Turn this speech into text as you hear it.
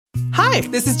Hi,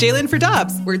 this is Jalen for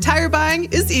Dobbs, where tire buying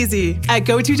is easy. At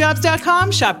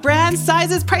GoToDobbs.com, shop brands,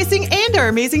 sizes, pricing, and our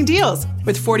amazing deals.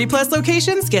 With 40-plus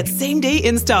locations, get same-day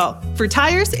install. For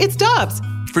tires, it's Dobbs.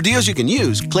 For deals you can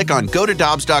use, click on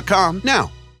GoToDobbs.com now.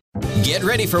 Get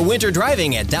ready for winter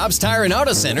driving at Dobbs Tire and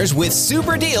Auto Centers with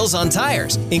super deals on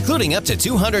tires, including up to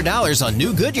 $200 on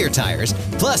new Goodyear tires,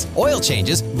 plus oil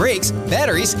changes, brakes,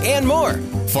 batteries, and more.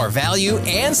 For value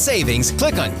and savings,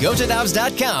 click on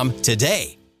GoToDobbs.com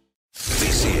today.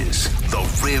 This is the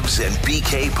Ribs and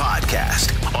BK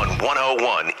podcast on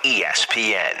 101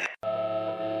 ESPN.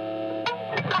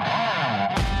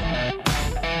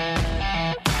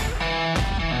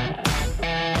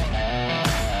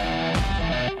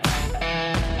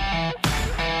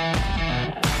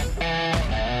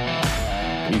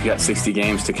 You've got 60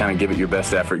 games to kind of give it your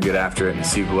best effort, get after it, and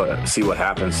see what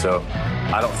happens. So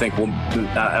I don't think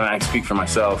I speak for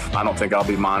myself. I don't think I'll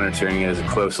be monitoring it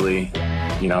as closely,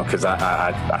 because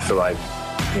I feel like,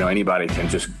 anybody can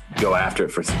just go after it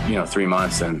for, 3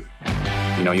 months, and,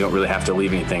 you don't really have to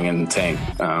leave anything in the tank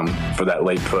for that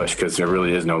late push, because there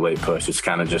really is no late push. It's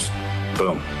kind of just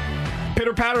boom.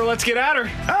 Pitter patter, let's get at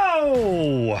her.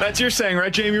 Oh! That's your saying,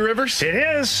 right, Jamie Rivers? It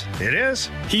is. It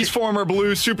is. He's former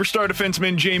Blues superstar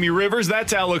defenseman Jamie Rivers.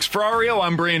 That's Alex Ferrario.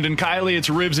 I'm Brandon Kiley. It's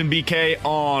Ribs and BK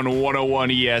on 101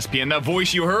 ESPN. That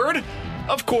voice you heard,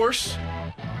 of course,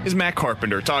 is Matt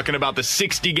Carpenter talking about the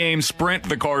 60-game sprint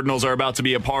the Cardinals are about to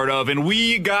be a part of. And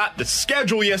we got the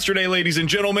schedule yesterday, ladies and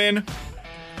gentlemen.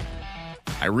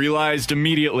 I realized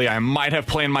immediately I might have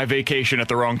planned my vacation at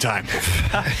the wrong time.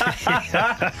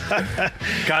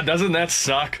 God, doesn't that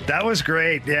suck? That was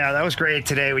great. Yeah, that was great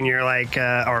today when you're like,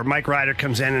 or Mike Ryder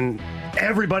comes in and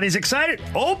everybody's excited.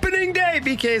 Opening day.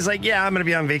 BK's like, yeah, I'm going to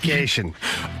be on vacation.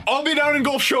 I'll be down in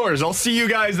Gulf Shores. I'll see you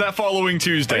guys that following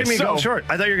Tuesday. What do you mean Gulf Shores?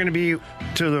 I thought you were going to be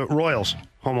to the Royals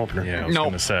home opener. Yeah, I was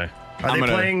going to say. Are they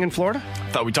playing in Florida?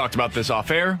 Thought we talked about this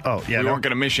off air. Oh, yeah. We weren't going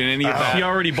to mention any of that. He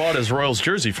already bought his Royals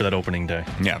jersey for that opening day.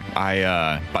 Yeah,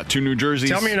 I bought 2 new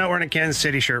jerseys. Tell me you're not wearing a Kansas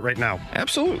City shirt right now.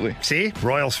 Absolutely. See?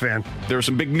 Royals fan. There was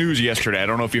some big news yesterday. I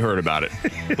don't know if you heard about it.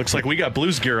 Looks like we got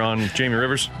Blues gear on, Jamie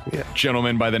Rivers. Yeah.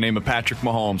 Gentleman by the name of Patrick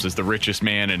Mahomes is the richest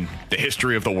man in the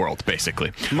history of the world, basically.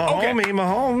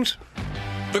 Mahomes.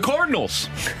 The Cardinals.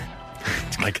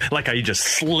 Like how you just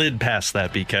slid past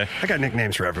that, BK. I got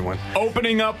nicknames for everyone.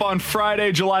 Opening up on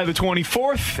Friday, July the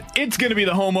 24th, it's going to be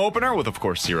the home opener with, of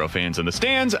course, 0 fans in the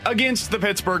stands against the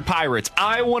Pittsburgh Pirates.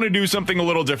 I want to do something a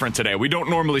little different today. We don't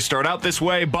normally start out this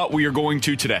way, but we are going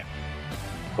to today.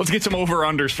 Let's get some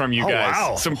over-unders from you guys.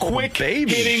 Wow. Some quick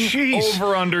hitting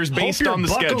over-unders based on the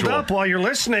schedule. Buckled up while you're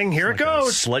listening. Here it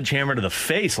goes. Sledgehammer to the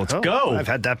face. Let's go. I've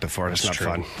had that before. It's not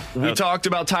fun. We talked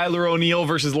about Tyler O'Neill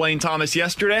versus Lane Thomas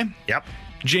yesterday. Yep.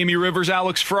 Jamie Rivers,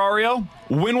 Alex Ferrario.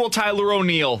 When will Tyler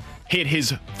O'Neill hit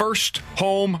his first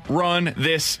home run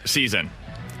this season?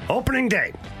 Opening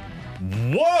day.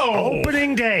 Whoa!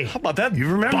 Opening day. How about that? You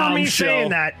remember bombshell? me saying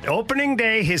that. Opening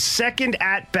day, his second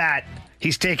at-bat,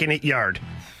 he's taking it yard.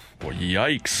 Well,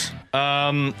 yikes.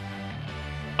 I'm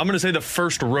going to say the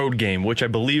first road game, which I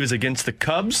believe is against the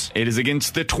Cubs. It is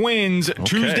against the Twins,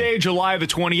 Tuesday, July the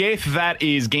 28th. That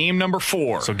is game number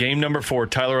 4. So game number 4,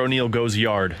 Tyler O'Neill goes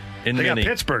yard. They got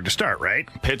Pittsburgh to start, right?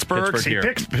 Pittsburgh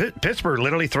Pittsburgh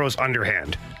literally throws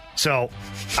underhand. So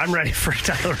I'm ready for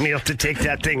Tyler O'Neill to take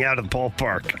that thing out of the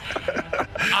ballpark.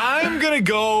 I'm going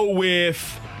to go with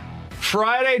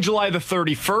Friday, July the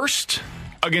 31st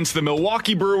against the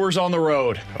Milwaukee Brewers on the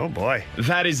road. Oh, boy.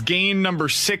 That is game number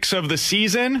 6 of the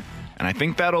season, and I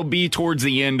think that'll be towards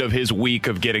the end of his week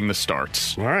of getting the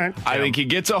starts. All right. I think he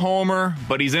gets a homer,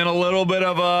 but he's in a little bit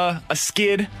of a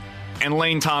skid, and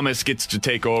Lane Thomas gets to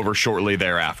take over shortly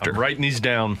thereafter. I'm writing these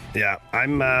down. Yeah,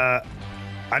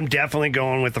 I'm definitely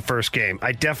going with the first game.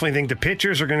 I definitely think the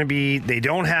pitchers are going to be, they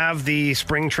don't have the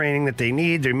spring training that they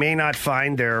need. They may not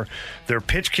find their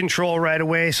pitch control right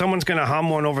away. Someone's going to hum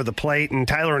one over the plate, and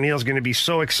Tyler O'Neill's going to be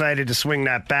so excited to swing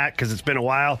that bat because it's been a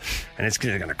while, and it's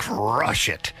going to crush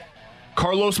it.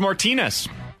 Carlos Martinez.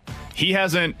 He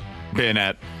hasn't been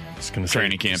at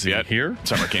training camp yet. Here?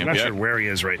 Summer camp I'm not yet. sure where he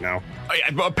is right now.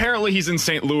 Apparently he's in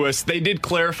St. Louis. They did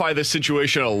clarify the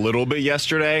situation a little bit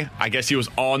yesterday. I guess he was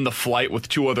on the flight with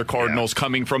 2 other Cardinals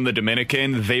coming from the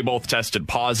Dominican. They both tested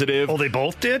positive. Oh, they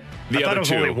both did? I thought it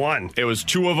was only one. It was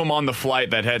 2 of them on the flight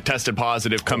that had tested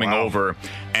positive coming over.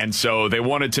 And so they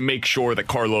wanted to make sure that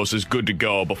Carlos is good to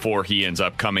go before he ends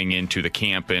up coming into the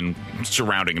camp and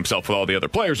surrounding himself with all the other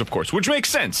players, of course, which makes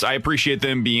sense. I appreciate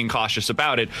them being cautious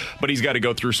about it, but he's got to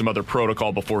go through some other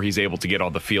protocol before he's able to get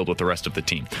on the field with the rest of the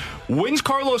team. When's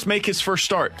Carlos make his first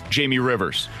start, Jamie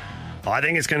Rivers? Oh, I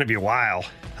think it's going to be a while.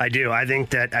 I do. I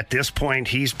think that at this point,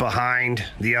 he's behind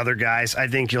the other guys. I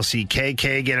think you'll see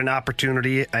KK get an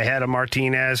opportunity ahead of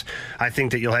Martinez. I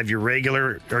think that you'll have your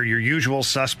regular or your usual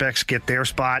suspects get their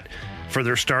spot for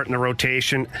their start in the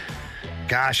rotation.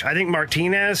 Gosh, I think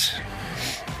Martinez,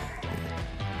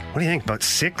 what do you think, about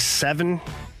 6, 7,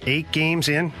 8 games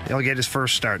in, he'll get his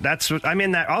first start. That's what I'm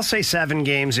in that. I'll say 7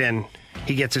 games in,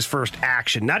 he gets his first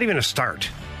action, not even a start.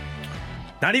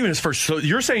 Not even his first. So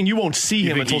you're saying you won't see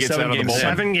him until 7 games in?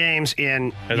 7 games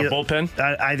in. At the bullpen?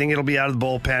 I think it'll be out of the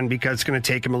bullpen because it's going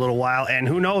to take him a little while. And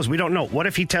who knows? We don't know. What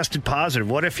if he tested positive?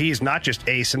 What if he's not just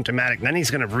asymptomatic? Then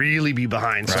he's going to really be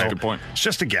behind. Right. So Good point. It's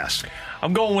just a guess.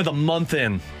 I'm going with a month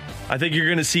in. I think you're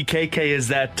going to see KK as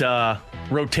that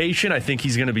rotation. I think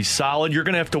he's going to be solid. You're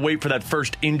going to have to wait for that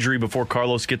first injury before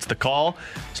Carlos gets the call.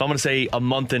 So I'm going to say a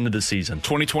month into the season.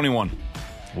 2021.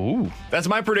 Ooh. That's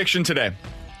my prediction today.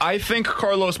 I think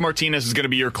Carlos Martinez is going to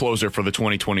be your closer for the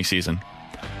 2020 season.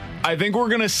 I think we're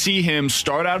going to see him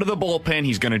start out of the bullpen.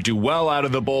 He's going to do well out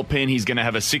of the bullpen. He's going to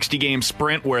have a 60-game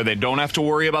sprint where they don't have to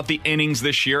worry about the innings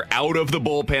this year out of the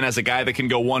bullpen as a guy that can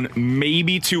go 1,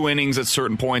 maybe 2 innings at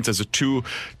certain points as a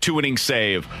two-inning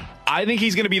save. I think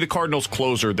he's going to be the Cardinals'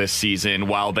 closer this season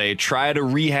while they try to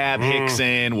rehab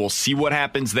Hickson. We'll see what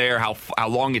happens there, how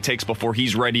long it takes before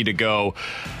he's ready to go.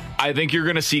 I think you're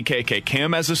going to see KK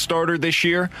Kim as a starter this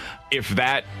year. If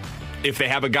they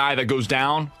have a guy that goes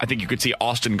down, I think you could see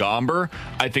Austin Gomber.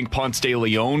 I think Ponce de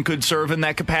Leon could serve in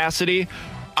that capacity.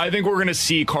 I think we're going to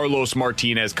see Carlos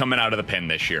Martinez coming out of the pen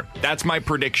this year. That's my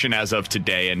prediction as of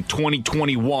today, and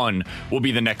 2021 will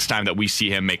be the next time that we see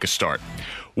him make a start.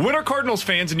 When are Cardinals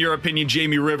fans, in your opinion,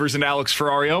 Jamie Rivers and Alex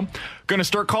Ferrario, going to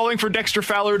start calling for Dexter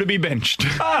Fowler to be benched?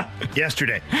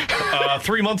 Yesterday.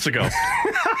 3 months ago.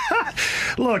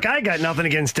 Look, I got nothing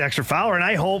against Dexter Fowler, and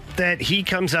I hope that he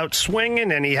comes out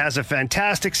swinging and he has a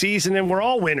fantastic season, and we're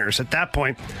all winners at that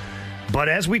point. But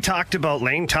as we talked about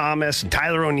Lane Thomas and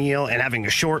Tyler O'Neill and having a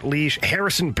short leash,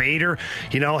 Harrison Bader,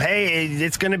 hey,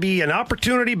 it's going to be an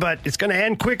opportunity, but it's going to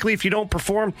end quickly if you don't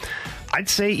perform. I'd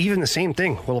say even the same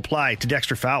thing will apply to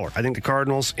Dexter Fowler. I think the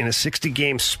Cardinals, in a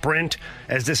 60-game sprint,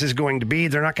 as this is going to be,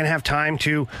 they're not going to have time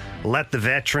to let the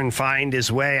veteran find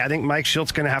his way. I think Mike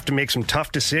Shilt's going to have to make some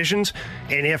tough decisions.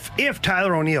 And if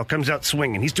Tyler O'Neill comes out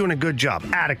swinging, he's doing a good job,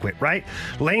 adequate, right?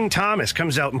 Lane Thomas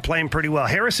comes out and playing pretty well.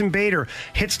 Harrison Bader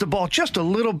hits the ball just a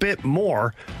little bit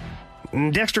more.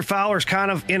 And Dexter Fowler's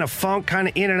kind of in a funk, kind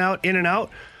of in and out.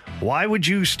 Why would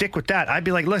you stick with that? I'd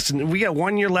be like, listen, we got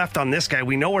 1 year left on this guy.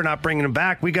 We know we're not bringing him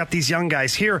back. We got these young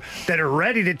guys here that are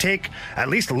ready to take at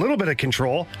least a little bit of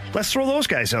control. Let's throw those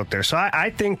guys out there. So I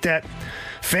think that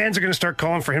fans are going to start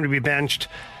calling for him to be benched.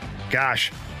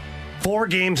 Gosh, 4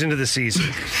 games into the season.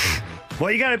 Well,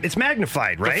 it's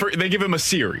magnified, right? They give him a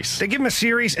series. They give him a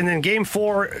series, and then game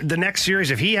 4, the next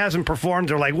series, if he hasn't performed,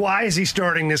 they're like, why is he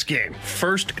starting this game?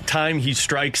 First time he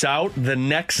strikes out, the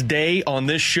next day on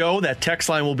this show, that text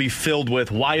line will be filled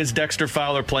with, why is Dexter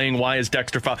Fowler playing? Why is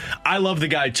Dexter Fowler? I love the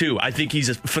guy, too. I think he's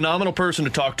a phenomenal person to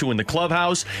talk to in the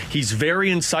clubhouse. He's very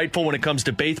insightful when it comes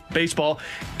to baseball.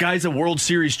 Guy's a World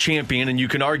Series champion, and you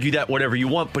can argue that whatever you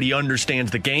want, but he understands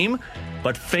the game.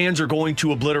 But fans are going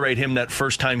to obliterate him that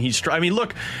first time he struck. I mean,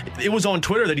 look, it was on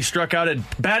Twitter that he struck out at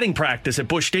batting practice at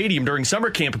Busch Stadium during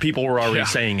summer camp, and people were already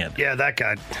saying it. Yeah, that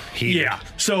got heated. Yeah,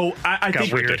 so I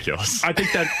think ridiculous. I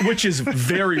think that, which is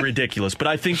very ridiculous. But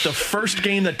I think the first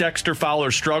game that Dexter Fowler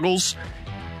struggles,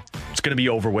 it's going to be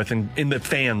over with in the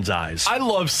fans' eyes. I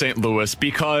love St. Louis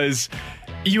because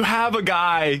you have a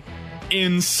guy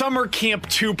in summer camp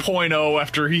 2.0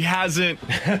 after he hasn't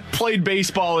played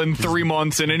baseball in 3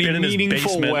 months in any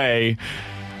meaningful way.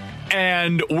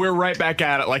 And we're right back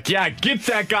at it. Like, yeah, get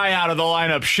that guy out of the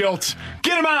lineup, Schilt.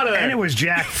 Get him out of there. And it was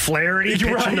Jack Flaherty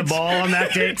pitching the ball on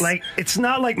that day. Like, it's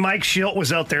not like Mike Schilt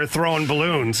was out there throwing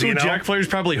balloons, you know? Jack Flaherty's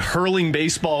probably hurling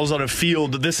baseballs on a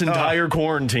field this entire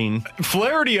quarantine.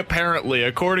 Flaherty apparently,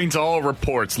 according to all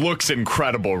reports, looks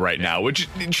incredible right now, which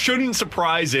shouldn't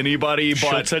surprise anybody. But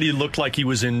Schilt said he looked like he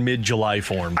was in mid-July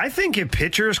form. I think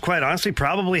pitchers, quite honestly,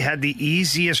 probably had the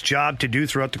easiest job to do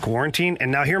throughout the quarantine.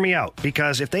 And now hear me out,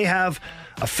 because if they have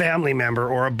a family member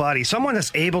or a buddy, someone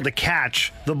that's able to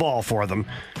catch the ball for them,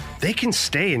 they can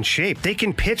stay in shape. They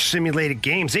can pitch simulated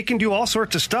games. They can do all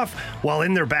sorts of stuff while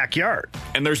in their backyard.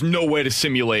 And there's no way to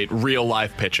simulate real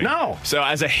live pitching. No. So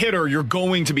as a hitter, you're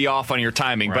going to be off on your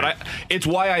timing. Right. But it's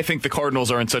why I think the Cardinals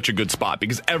are in such a good spot,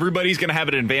 because everybody's going to have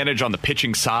an advantage on the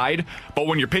pitching side. But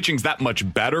when your pitching's that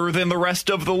much better than the rest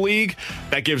of the league,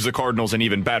 that gives the Cardinals an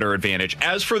even better advantage.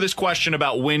 As for this question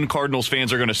about when Cardinals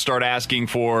fans are going to start asking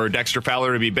for Dexter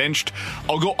Fowler to be benched,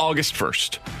 I'll go August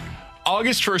 1st.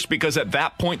 August 1st because at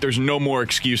that point there's no more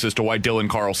excuse as to why Dylan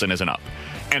Carlson isn't up.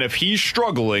 And if he's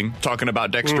struggling, talking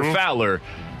about Dexter Fowler,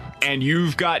 and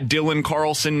you've got Dylan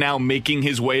Carlson now making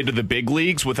his way to the big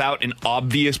leagues without an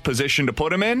obvious position to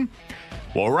put him in,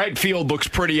 well, right field looks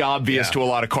pretty obvious to a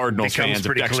lot of Cardinals fans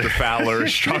if Dexter Fowler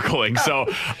is struggling.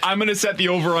 So I'm going to set the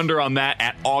over-under on that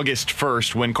at August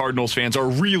 1st when Cardinals fans are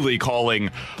really calling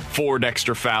for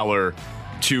Dexter Fowler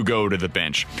to go to the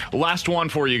bench. Last one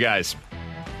for you guys.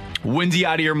 When's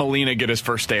Yadier Molina get his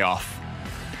first day off?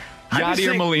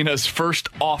 Yadier Molina's first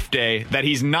off day that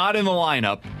he's not in the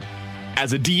lineup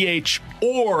as a DH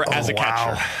or as a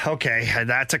catcher. Okay,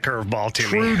 that's a curveball to me.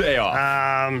 True day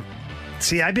off.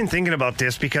 See, I've been thinking about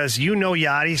this because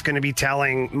Yadi's going to be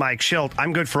telling Mike Shildt,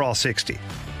 I'm good for all 60.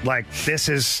 Like, this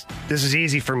is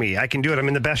easy for me. I can do it. I'm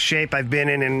in the best shape I've been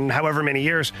in however many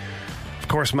years. Of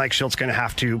course, Mike Shilt's going to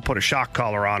have to put a shock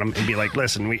collar on him and be like,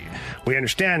 listen, we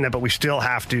understand that, but we still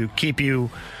have to keep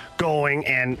you going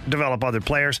and develop other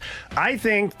players. I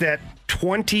think that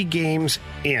 20 games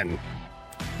in,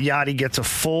 Yadi gets a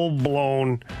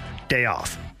full-blown day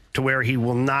off to where he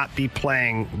will not be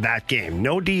playing that game.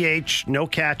 No DH, no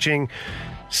catching,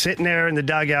 sitting there in the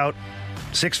dugout,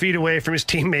 6 feet away from his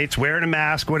teammates, wearing a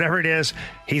mask, whatever it is,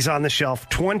 he's on the shelf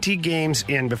 20 games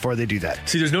in before they do that.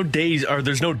 See, there's no days or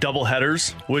there's no double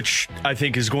headers, which I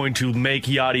think is going to make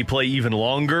Yadi play even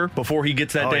longer before he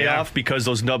gets that day off because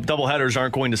those double headers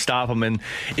aren't going to stop him. And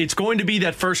it's going to be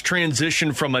that first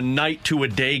transition from a night to a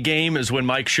day game is when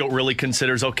Mike Shildt really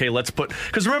considers, okay, let's put,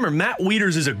 because remember, Matt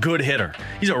Wieters is a good hitter.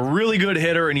 He's a really good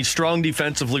hitter and he's strong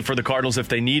defensively for the Cardinals if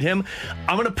they need him.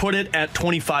 I'm going to put it at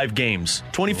 25 games.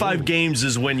 25 games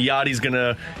is when Yadi's going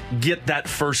to get that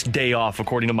first day off,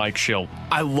 according to Mike Shildt.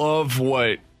 I love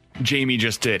what Jamie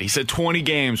just did. He said 20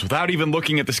 games without even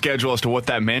looking at the schedule as to what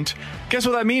that meant. Guess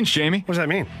what that means, Jamie? What does that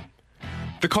mean?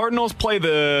 The Cardinals play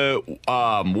the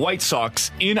White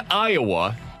Sox in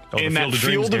Iowa in that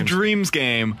Field of Dreams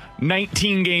game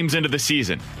 19 games into the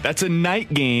season. That's a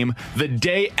night game the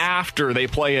day after they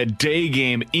play a day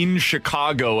game in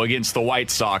Chicago against the White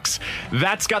Sox.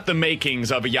 That's got the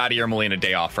makings of a Yadier Molina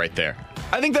day off right there.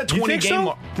 I think that 20 game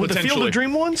so? With the Field of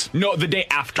Dream ones? No, the day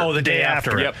after. Oh, the day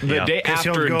after. Yep, the day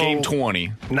after in game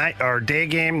 20. Night or day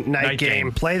game, night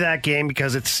game. Play that game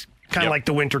because it's kind of like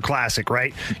the Winter Classic,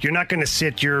 right? You're not going to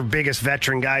sit your biggest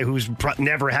veteran guy who's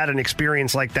never had an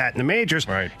experience like that in the majors.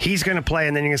 Right. He's going to play,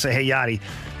 and then you're going to say, hey, Yadi,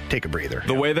 take a breather.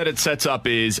 The way that it sets up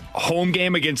is home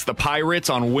game against the Pirates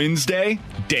on Wednesday,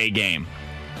 day game.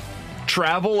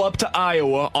 Travel up to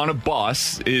Iowa on a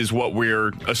bus is what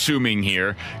we're assuming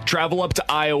here. Travel up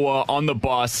to Iowa on the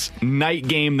bus, night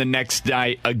game the next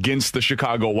night against the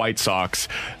Chicago White Sox.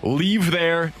 Leave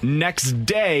there next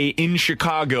day in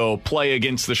Chicago, play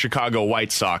against the Chicago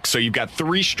White Sox. So you've got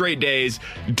 3 straight days,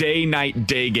 day, night,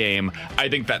 day game. I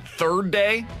think that third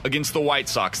day against the White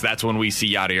Sox, that's when we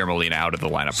see Yadier Molina out of the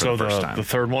lineup for the first time. The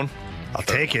third one? I'll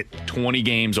take it. 20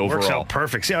 games overall. Works out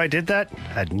perfect. See how I did that?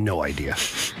 I had no idea.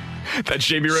 That's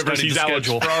Jamie Rivers. He's Alex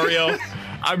Ferrario.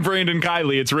 I'm Brandon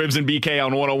Kiley. It's Ribs and BK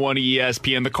on 101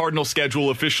 ESPN. The Cardinals schedule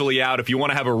officially out. If you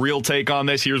want to have a real take on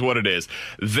this, here's what it is.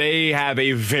 They have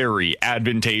a very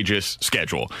advantageous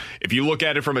schedule. If you look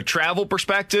at it from a travel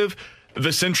perspective,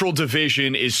 the Central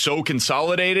Division is so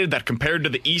consolidated that compared to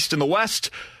the East and the West,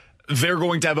 they're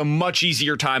going to have a much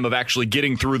easier time of actually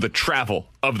getting through the travel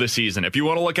of the season. If you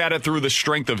want to look at it through the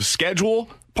strength of schedule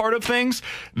part of things,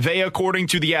 they, according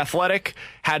to The Athletic,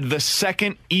 had the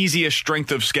second easiest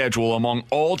strength of schedule among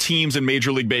all teams in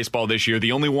Major League Baseball this year.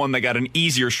 The only one that got an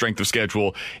easier strength of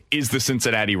schedule is the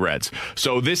Cincinnati Reds.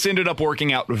 So this ended up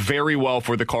working out very well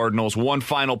for the Cardinals. One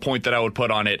final point that I would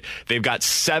put on it, they've got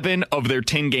 7 of their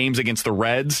 10 games against the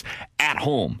Reds at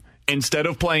home, instead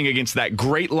of playing against that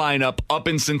great lineup up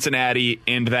in Cincinnati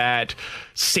and that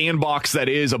sandbox that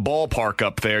is a ballpark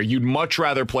up there. You'd much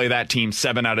rather play that team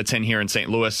 7 out of 10 here in St.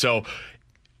 Louis. So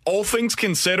all things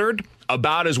considered,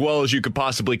 about as well as you could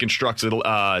possibly construct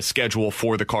a schedule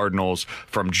for the Cardinals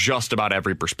from just about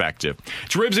every perspective.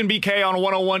 It's Ribs and BK on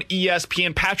 101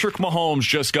 ESPN. Patrick Mahomes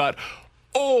just got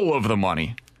all of the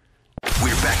money.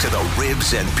 We're back to the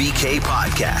Ribs and BK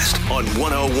podcast on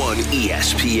 101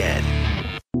 ESPN.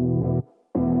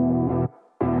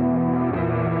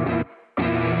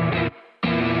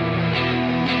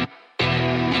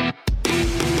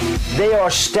 They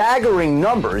are staggering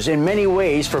numbers in many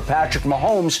ways for Patrick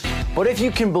Mahomes, but if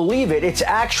you can believe it, it's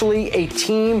actually a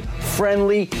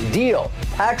team-friendly deal.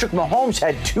 Patrick Mahomes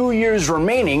had 2 years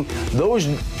remaining. Those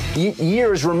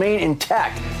years remain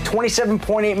intact.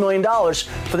 $27.8 million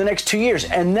for the next 2 years.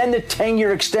 And then the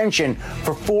 10-year extension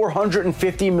for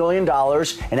 $450 million,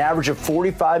 an average of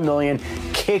 $45 million,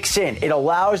 kicks in. It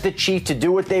allows the Chiefs to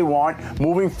do what they want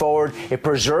moving forward. It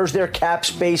preserves their cap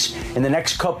space in the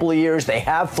next couple of years. They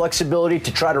have flexibility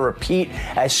to try to repeat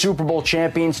as Super Bowl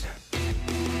champions.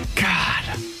 God,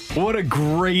 what a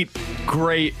great,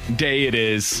 great day it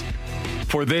is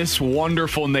for this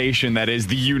wonderful nation that is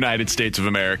the United States of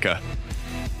America.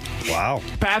 Wow.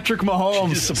 Patrick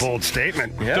Mahomes. It's a bold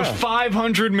statement. The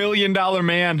 $500 million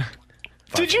man.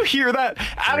 Did you hear that?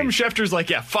 Adam Schefter's like,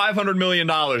 yeah, $500 million.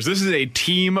 This is a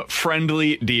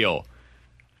team-friendly deal.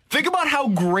 Think about how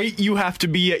great you have to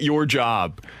be at your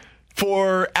job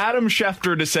for Adam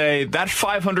Schefter to say that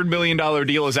 $500 million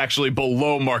deal is actually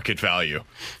below market value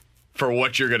for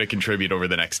what you're going to contribute over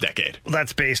the next decade. Well,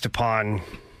 that's based upon,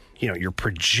 you're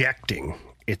projecting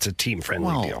it's a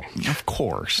team-friendly deal. Of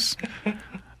course.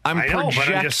 I'm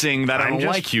projecting that I don't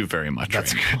like you very much.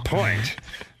 That's a good point.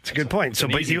 It's a good point.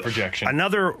 Projection.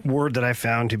 Another word that I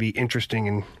found to be interesting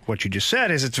in what you just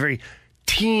said is it's very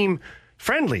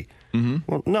team-friendly. Mm-hmm.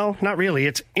 Well, no, not really.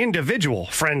 It's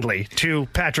individual-friendly to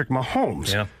Patrick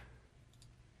Mahomes. Yeah.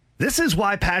 This is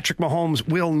why Patrick Mahomes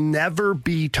will never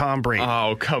be Tom Brady.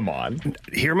 Oh, come on.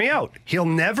 Hear me out. He'll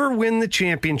never win the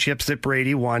championships that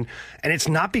Brady won, and it's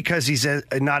not because he's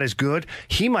not as good.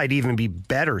 He might even be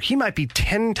better. He might be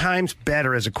 10 times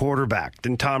better as a quarterback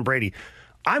than Tom Brady.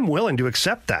 I'm willing to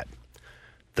accept that.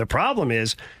 The problem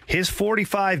is his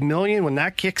 $45 million, when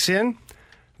that kicks in,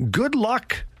 good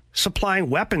luck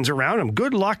supplying weapons around him.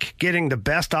 Good luck getting the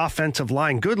best offensive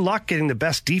line. Good luck getting the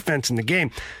best defense in the game.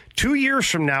 2 years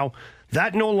from now,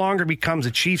 that no longer becomes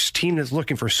a Chiefs team that's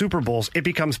looking for Super Bowls. It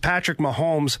becomes Patrick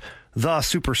Mahomes, the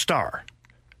superstar.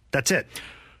 That's it.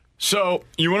 So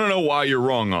you want to know why you're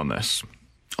wrong on this?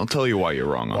 I'll tell you why you're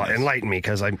wrong on this. Enlighten me,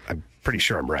 because I'm pretty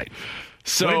sure I'm right.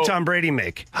 So, what did Tom Brady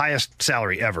make? Highest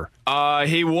salary ever?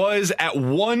 He was at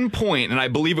one point, and I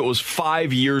believe it was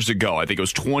 5 years ago. I think it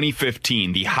was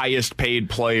 2015, the highest paid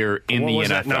player in the NFL.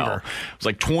 That number? It was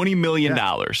like $20 million.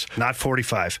 Not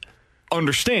 45.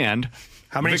 Understand.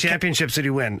 How many championships did he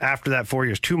win after that 4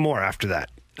 years? 2 more after that.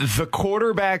 The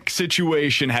quarterback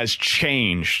situation has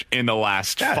changed in the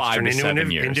last 5 to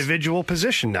 7 years. Individual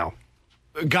position now.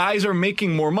 Guys are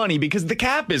making more money because the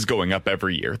cap is going up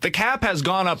every year. The cap has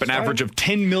gone up an average of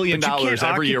 $10 million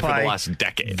every year for the last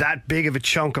decade. That big of a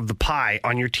chunk of the pie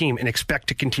on your team and expect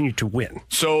to continue to win.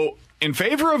 So, in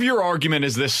favor of your argument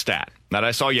is this stat that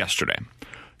I saw yesterday.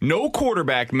 No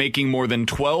quarterback making more than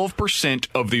 12%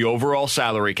 of the overall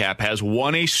salary cap has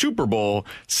won a Super Bowl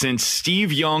since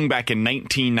Steve Young back in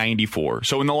 1994.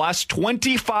 So, in the last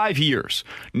 25 years,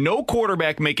 no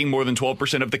quarterback making more than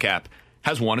 12% of the cap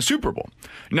has won a Super Bowl.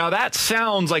 Now, that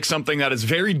sounds like something that is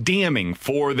very damning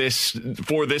for this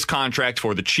contract,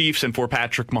 for the Chiefs, and for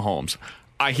Patrick Mahomes.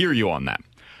 I hear you on that.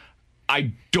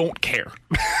 I don't care.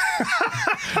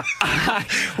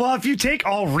 Well, if you take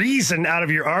all reason out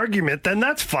of your argument, then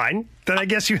that's fine. Then I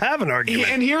guess you have an argument.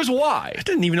 And here's why. I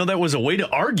didn't even know that was a way to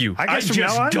argue. I guess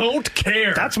just don't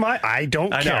care. That's I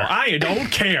don't care. I don't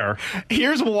care.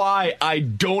 Here's why I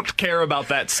don't care about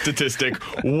that statistic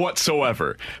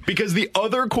whatsoever. Because the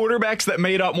other quarterbacks that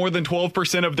made up more than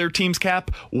 12% of their team's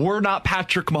cap were not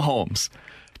Patrick Mahomes.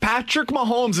 Patrick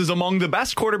Mahomes is among the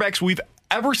best quarterbacks we've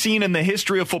ever seen in the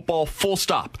history of football, full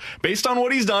stop. Based on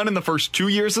what he's done in the first 2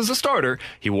 years as a starter,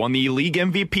 he won the league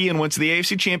MVP and went to the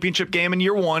AFC Championship game in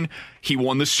year 1. He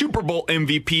won the Super Bowl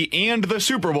MVP and the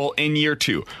Super Bowl in year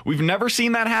 2. We've never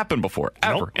seen that happen before,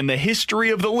 ever, in the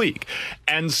history of the league.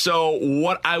 And so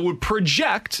what I would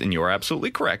project, and you are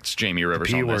absolutely correct, Jamie Rivers,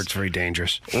 the P word's very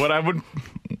dangerous.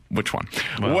 Which one?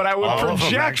 Well, what I would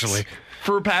project, actually,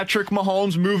 for Patrick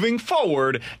Mahomes moving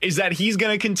forward is that he's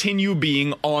going to continue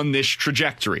being on this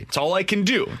trajectory. It's all I can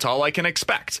do. It's all I can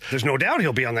expect. There's no doubt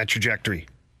he'll be on that trajectory.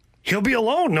 He'll be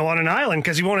alone, on an island,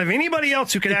 because he won't have anybody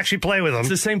else who can actually play with him. It's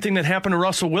the same thing that happened to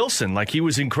Russell Wilson. Like, he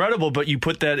was incredible, but you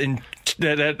put that in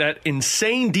that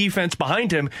insane defense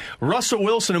behind him. Russell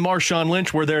Wilson and Marshawn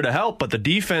Lynch were there to help, but the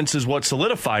defense is what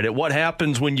solidified it. What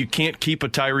happens when you can't keep a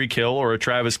Tyreek Hill or a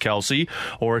Travis Kelce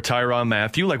or a Tyrann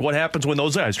Mathieu? Like, what happens when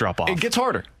those guys drop off? It gets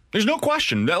harder. There's no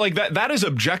question. That is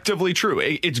objectively true.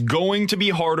 It's going to be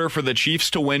harder for the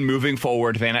Chiefs to win moving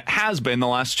forward than it has been the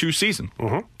last 2 seasons.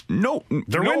 Mm-hmm.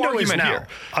 Their window is now. Here.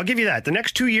 I'll give you that. The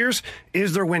next 2 years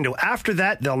is their window. After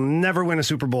that, they'll never win a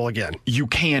Super Bowl again. You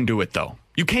can do it, though.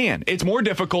 You can. It's more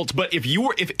difficult, but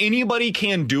if anybody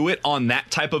can do it on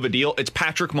that type of a deal, it's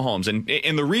Patrick Mahomes.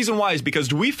 And the reason why is because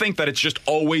do we think that it's just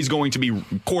always going to be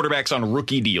quarterbacks on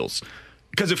rookie deals?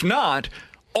 Because if not,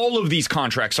 all of these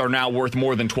contracts are now worth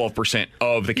more than 12%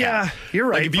 of the cap. Yeah, you're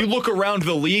right. Like if you look around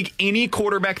the league, any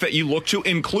quarterback that you look to,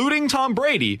 including Tom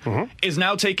Brady, is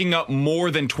now taking up more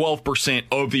than 12%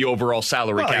 of the overall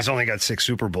salary cap. He's only got 6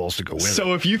 Super Bowls to go with.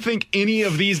 So if you think any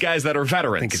of these guys that are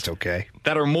veterans, I think it's okay,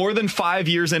 that are more than 5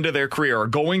 years into their career are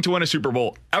going to win a Super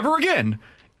Bowl ever again,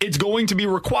 it's going to be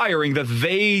requiring that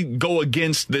they go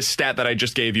against this stat that I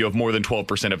just gave you of more than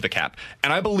 12% of the cap.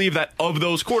 And I believe that of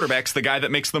those quarterbacks, the guy that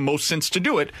makes the most sense to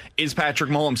do it is Patrick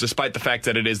Mahomes, despite the fact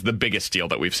that it is the biggest deal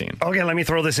that we've seen. Okay, let me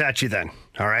throw this at you then,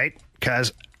 all right?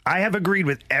 Because I have agreed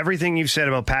with everything you've said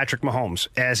about Patrick Mahomes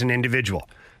as an individual.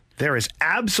 There is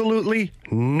absolutely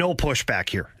no pushback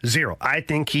here. Zero. I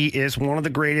think he is one of the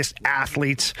greatest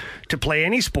athletes to play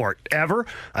any sport ever.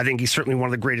 I think he's certainly one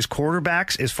of the greatest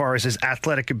quarterbacks as far as his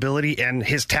athletic ability and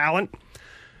his talent.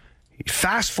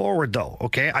 Fast forward, though,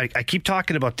 okay? I keep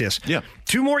talking about this. Yeah.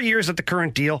 2 more years at the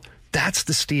current deal. That's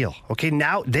the steal, okay?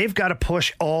 Now they've got to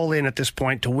push all in at this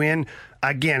point to win,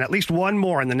 again, at least one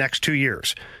more in the next 2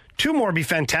 years. 2 more would be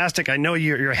fantastic. I know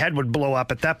your head would blow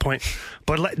up at that point,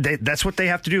 but that's what they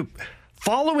have to do.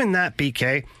 Following that,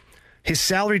 BK, his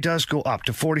salary does go up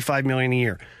to $45 million a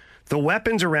year. The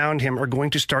weapons around him are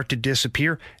going to start to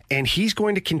disappear, and he's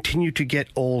going to continue to get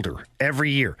older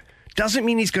every year. Doesn't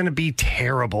mean he's going to be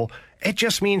terrible. It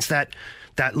just means that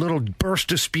little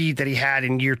burst of speed that he had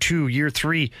in year 2, year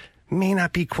 3, may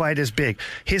not be quite as big.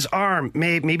 His arm,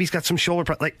 maybe he's got some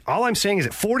shoulder. Like, all I'm saying is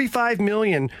that $45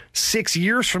 million 6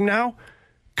 years from now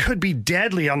could be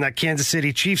deadly on that Kansas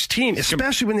City Chiefs team,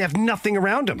 especially when they have nothing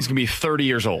around him. He's going to be 30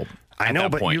 years old. I know,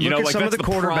 but point. you look at some of the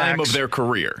quarterbacks prime of their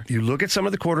career. You look at some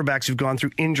of the quarterbacks who've gone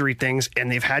through injury things,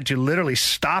 and they've had to literally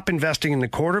stop investing in the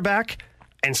quarterback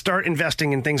and start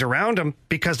investing in things around him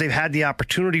because they've had the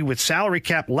opportunity with salary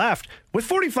cap left. With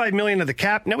 $45 million of the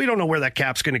cap, now we don't know where that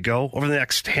cap's going to go over the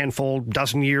next handful,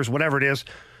 dozen years, whatever it is.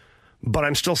 But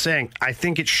I'm still saying, I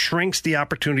think it shrinks the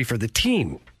opportunity for the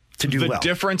team to do well. The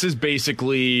difference is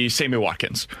basically Sammy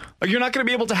Watkins. Like, you're not going to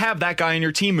be able to have that guy in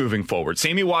your team moving forward.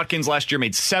 Sammy Watkins last year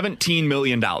made $17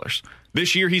 million.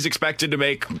 This year, he's expected to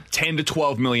make $10 to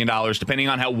 $12 million, depending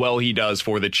on how well he does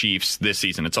for the Chiefs this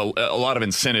season. It's a lot of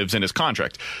incentives in his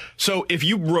contract. So if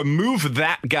you remove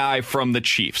that guy from the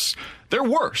Chiefs, they're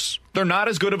worse. They're not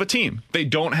as good of a team. They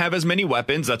don't have as many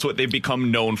weapons. That's what they've become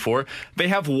known for. They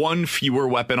have one fewer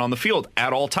weapon on the field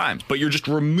at all times. But you're just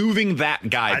removing that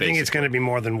guy, I think it's going to be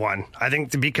more than one. I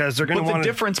think because they're going to want But the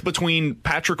difference between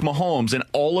Patrick Mahomes and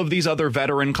all of these other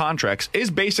veteran contracts is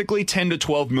basically $10 to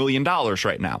 $12 million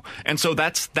right now. And so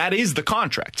that is the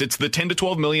contract. It's the $10 to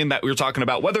 $12 million that we were talking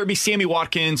about, whether it be Sammy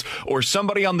Watkins or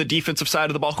somebody on the defensive side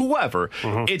of the ball, whoever.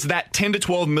 It's that $10 to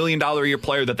 $12 million a year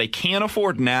player that they can't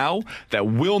afford now that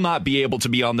will not be able to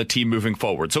be on the team moving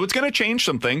forward. So it's going to change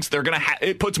some things. They're going to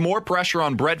it puts more pressure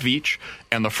on Brett Veach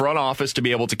and the front office to be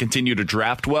able to continue to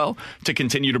draft well, to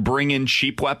continue to bring in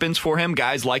cheap weapons for him,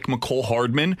 guys like McCole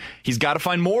Hardman. He's got to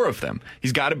find more of them.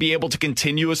 He's got to be able to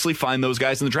continuously find those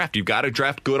guys in the draft. You've got to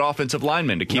draft good offensive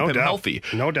linemen to keep him healthy.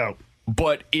 No doubt.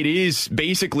 But it is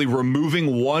basically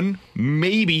removing one,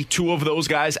 maybe 2 of those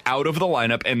guys out of the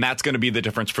lineup, and that's going to be the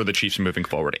difference for the Chiefs moving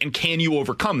forward. And can you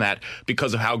overcome that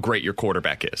because of how great your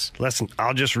quarterback is? Listen,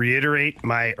 I'll just reiterate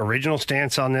my original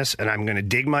stance on this, and I'm going to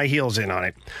dig my heels in on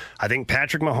it. I think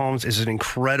Patrick Mahomes is an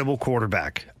incredible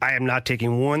quarterback. I am not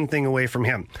taking one thing away from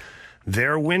him.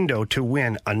 Their window to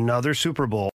win another Super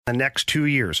Bowl in the next 2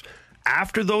 years.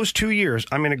 After those 2 years,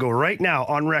 I'm going to go right now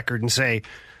on record and say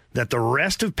that the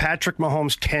rest of Patrick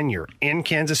Mahomes' tenure in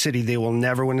Kansas City, they will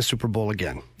never win a Super Bowl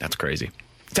again. That's crazy.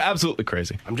 It's absolutely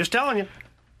crazy. I'm just telling you.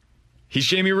 He's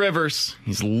Jamie Rivers.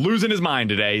 He's losing his mind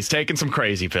today. He's taking some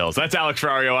crazy pills. That's Alex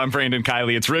Ferrario. I'm Brandon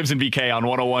Kiley. It's Ribs and BK on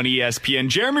 101 ESPN.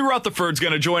 Jeremy Rutherford's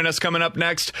going to join us coming up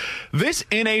next. This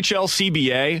NHL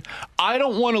CBA, I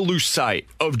don't want to lose sight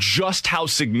of just how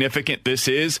significant this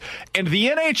is. And the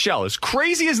NHL, as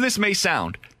crazy as this may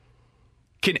sound,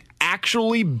 can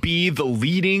actually be the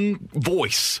leading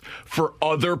voice for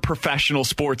other professional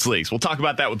sports leagues. We'll talk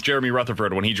about that with Jeremy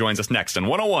Rutherford when he joins us next on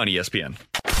 101 ESPN.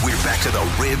 We're back to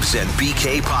the Ribs and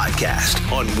BK podcast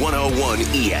on 101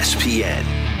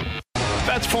 ESPN.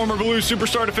 That's former Blues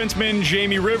superstar defenseman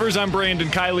Jamie Rivers. I'm Brandon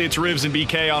Kiley. It's Ribs and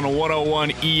BK on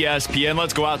 101 ESPN.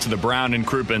 Let's go out to the Brown and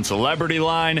Crouppen Celebrity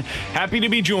Line. Happy to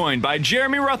be joined by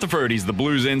Jeremy Rutherford. He's the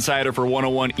Blues insider for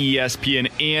 101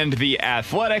 ESPN and The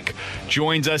Athletic.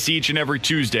 Joins us each and every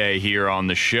Tuesday here on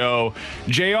the show.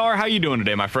 JR, how you doing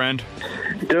today, my friend?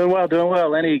 Doing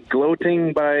well. Any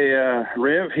gloating by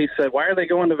Riv? He said, why are they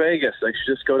going to Vegas? They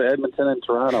should just go to Edmonton and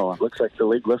Toronto. It looks like the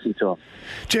league listened to him.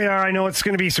 JR, I know it's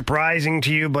going to be surprising surprising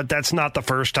to you, but that's not the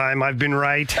first time I've been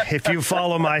right. If you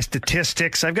follow my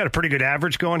statistics, I've got a pretty good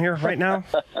average going here right now.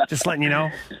 Just letting you know.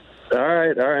 All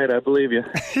right, I believe you.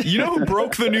 You know who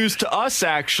broke the news to us,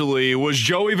 actually, was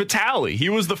Joey Vitale. He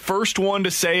was the first one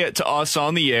to say it to us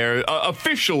on the air,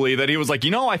 officially, that he was like,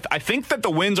 I think that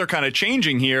the winds are kind of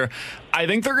changing here. I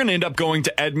think they're going to end up going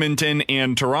to Edmonton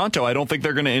and Toronto. I don't think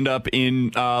they're going to end up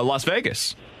in Las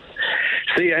Vegas.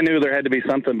 See, I knew there had to be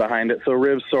something behind it, so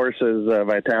Riv's source is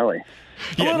Vitale.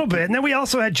 A little bit. And then we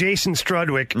also had Jason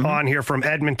Strudwick on here from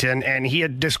Edmonton, and he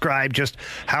had described just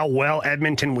how well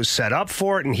Edmonton was set up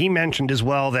for it. And he mentioned as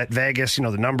well that Vegas,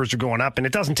 the numbers are going up, and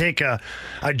it doesn't take a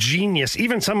genius.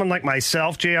 Even someone like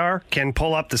myself, JR, can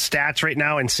pull up the stats right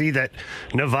now and see that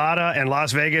Nevada and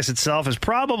Las Vegas itself is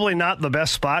probably not the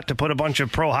best spot to put a bunch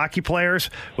of pro hockey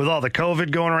players with all the COVID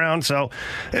going around. So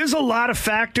there's a lot of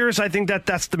factors. I think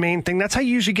that's the main thing. That's how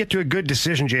you usually get to a good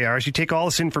decision, JR, is you take all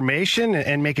this information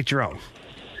and make it your own.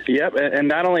 Yep, and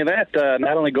not only that,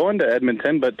 not only going to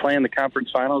Edmonton, but playing the conference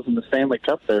finals in the Stanley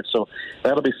Cup there. So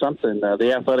that'll be something.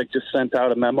 The Athletic just sent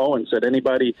out a memo and said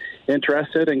anybody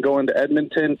interested in going to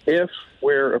Edmonton if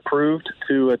we're approved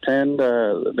to attend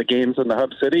the games in the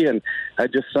Hub City. And I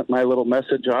just sent my little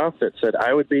message off that said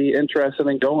I would be interested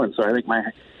in going. So I think my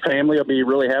family will be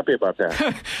really happy about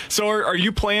that. So are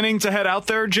you planning to head out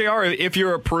there, JR? If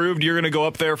you're approved, you're going to go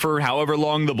up there for however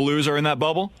long the Blues are in that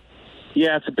bubble?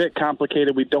 Yeah, it's a bit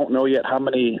complicated. We don't know yet how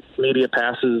many media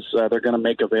passes they're going to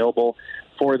make available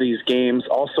for these games.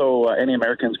 Also, any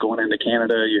Americans going into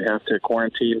Canada, you have to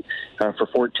quarantine for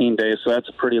 14 days. So that's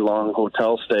a pretty long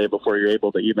hotel stay before you're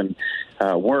able to even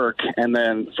work. And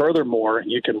then furthermore,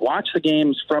 you can watch the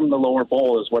games from the lower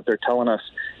bowl is what they're telling us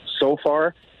so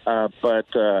far. But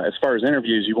as far as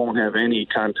interviews, you won't have any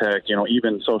contact,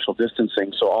 even social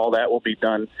distancing. So all that will be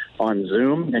done on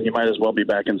Zoom, and you might as well be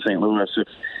back in St. Louis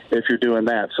if you're doing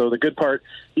that. So the good part,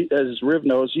 as Riv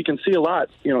knows, you can see a lot,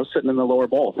 sitting in the lower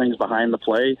bowl, things behind the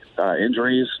play,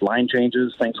 injuries, line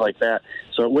changes, things like that.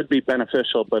 So it would be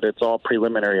beneficial, but it's all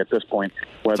preliminary at this point,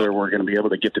 whether we're going to be able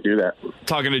to get to do that.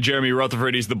 Talking to Jeremy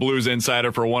Rutherford, he's the Blues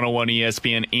insider for 101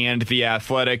 ESPN and The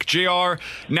Athletic. JR,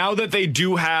 now that they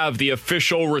do have the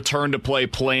official return to play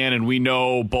plan, and we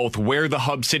know both where the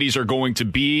hub cities are going to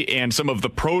be and some of the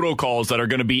protocols that are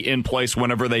going to be in place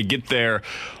whenever they get there,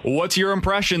 what's your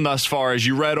impression thus far as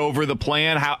you read over the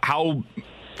plan?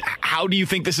 How do you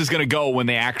think this is going to go when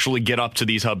they actually get up to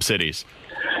these hub cities?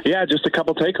 Yeah, just a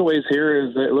couple takeaways here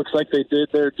is that it looks like they did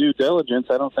their due diligence.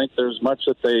 I don't think there's much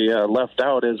that they left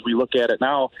out as we look at it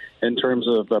now in terms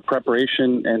of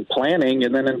preparation and planning.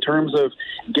 And then in terms of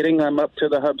getting them up to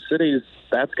the hub cities,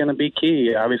 that's going to be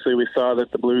key. Obviously, we saw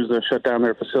that the Blues shut down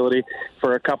their facility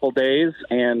for a couple days,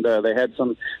 and they had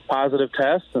some positive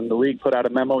tests, and the league put out a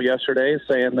memo yesterday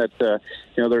saying that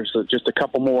there's just a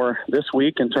couple more this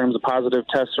week in terms of positive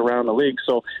tests around the league.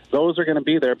 So those are going to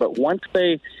be there. But once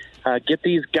they get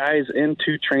these guys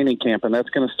into training camp, and that's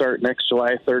going to start next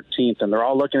July 13th, and they're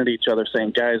all looking at each other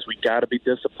saying, guys, we got to be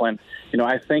disciplined.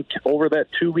 I think over that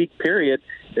 2-week period,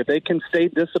 if they can stay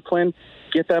disciplined,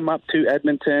 get them up to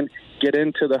Edmonton, get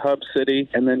into the hub city,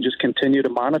 and then just continue to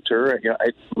monitor,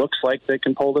 it looks like they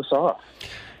can pull this off.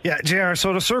 Yeah, JR,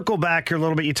 so to circle back here a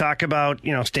little bit, you talk about,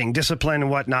 staying disciplined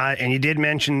and whatnot, and you did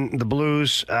mention the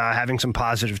Blues having some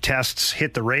positive tests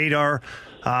hit the radar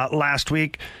last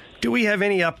week. Do we have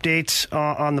any updates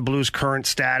on the Blues' current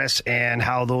status and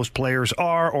how those players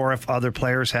are, or if other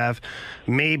players have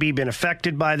maybe been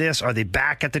affected by this? Are they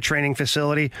back at the training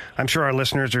facility? I'm sure our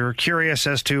listeners are curious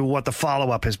as to what the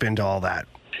follow-up has been to all that.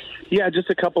 Yeah, just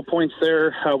a couple points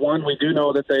there. One, we do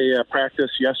know that they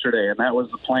practiced yesterday, and that was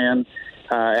the plan.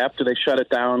 After they shut it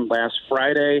down last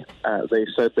Friday, they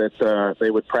said that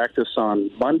they would practice on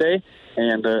Monday,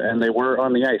 and they were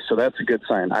on the ice, so that's a good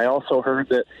sign. I also heard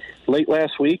that late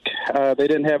last week they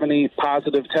didn't have any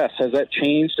positive tests. Has that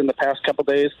changed in the past couple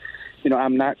days?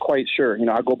 I'm not quite sure.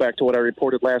 I'll go back to what I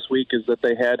reported last week is that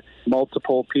they had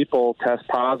multiple people test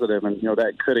positive, and,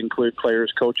 that could include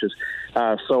players, coaches.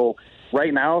 So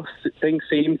right now, things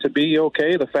seem to be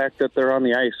okay. The fact that they're on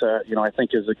the ice, I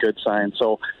think is a good sign.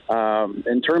 So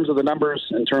in terms of the numbers,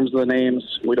 in terms of the names,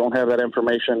 we don't have that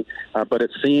information, but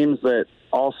it seems that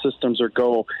all systems are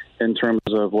go in terms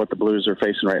of what the Blues are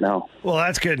facing right now. Well,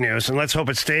 that's good news, and let's hope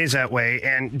it stays that way.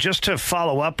 And just to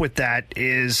follow up with that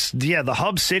is, the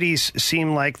hub cities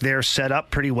seem like they're set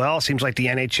up pretty well. It seems like the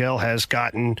NHL has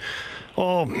gotten,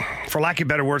 for lack of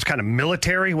better words, kind of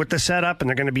military with the setup, and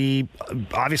they're going to be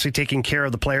obviously taking care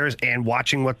of the players and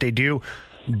watching what they do.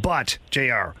 But,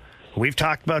 JR, we've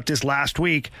talked about this last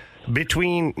week.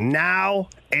 Between now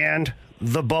and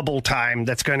the bubble time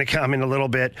that's going to come in a little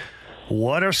bit,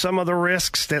 What are some of the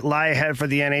risks that lie ahead for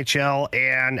the NHL?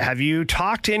 And have you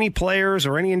talked to any players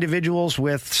or any individuals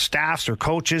with staffs or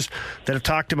coaches that have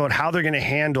talked about how they're going to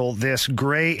handle this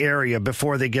gray area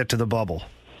before they get to the bubble?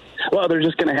 Well, they're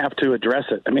just going to have to address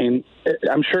it. I mean,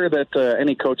 I'm sure that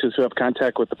any coaches who have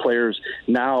contact with the players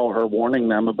now are warning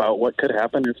them about what could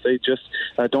happen if they just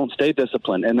don't stay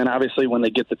disciplined. And then obviously when they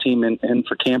get the team in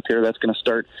for camp here, that's going to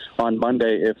start on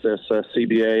Monday if this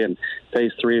CBA and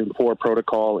Phase 3 and 4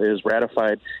 protocol is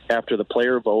ratified after the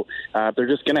player vote. They're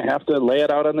just going to have to lay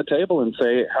it out on the table and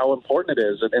say how important it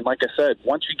is. And like I said,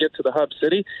 once you get to the hub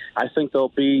city, I think they'll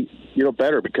be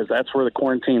better because that's where the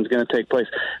quarantine is going to take place.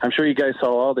 I'm sure you guys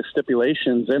saw all the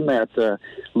stipulations in that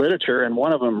literature, and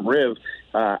one of them, Riv.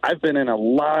 I've been in a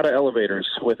lot of elevators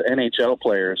with NHL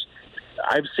players.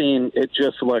 I've seen it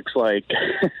just looks like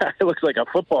it looks like a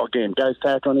football game. Guys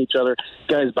tackling each other,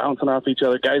 guys bouncing off each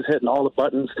other, guys hitting all the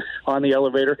buttons on the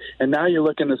elevator. And now you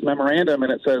look in this memorandum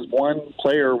and it says one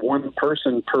player, one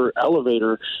person per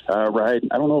elevator ride.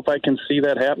 I don't know if I can see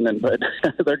that happening, but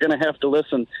they're going to have to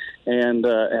listen, and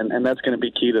that's going to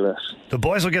be key to this. The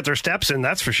boys will get their steps in,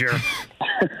 that's for sure.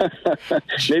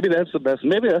 Maybe that's the best.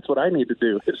 Maybe that's what I need to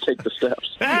do is take the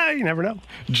steps. You never know.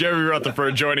 Jeremy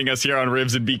Rutherford joining us here on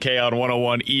Ribs and BK on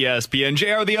 101 ESPN.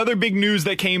 JR, the other big news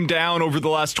that came down over the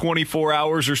last 24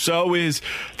 hours or so is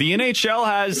the NHL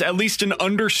has at least an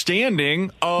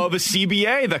understanding of a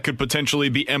CBA that could potentially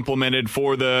be implemented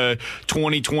for the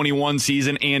 2021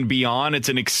 season and beyond. It's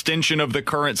an extension of the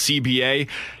current CBA.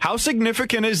 How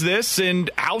significant is this,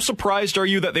 and how surprised are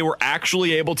you that they were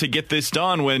actually able to get this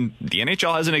done when the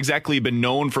NHL hasn't exactly been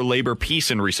known for labor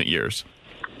peace in recent years?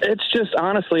 It's just,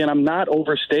 honestly, and I'm not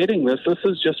overstating this, this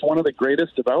is just one of the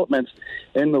greatest developments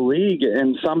in the league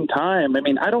in some time. I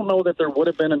mean, I don't know that there would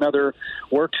have been another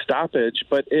work stoppage,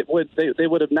 but they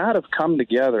would have not have come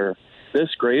together this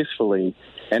gracefully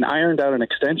and ironed out an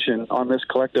extension on this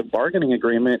collective bargaining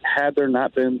agreement had there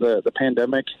not been the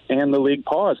pandemic and the league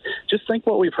pause. Just think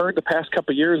what we've heard the past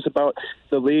couple of years about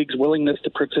the league's willingness to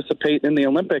participate in the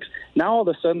Olympics. Now all of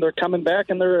a sudden they're coming back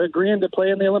and they're agreeing to play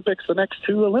in the Olympics, the next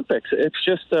two Olympics. It's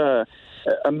just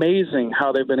amazing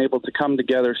how they've been able to come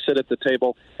together, sit at the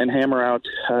table, and hammer out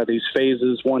these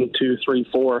phases 1, 2, 3,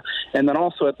 4, and then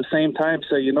also at the same time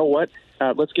say, you know what?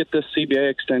 Let's get this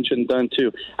CBA extension done,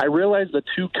 too. I realize the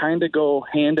two kind of go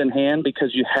hand in hand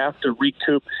because you have to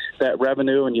recoup that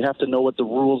revenue and you have to know what the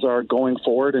rules are going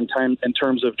forward in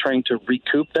terms of trying to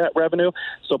recoup that revenue.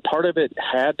 So part of it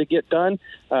had to get done.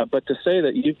 But to say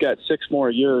that you've got 6 more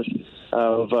years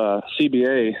of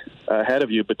CBA ahead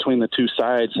of you between the two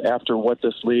sides after what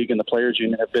this league and the players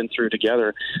union have been through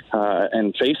together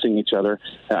and facing each other,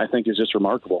 I think is just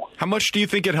remarkable. How much do you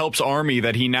think it helps Army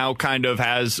that he now kind of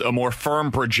has a more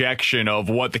firm projection of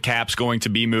what the cap's going to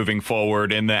be moving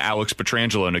forward in the Alex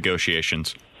Pietrangelo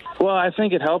negotiations? Well, I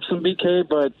think it helps him, BK,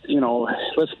 but,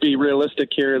 let's be realistic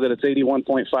here that it's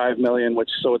 $81.5 million,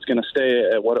 so it's going to stay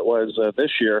at what it was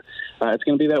this year. It's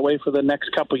going to be that way for the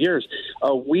next couple of years.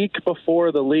 A week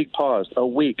before the league paused,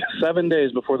 7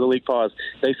 days before the league paused,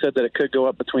 they said that it could go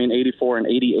up between $84 and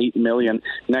 $88 million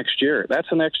next year. That's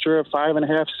an extra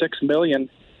 $5.5, $6 million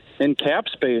in cap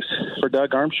space for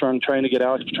Doug Armstrong trying to get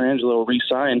Alex Pietrangelo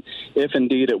re-signed if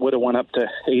indeed it would have went up to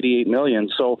 $88 million.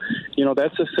 So,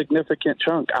 that's a significant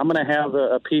chunk. I'm going to have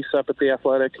a piece up at The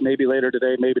Athletic maybe later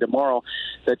today, maybe tomorrow,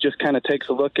 that just kind of takes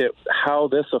a look at how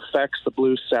this affects the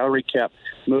Blues salary cap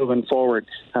moving forward.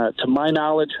 To my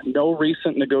knowledge, no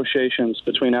recent negotiations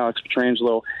between Alex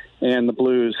Pietrangelo and the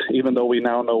Blues, even though we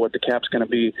now know what the cap's going to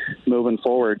be moving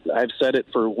forward. I've said it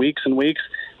for weeks and weeks.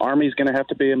 Army's going to have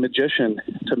to be a magician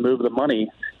to move the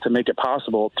money to make it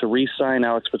possible to re-sign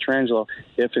Alex Pietrangelo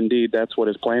if indeed that's what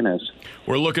his plan is.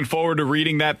 We're looking forward to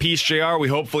reading that piece, JR. We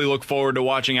hopefully look forward to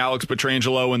watching Alex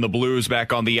Pietrangelo and the Blues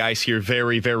back on the ice here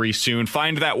very, very soon.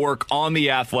 Find that work on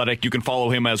The Athletic. You can follow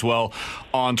him as well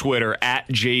on Twitter at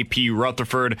JP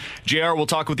Rutherford. JR, we'll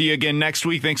talk with you again next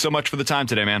week. Thanks so much for the time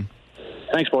today, man.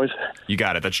 Thanks, boys. You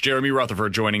got it. That's Jeremy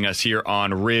Rutherford joining us here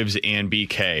on Ribs and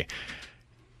BK.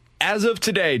 As of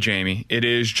today, Jamie, it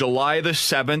is July the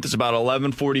 7th. It's about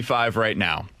 11:45 right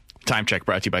now. Time check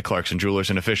brought to you by Clarkson Jewelers,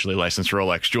 an officially licensed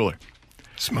Rolex jeweler.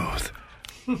 Smooth.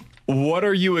 What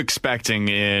are you expecting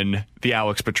in the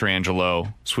Alex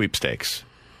Pietrangelo sweepstakes?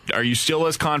 Are you still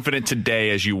as confident today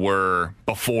as you were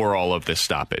before all of this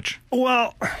stoppage?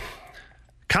 Well,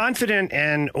 confident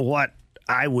in what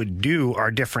I would do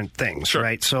are different things, sure.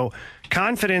 Right? So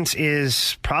confidence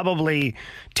is probably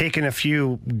taking a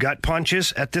few gut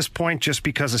punches at this point just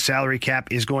because the salary cap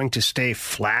is going to stay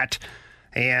flat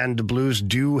and the Blues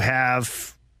do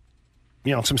have,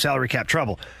 some salary cap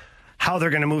trouble. how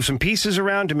they're going to move some pieces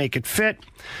around to make it fit.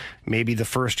 Maybe the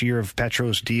first year of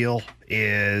Petro's deal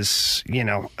is,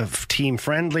 team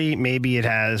friendly. Maybe it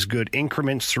has good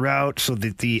increments throughout so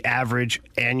that the average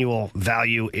annual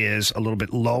value is a little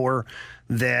bit lower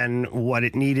than what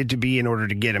it needed to be in order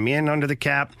to get him in under the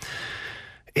cap.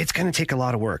 It's going to take a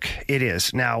lot of work. It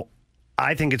is. Now,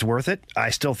 I think it's worth it.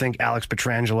 I still think Alex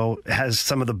Pietrangelo has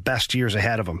some of the best years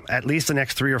ahead of him. At least the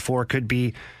next 3 or 4 could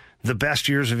be the best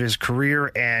years of his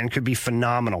career and could be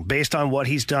phenomenal based on what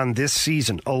he's done this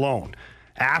season alone.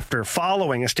 After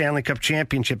following a Stanley Cup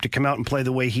championship, to come out and play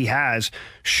the way he has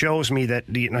shows me that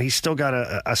he's still got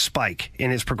a spike in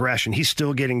his progression. He's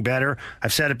still getting better.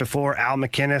 I've said it before, Al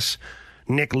McInnes,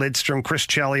 Nick Lidstrom, Chris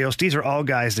Chelios, these are all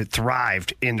guys that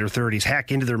thrived in their 30s,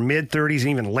 heck, into their mid-30s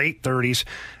and even late 30s.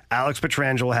 Alex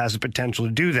Pietrangelo has the potential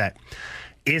to do that.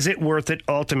 Is it worth it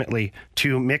ultimately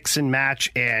to mix and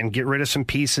match and get rid of some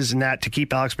pieces and that to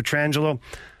keep Alex Pietrangelo?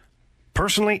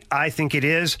 Personally, I think it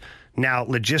is. Now,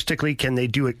 logistically, can they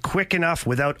do it quick enough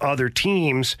without other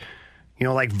teams,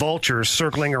 like vultures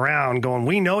circling around going,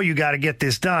 we know you got to get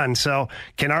this done. So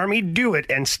can Army do it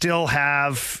and still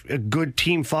have a good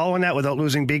team following that without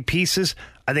losing big pieces?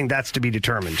 I think that's to be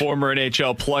determined. Former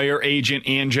NHL player, agent,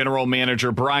 and general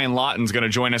manager Brian Lawton's going to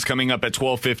join us coming up at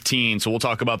 12:15. So we'll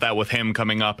talk about that with him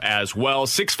coming up as well.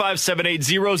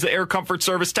 65780 is the Air Comfort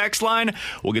Service text line.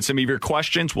 We'll get some of your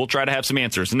questions. We'll try to have some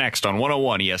answers next on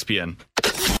 101 ESPN.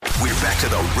 We're back to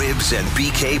the Ribs and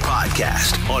BK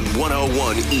podcast on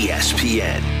 101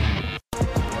 ESPN.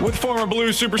 With former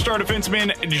Blues superstar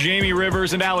defenseman Jamie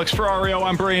Rivers and Alex Ferrario,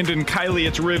 I'm Brandon Kiley.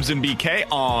 It's Ribs and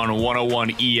BK on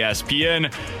 101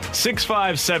 ESPN.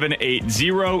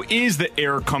 65780 is the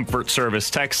Air Comfort Service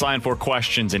text line for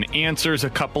questions and answers. A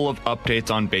couple of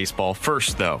updates on baseball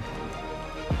first, though.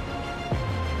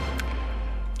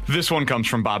 This one comes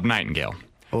from Bob Nightingale.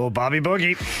 Oh, Bobby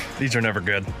Boogie. These are never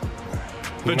good.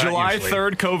 The July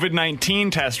 3rd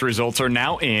COVID-19 test results are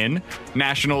now in.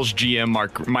 Nationals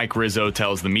GM Mike Rizzo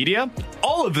tells the media,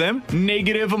 all of them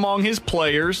negative among his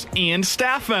players and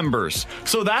staff members.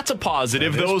 So that's a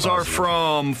positive. Those are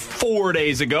from 4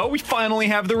 days ago. We finally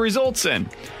have the results in.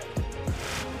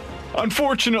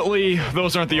 Unfortunately,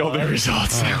 those aren't the only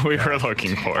results we were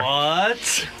looking for.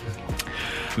 What?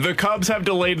 The Cubs have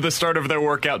delayed the start of their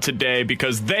workout today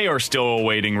because they are still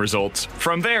awaiting results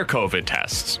from their COVID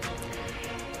tests.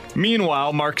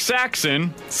 Meanwhile, Mark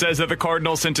Saxon says that the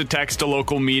Cardinals sent a text to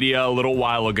local media a little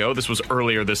while ago. This was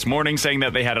earlier this morning, saying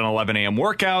that they had an 11 a.m.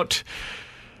 workout.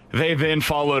 They then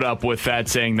followed up with that,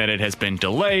 saying that it has been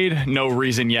delayed. No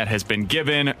reason yet has been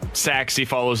given. Saxy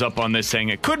follows up on this, saying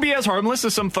it could be as harmless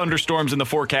as some thunderstorms in the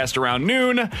forecast around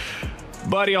noon.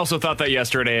 But he also thought that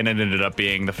yesterday, and it ended up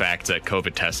being the fact that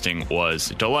COVID testing was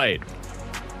delayed.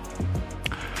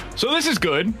 So this is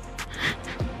good.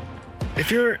 If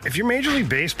you're Major League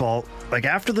Baseball, like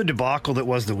after the debacle that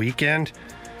was the weekend,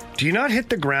 do you not hit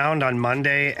the ground on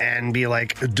Monday and be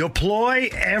like, deploy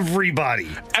everybody?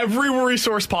 Every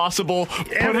resource possible,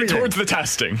 put it towards the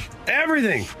testing.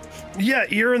 Everything. Yeah,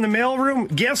 you're in the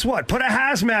mailroom. Guess what? Put a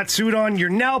hazmat suit on. You're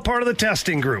now part of the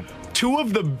testing group. Two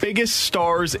of the biggest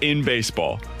stars in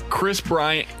baseball, Chris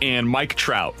Bryant and Mike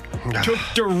Trout, took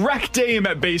direct aim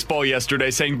at baseball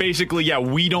yesterday, saying basically, yeah,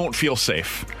 we don't feel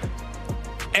safe.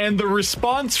 And the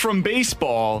response from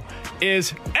baseball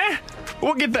is,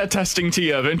 we'll get that testing to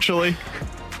you eventually.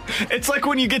 It's like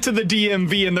when you get to the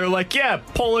DMV and they're like, yeah,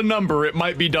 pull a number. It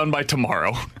might be done by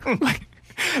tomorrow.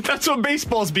 That's what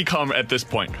baseball's become at this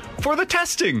point. For the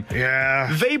testing. Yeah.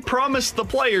 They promised the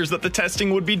players that the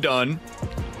testing would be done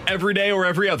every day or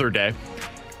every other day.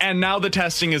 And now the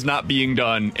testing is not being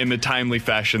done in the timely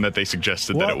fashion that they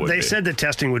suggested that it would be. They said the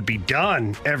testing would be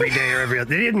done every day or every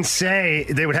other. They didn't say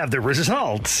they would have the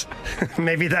results.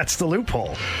 Maybe that's the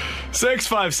loophole.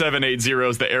 65780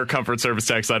 is the Air Comfort Service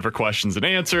text line for questions and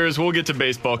answers. We'll get to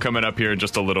baseball coming up here in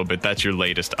just a little bit. That's your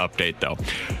latest update, though.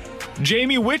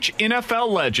 Jamie, which NFL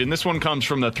legend, this one comes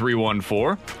from the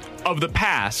 314, of the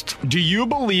past, do you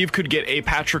believe could get a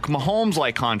Patrick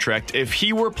Mahomes-like contract if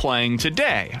he were playing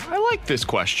today? I like this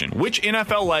question. Which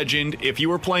NFL legend, if he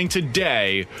were playing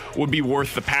today, would be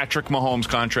worth the Patrick Mahomes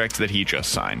contract that he just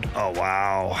signed? Oh,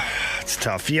 wow. It's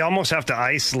tough. You almost have to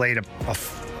isolate a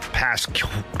past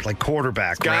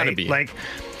quarterback, it's gotta right? be.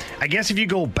 I guess if you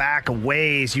go back a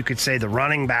ways, you could say the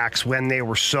running backs when they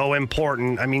were so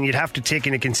important. I mean, you'd have to take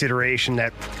into consideration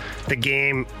that the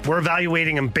game, we're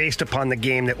evaluating them based upon the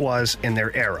game that was in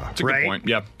their era, That's a right? good point.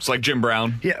 Yeah, it's like Jim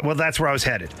Brown. Yeah, well, that's where I was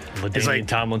headed. It's like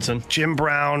Tomlinson. Jim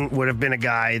Brown would have been a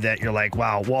guy that you're like,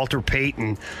 wow, Walter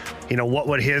Payton, what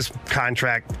would his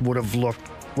contract would have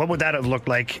looked what would that have looked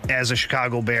like as a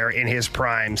Chicago Bear in his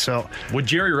prime? So would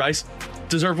Jerry Rice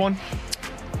deserve one?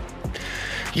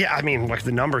 Yeah, I mean, like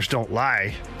the numbers don't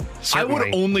lie. Certainly. I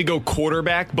would only go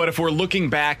quarterback, but if we're looking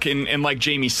back and like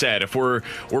Jamie said, if we're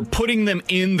putting them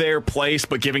in their place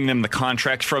but giving them the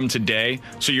contracts from today,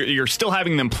 so you're still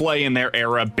having them play in their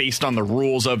era based on the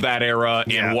rules of that era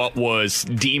and what was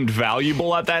deemed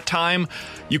valuable at that time,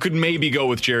 you could maybe go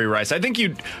with Jerry Rice. I think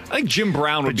Jim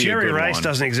Brown would be a good one. Jerry Rice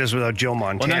doesn't exist without Joe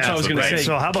Montana. Well, that's what I was going to say.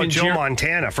 So how about Joe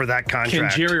Montana for that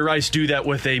contract? Can Jerry Rice do that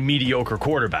with a mediocre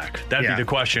quarterback? That'd be the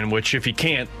question, which if he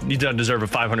can't, he doesn't deserve a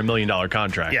 $500 million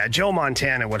contract. Yeah, Joe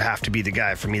Montana would have to be the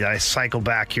guy for me that I cycle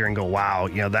back here and go, wow,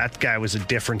 that guy was a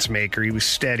difference maker. He was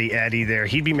steady Eddie there.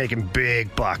 He'd be making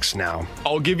big bucks now.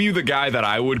 I'll give you the guy that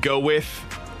I would go with.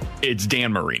 It's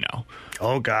Dan Marino.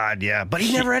 Oh God, yeah, but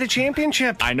he never had a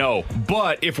championship. I know,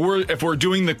 but if we're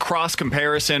doing the cross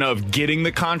comparison of getting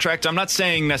the contract, I'm not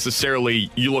saying necessarily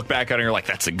you look back at it and you're like,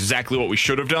 that's exactly what we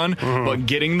should have done. But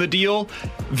getting the deal,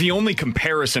 the only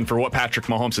comparison for what Patrick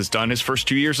Mahomes has done his first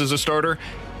 2 years as a starter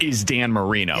is Dan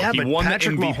Marino. Yeah, he but won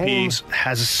Patrick the MVP. Mahomes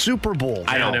has a Super Bowl.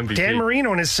 I know. Dan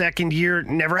Marino in his second year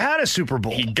never had a Super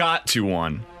Bowl. He got to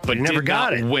one, but he never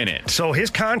got it. Win it. So his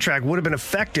contract would have been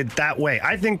affected that way.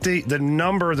 I think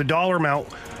the dollar amount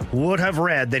would have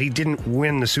read that he didn't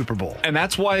win the Super Bowl. And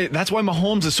that's why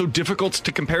Mahomes is so difficult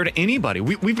to compare to anybody.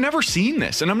 We've never seen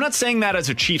this. And I'm not saying that as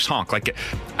a Chiefs honk. Like,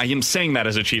 I am saying that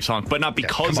as a Chiefs honk, but not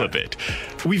because of it.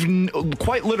 We've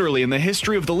quite literally in the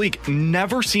history of the league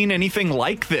never seen anything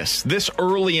like this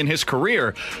early in his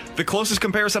career. The closest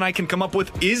comparison I can come up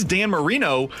with is Dan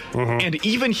Marino, and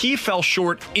even he fell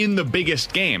short in the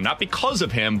biggest game. Not because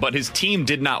of him, but his team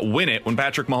did not win it when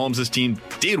Patrick Mahomes' team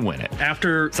did win it.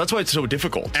 So that's why it's so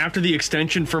difficult. After the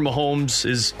extension for Mahomes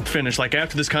is finished, like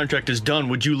after this contract is done,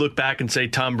 would you look back and say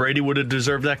Tom Brady would have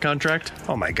deserved that contract?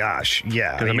 Oh my gosh,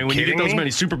 yeah. Because I mean, when you get those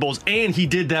many Super Bowls, and he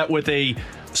did that with a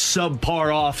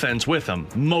subpar offense with him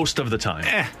most of the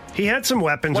time. He had some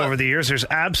weapons over the years. There's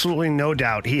absolutely no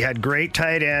doubt. He had great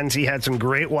tight ends. He had some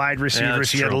great wide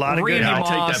receivers. He had a lot of good help.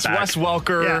 Randy Moss, Wes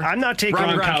Welker. Yeah, I'm not taking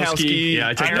Gronkowski. Yeah,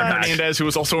 I take Aaron Hernandez, who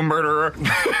was also a murderer.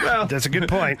 Well, that's a good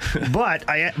point. But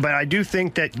I do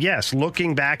think that, yes,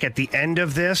 looking back at the end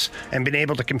of this and being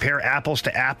able to compare apples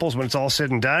to apples when it's all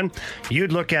said and done,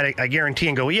 you'd look at it, I guarantee,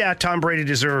 and go, yeah, Tom Brady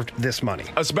deserved this money.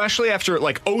 Especially after,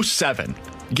 2007.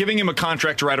 Giving him a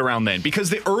contract right around then, because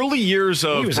the early years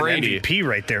of Brady, an MVP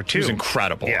right there too. He was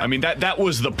incredible. Yeah. I mean, that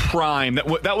was the prime.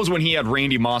 That was when he had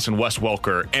Randy Moss and Wes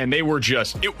Welker, and they were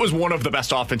it was one of the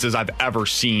best offenses I've ever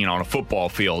seen on a football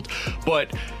field.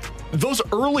 But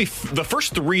the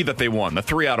first three that they won, the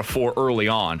 3 out of 4 early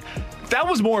on, that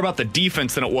was more about the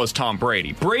defense than it was Tom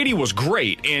Brady. Brady was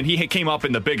great, and he came up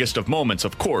in the biggest of moments,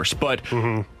 of course, but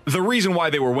the reason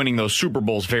why they were winning those Super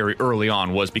Bowls very early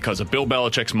on was because of Bill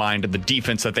Belichick's mind and the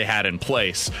defense that they had in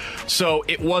place. So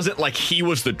it wasn't like he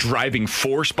was the driving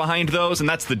force behind those, and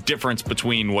that's the difference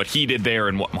between what he did there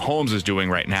and what Mahomes is doing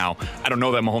right now. I don't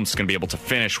know that Mahomes is going to be able to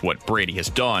finish what Brady has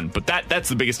done, but that's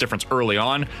the biggest difference early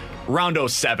on. Round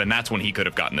 07, that's when he could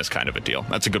have gotten this kind of a deal.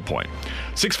 That's a good point.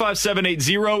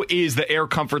 65780 is the Air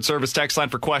Comfort Service text line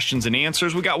for questions and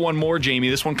answers. We got one more, Jamie.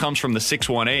 This one comes from the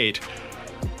 618.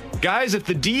 Guys, if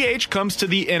the DH comes to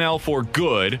the NL for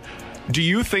good, do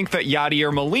you think that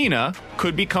Yadier Molina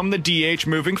could become the DH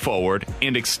moving forward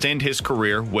and extend his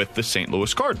career with the St.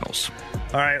 Louis Cardinals?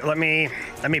 All right, let me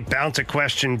bounce a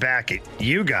question back at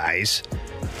you guys.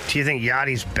 Do you think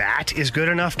Yadi's bat is good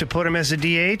enough to put him as a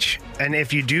DH? And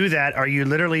if you do that, are you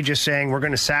literally just saying we're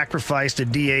going to sacrifice the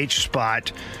DH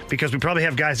spot because we probably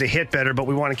have guys that hit better, but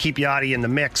we want to keep Yadi in the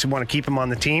mix. We want to keep him on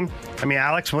the team? I mean,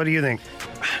 Alex, what do you think?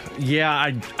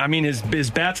 Yeah, I mean,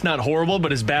 his bat's not horrible,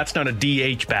 but his bat's not a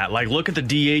DH bat. Like, look at the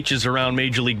DHs around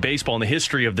Major League Baseball and the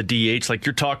history of the DH. Like,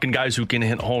 you're talking guys who can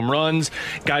hit home runs,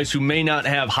 guys who may not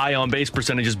have high on-base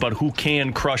percentages, but who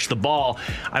can crush the ball.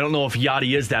 I don't know if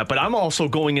Yadi is that, but I'm also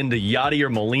going into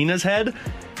Yadier Molina's head,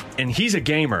 and he's a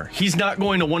gamer. He's not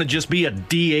going to want to just be a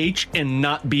DH and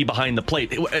not be behind the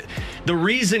plate. The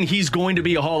reason he's going to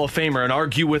be a Hall of Famer, and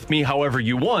argue with me however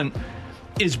you want,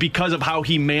 is because of how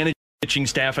he managed pitching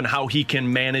staff and how he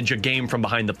can manage a game from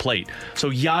behind the plate. So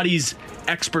Yadi's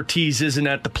expertise isn't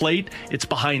at the plate, it's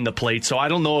behind the plate. So I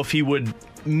don't know if he would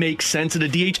make sense at a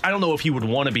DH. I don't know if he would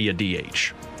want to be a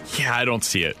DH. Yeah, I don't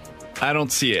see it. I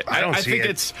think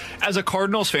it's, as a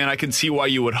Cardinals fan, I can see why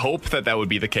you would hope that would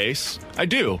be the case. I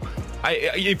do.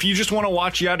 If you just want to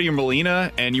watch Yadier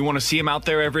Molina and you want to see him out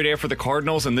there every day for the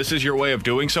Cardinals and this is your way of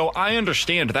doing so, I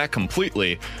understand that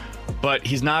completely. but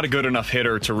he's not a good enough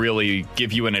hitter to really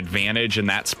give you an advantage in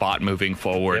that spot moving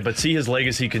forward. Yeah, but see his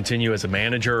legacy continue as a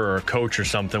manager or a coach or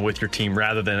something with your team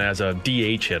rather than as a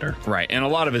DH hitter. Right, and a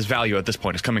lot of his value at this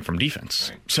point is coming from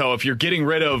defense. Right. So if you're getting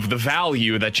rid of the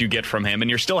value that you get from him and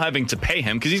you're still having to pay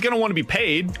him, because he's going to want to be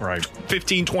paid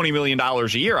 $15, $20 million a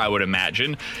year, I would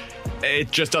imagine,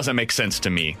 it just doesn't make sense to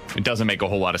me. It doesn't make a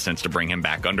whole lot of sense to bring him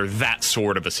back under that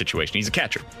sort of a situation. He's a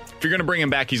catcher. If you're going to bring him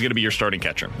back, he's going to be your starting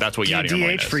catcher. That's what Yadier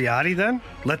Molina is. DH for Yadi then?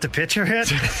 Let the pitcher hit?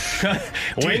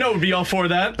 Waino would be all for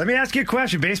that. Let me ask you a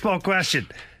question, baseball question.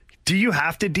 Do you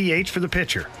have to DH for the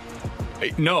pitcher?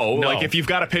 No, like if you've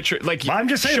got a pitcher, like I'm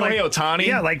just saying, Shohei Ohtani.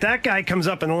 Yeah, like that guy comes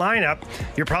up in the lineup,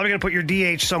 you're probably going to put your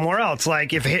DH somewhere else.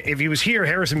 Like if he was here,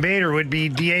 Harrison Bader would be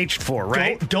DH'd for,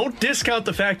 right? Don't discount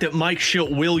the fact that Mike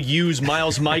Schilt will use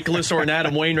Miles Michaelis or an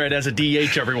Adam Wainwright as a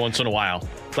DH every once in a while.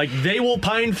 Like they will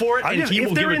pine for it, and he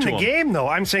will give it to them. If they're in the game, though,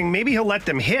 I'm saying maybe he'll let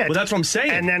them hit. Well, that's what I'm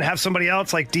saying. And then have somebody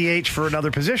else like DH for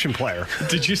another position player.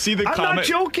 Did you see the comment? I'm not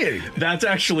joking. That's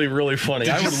actually really funny.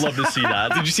 I would love to see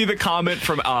that. Did you see the comment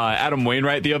from Adam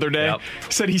Wainwright the other day? Yep.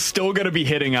 He said he's still going to be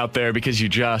hitting out there because you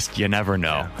never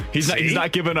know. Yeah. He's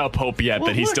not giving up hope yet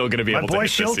that he's still going to be able to hit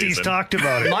this season. My boy Schulte's talked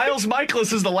about it. Miles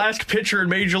Michaelis is the last pitcher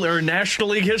in National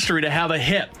League history to have a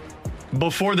hit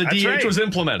before the DH was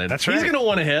implemented. That's right. He's going to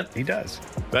want to hit. He does.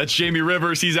 That's Jamie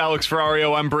Rivers. He's Alex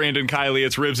Ferrario. I'm Brandon Kiley.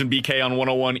 It's Ribs and BK on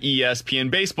 101 ESPN.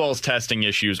 Baseball's testing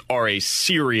issues are a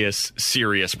serious,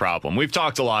 serious problem. We've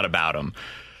talked a lot about them.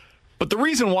 But the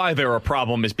reason why they're a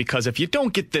problem is because if you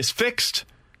don't get this fixed,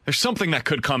 there's something that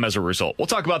could come as a result. We'll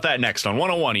talk about that next on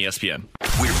 101 ESPN.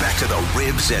 We're back to the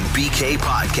Ribs and BK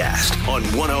podcast on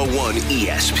 101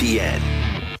 ESPN.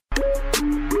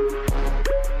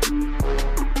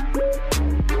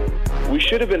 We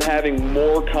should have been having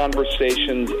more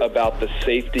conversations about the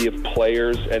safety of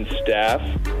players and staff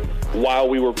while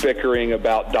we were bickering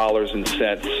about dollars and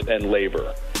cents and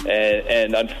labor.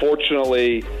 And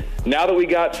unfortunately, now that we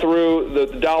got through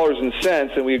the dollars and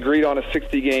cents and we agreed on a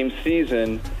 60-game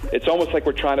season, it's almost like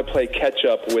we're trying to play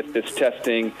catch-up with this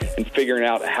testing and figuring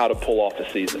out how to pull off a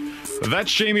season.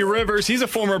 That's Jamie Rivers. He's a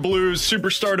former Blues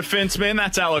superstar defenseman.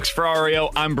 That's Alex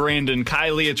Ferrario. I'm Brandon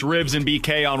Kiley. It's Ribs and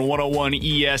BK on 101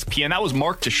 ESPN. That was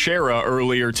Mark Teixeira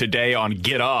earlier today on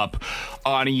Get Up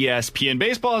on ESPN.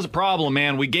 Baseball has a problem,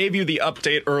 man. We gave you the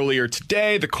update earlier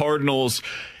today. The Cardinals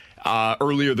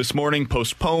earlier this morning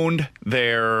postponed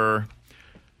their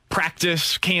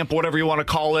practice camp, whatever you want to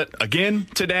call it, again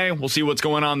today. We'll see what's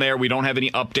going on there. We don't have any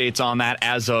updates on that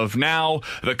as of now.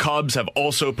 The Cubs have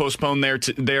also postponed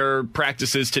their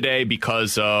practices today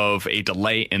because of a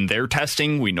delay in their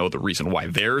testing. We know the reason why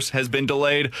theirs has been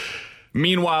delayed.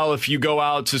 Meanwhile, if you go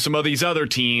out to some of these other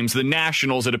teams, the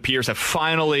Nationals, it appears, have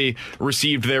finally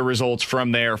received their results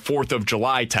from their 4th of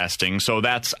July testing. So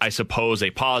that's, I suppose, a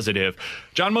positive.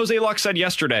 John Mozeliak said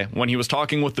yesterday when he was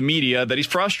talking with the media that he's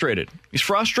frustrated. He's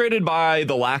frustrated by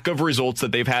the lack of results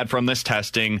that they've had from this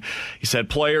testing. He said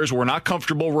players were not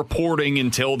comfortable reporting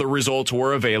until the results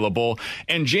were available.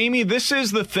 And Jamie, this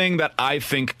is the thing that I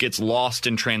think gets lost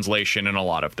in translation in a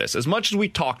lot of this. As much as we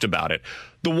talked about it,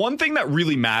 the one thing that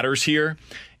really matters here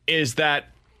is that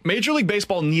Major League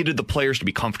Baseball needed the players to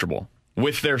be comfortable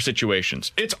with their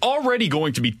situations. It's already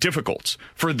going to be difficult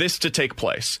for this to take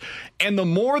place. And the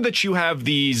more that you have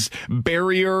these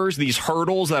barriers, these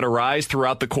hurdles that arise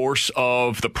throughout the course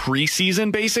of the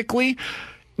preseason, basically,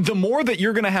 the more that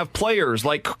you're going to have players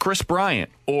like Chris Bryant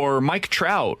or Mike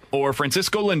Trout or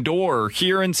Francisco Lindor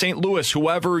here in St. Louis,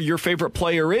 whoever your favorite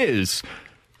player is,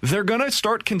 they're going to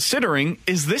start considering,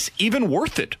 is this even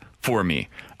worth it for me?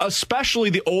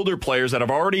 Especially the older players that have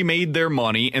already made their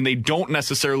money and they don't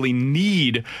necessarily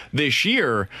need this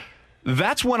year.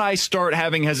 That's when I start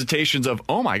having hesitations of,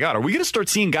 oh my God, are we going to start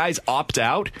seeing guys opt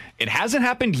out? It hasn't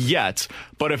happened yet,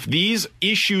 but if these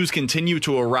issues continue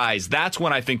to arise, that's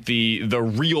when I think the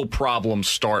real problems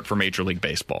start for Major League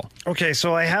Baseball. Okay,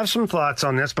 so I have some thoughts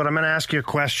on this, but I'm going to ask you a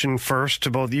question first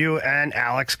to both you and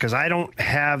Alex, because I don't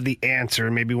have the answer.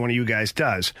 Maybe one of you guys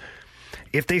does.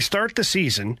 If they start the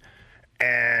season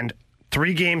and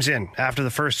 3 games in after the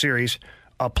first series,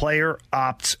 a player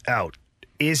opts out,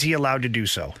 is he allowed to do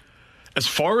so? As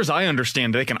far as I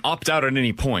understand, they can opt out at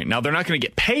any point. Now, they're not going to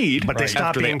get paid, but they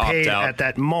stop being paid at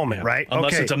that moment, right?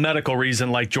 Unless it's a medical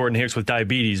reason like Jordan Hicks with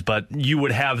diabetes, but you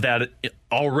would have that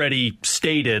already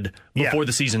stated before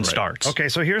the season starts. Okay,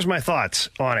 so here's my thoughts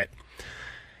on it.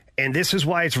 And this is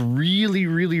why it's really,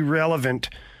 really relevant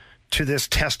to this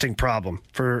testing problem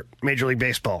for Major League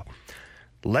Baseball.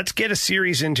 Let's get a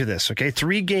series into this, okay?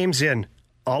 3 games in,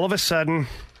 all of a sudden,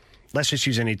 let's just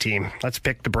use any team. Let's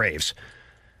pick the Braves.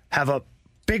 Have a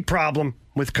big problem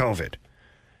with COVID.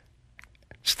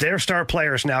 their star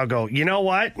players now go, you know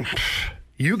what?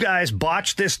 You guys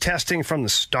botched this testing from the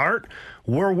start.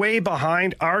 We're way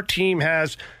behind. Our team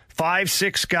has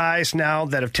 5-6 guys now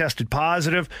that have tested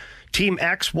positive. Team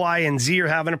X, Y, and Z are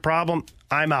having a problem.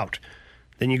 I'm out.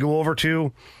 Then you go over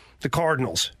to the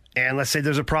Cardinals, and let's say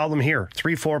there's a problem here.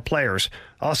 3-4 players.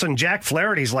 All of a sudden, Jack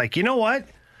Flaherty's like, you know what?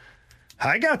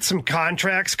 I got some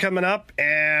contracts coming up,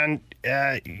 and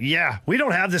we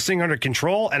don't have this thing under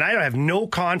control, and I have no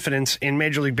confidence in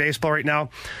Major League Baseball right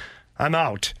now. I'm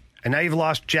out. And now you've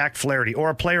lost Jack Flaherty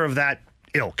or a player of that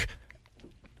ilk.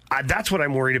 That's what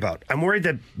I'm worried about. I'm worried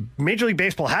that Major League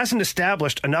Baseball hasn't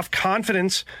established enough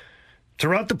confidence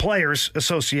throughout the Players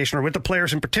Association, or with the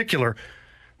players in particular,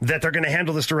 that they're going to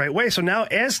handle this the right way. So now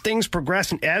as things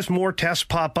progress and as more tests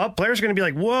pop up, players are going to be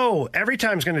like, whoa, every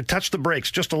time is going to touch the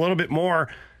brakes just a little bit more.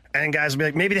 And guys will be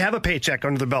like, maybe they have a paycheck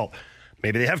under the belt.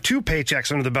 Maybe they have 2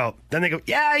 paychecks under the belt. Then they go,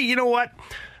 yeah, you know what?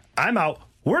 I'm out.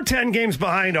 We're 10 games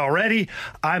behind already.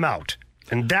 I'm out.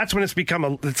 And that's when it's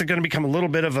going to become a little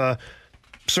bit of a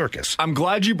circus. I'm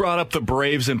glad you brought up the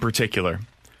Braves in particular,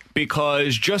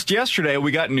 because just yesterday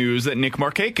we got news that Nick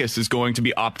Markakis is going to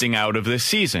be opting out of this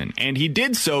season. And he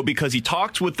did so because he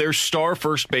talked with their star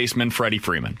first baseman, Freddie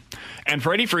Freeman. And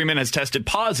Freddie Freeman has tested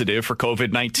positive for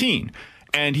COVID-19.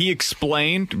 And he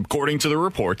explained, according to the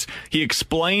reports, he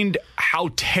explained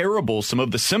how terrible some of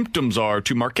the symptoms are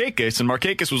to Markakis. And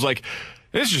Markakis was like,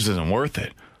 this just isn't worth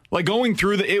it. Like, going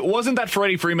through it wasn't that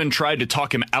Freddie Freeman tried to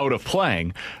talk him out of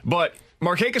playing, but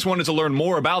Markakis wanted to learn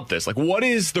more about this. Like, what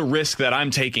is the risk that I'm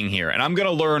taking here? And I'm going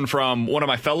to learn from one of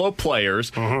my fellow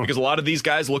players, because a lot of these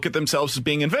guys look at themselves as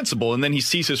being invincible. And then he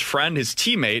sees his friend, his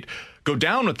teammate, go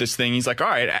down with this thing. He's like, all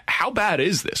right, how bad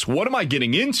is this? What am I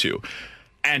getting into?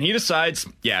 And he decides,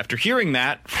 after hearing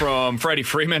that from Freddie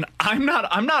Freeman, I'm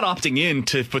not opting in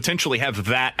to potentially have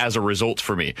that as a result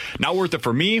for me. Not worth it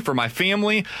for me, for my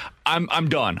family. I'm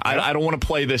done. I don't want to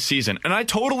play this season. And I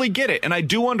totally get it. And I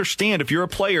do understand if you're a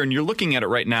player and you're looking at it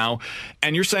right now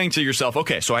and you're saying to yourself,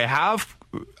 okay, so I have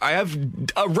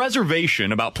a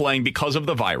reservation about playing because of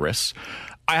the virus.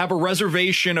 I have a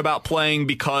reservation about playing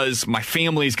because my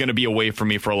family is going to be away from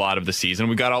me for a lot of the season.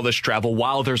 We got all this travel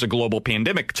while there's a global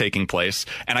pandemic taking place,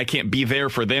 and I can't be there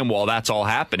for them while that's all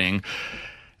happening.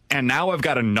 And now I've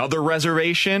got another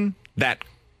reservation that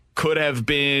could have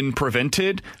been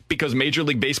prevented because Major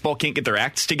League Baseball can't get their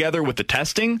acts together with the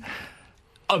testing.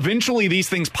 Eventually, these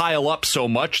things pile up so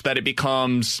much that it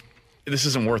becomes, this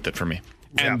isn't worth it for me.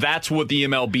 And that's what the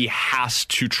MLB has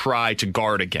to try to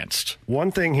guard against.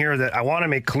 One thing here that I want to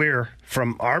make clear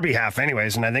from our behalf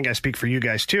anyways, and I think I speak for you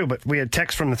guys too, but we had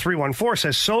text from the 314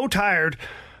 says, so tired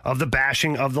of the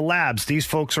bashing of the labs. These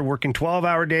folks are working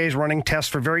 12-hour days, running tests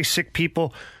for very sick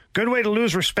people. Good way to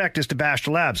lose respect is to bash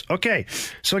the labs. Okay,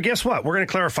 so guess what? We're going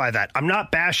to clarify that. I'm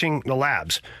not bashing the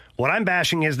labs. What I'm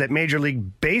bashing is that Major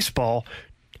League Baseball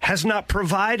has not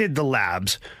provided the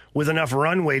labs with enough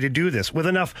runway to do this, with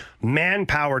enough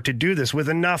manpower to do this, with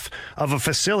enough of a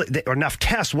facility or enough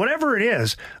tests, whatever it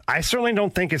is. I certainly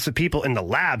don't think it's the people in the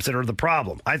labs that are the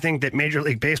problem. I think that Major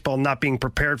League Baseball not being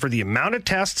prepared for the amount of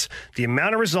tests, the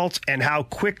amount of results, and how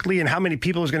quickly and how many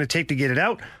people it's going to take to get it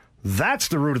out, that's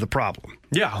the root of the problem.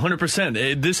 Yeah,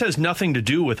 100%. This has nothing to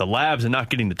do with the labs and not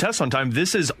getting the tests on time.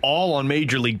 This is all on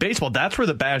Major League Baseball. That's where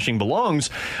the bashing belongs.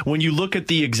 When you look at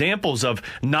the examples of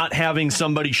not having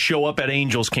somebody show up at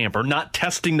Angels camp or not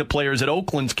testing the players at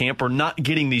Oakland's camp or not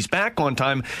getting these back on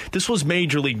time, this was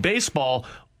Major League Baseball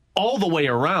all the way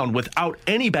around without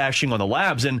any bashing on the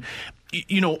labs. And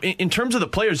you know, in terms of the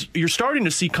players, you're starting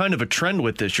to see kind of a trend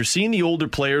with this. You're seeing the older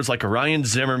players like a Ryan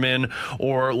Zimmerman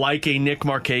or like a Nick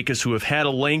Markakis who have had a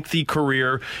lengthy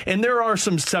career. And there are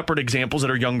some separate examples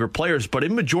that are younger players. But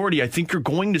in majority, I think you're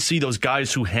going to see those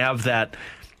guys who have that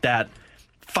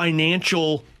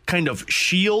financial kind of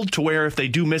shield to where if they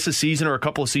do miss a season or a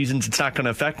couple of seasons, it's not going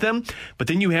to affect them. But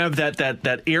then you have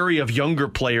that area of younger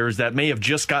players that may have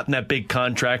just gotten that big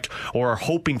contract or are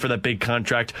hoping for that big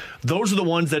contract. Those are the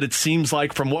ones that it seems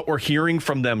like from what we're hearing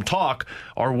from them talk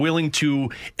are willing to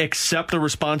accept the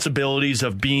responsibilities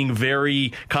of being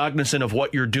very cognizant of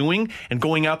what you're doing and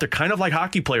going out there kind of like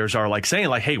hockey players are, like saying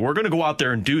like, hey, we're going to go out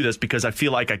there and do this because I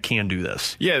feel like I can do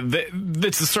this. Yeah,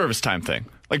 it's the service time thing.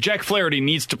 Like, Jack Flaherty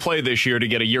needs to play this year to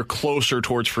get a year closer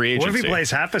towards free agency. What if he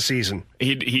plays half a season?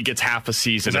 He gets half a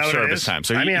season of service time.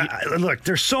 So look,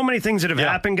 there's so many things that have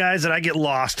happened, guys, that I get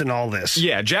lost in all this.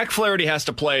 Yeah, Jack Flaherty has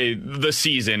to play the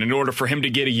season in order for him to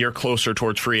get a year closer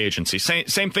towards free agency.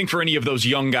 Same thing for any of those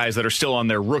young guys that are still on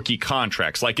their rookie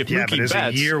contracts. Like if Mookie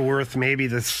Betts, a year worth maybe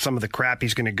some of the crap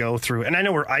he's going to go through. And I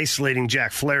know we're isolating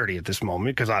Jack Flaherty at this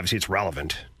moment because obviously it's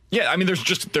relevant. Yeah, I mean,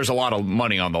 there's a lot of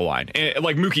money on the line.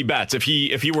 Like Mookie Betts, if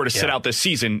he were to sit out this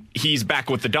season, he's back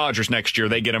with the Dodgers next year.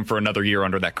 They get him for another year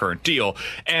under that current deal.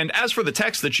 And as for the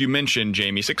text that you mentioned,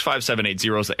 Jamie,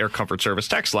 65780 is the Air Comfort Service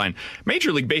text line.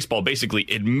 Major League Baseball basically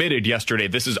admitted yesterday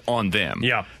this is on them.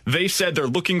 Yeah, they said they're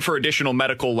looking for additional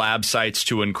medical lab sites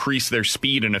to increase their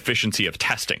speed and efficiency of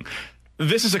testing.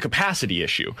 This is a capacity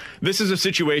issue. This is a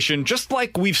situation just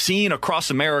like we've seen across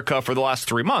America for the last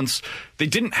 3 months. They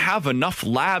didn't have enough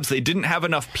labs. They didn't have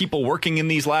enough people working in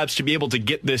these labs to be able to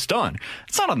get this done.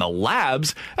 It's not on the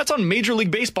labs. That's on Major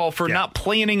League Baseball for not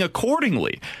planning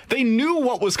accordingly. They knew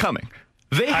what was coming.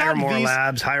 They hire more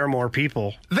labs, hire more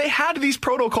people. They had these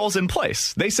protocols in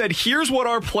place. They said, here's what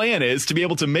our plan is to be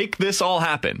able to make this all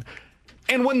happen.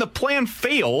 And when the plan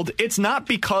failed, it's not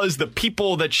because the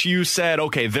people that you said,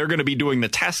 okay, they're going to be doing the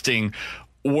testing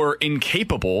were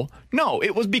incapable. No,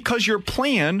 it was because your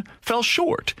plan fell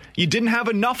short. You didn't have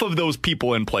enough of those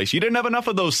people in place. You didn't have enough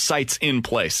of those sites in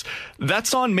place.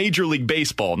 That's on Major League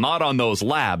Baseball, not on those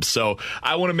labs. So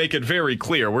I want to make it very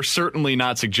clear. We're certainly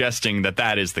not suggesting that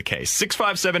that is the case.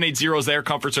 65780 is their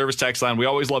Comfort Service text line. We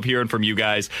always love hearing from you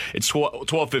guys. It's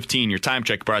 12:15. Your time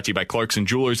check brought to you by Clarkson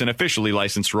Jewelers, an officially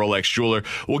licensed Rolex jeweler.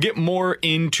 We'll get more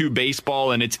into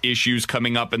baseball and its issues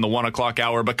coming up in the 1 o'clock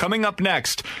hour. But coming up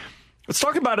next, let's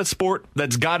talk about a sport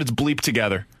that's got its bleep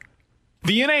together.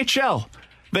 The NHL.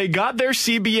 They got their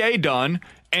CBA done,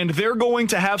 and they're going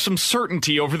to have some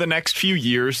certainty over the next few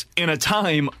years in a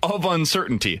time of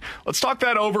uncertainty. Let's talk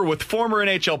that over with former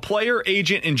NHL player,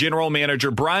 agent, and general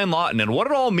manager Brian Lawton and what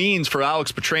it all means for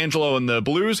Alex Pietrangelo and the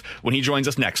Blues when he joins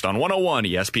us next on 101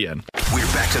 ESPN. We're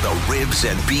back to the Ribs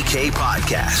and BK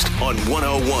podcast on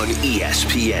 101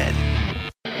 ESPN.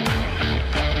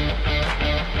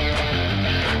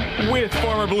 With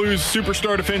former Blues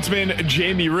superstar defenseman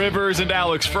Jamie Rivers and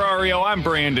Alex Ferrario, I'm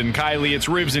Brandon Kiley. It's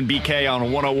Ribs and BK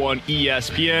on 101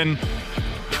 ESPN.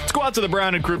 Let's go out to the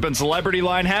Brown and Crouppen Celebrity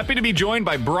Line. Happy to be joined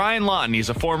by Brian Lawton. He's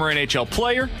a former NHL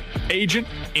player, agent,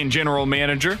 and general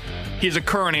manager. He's a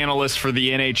current analyst for the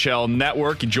NHL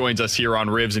Network. He joins us here on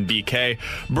Ribs and BK.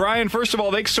 Brian, first of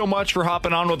all, thanks so much for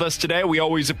hopping on with us today. We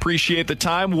always appreciate the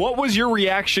time. What was your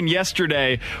reaction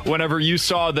yesterday whenever you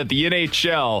saw that the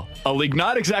NHL, a league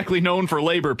not exactly known for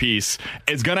labor peace,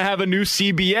 is going to have a new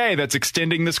CBA that's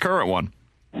extending this current one?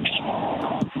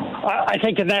 I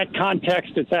think in that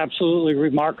context, it's absolutely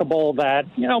remarkable that,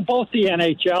 both the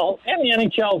NHL and the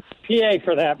NHLPA,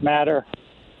 for that matter,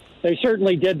 they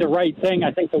certainly did the right thing.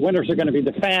 I think the winners are going to be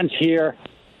the fans here.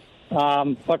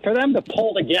 But for them to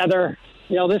pull together,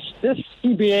 this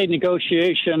CBA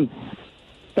negotiation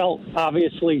felt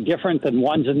obviously different than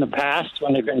ones in the past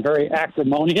when they've been very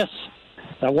acrimonious.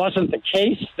 That wasn't the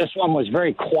case. This one was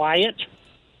very quiet.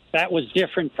 That was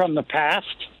different from the past.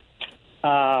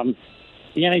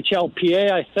 The NHLPA,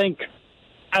 I think,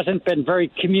 hasn't been very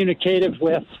communicative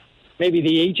with maybe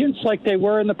the agents like they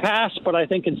were in the past, but I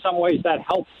think in some ways that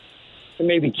helped to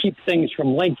maybe keep things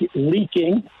from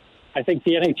leaking. I think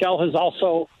the NHL has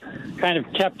also kind of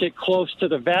kept it close to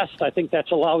the vest. I think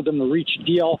that's allowed them to reach a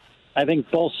deal. I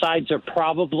think both sides are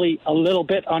probably a little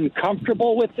bit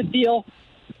uncomfortable with the deal,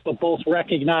 but both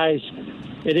recognize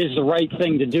it is the right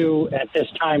thing to do at this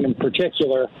time in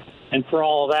particular. And for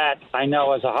all of that, I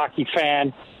know as a hockey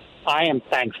fan, I am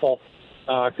thankful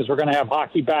because we're going to have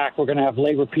hockey back. We're going to have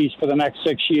labor peace for the next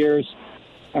 6 years.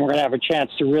 And we're going to have a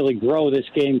chance to really grow this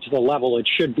game to the level it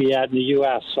should be at in the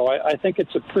U.S. So I think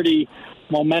it's a pretty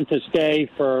momentous day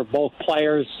for both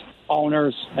players,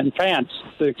 owners, and fans.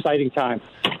 It's an exciting time.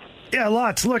 Yeah,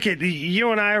 lots. Look,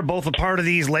 you and I are both a part of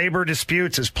these labor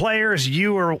disputes as players.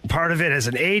 You are part of it as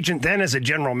an agent, then as a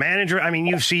general manager. I mean,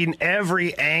 you've seen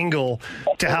every angle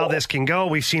to how this can go.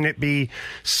 We've seen it be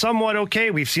somewhat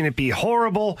okay. We've seen it be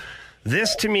horrible.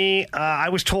 This, to me, I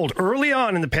was told early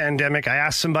on in the pandemic, I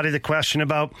asked somebody the question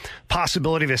about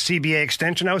possibility of a CBA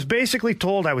extension. I was basically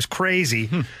told I was crazy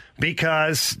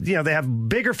because, they have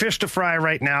bigger fish to fry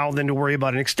right now than to worry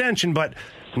about an extension. But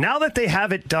now that they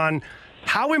have it done,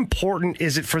 how important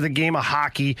is it for the game of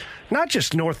hockey, not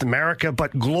just North America,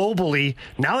 but globally,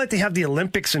 now that they have the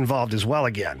Olympics involved as well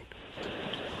again?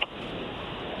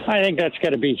 I think that's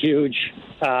going to be huge.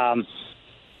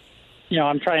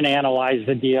 I'm trying to analyze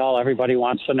the deal. Everybody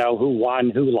wants to know who won,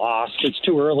 who lost. It's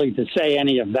too early to say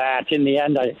any of that. In the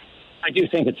end, I do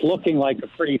think it's looking like a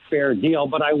pretty fair deal,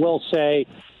 but I will say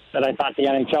that I thought the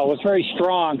NHL was very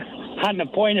strong on the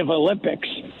point of Olympics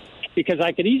because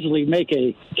I could easily make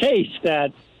a case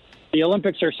that the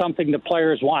Olympics are something the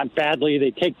players want badly.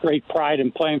 They take great pride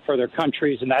in playing for their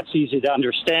countries, and that's easy to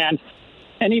understand.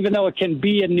 And even though it can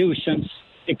be a nuisance,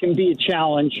 it can be a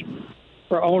challenge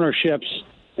for ownerships,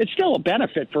 it's still a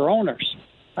benefit for owners.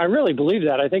 I really believe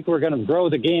that. I think we're going to grow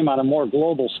the game on a more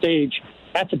global stage.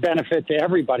 That's a benefit to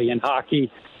everybody in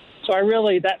hockey. So I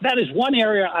really, that is one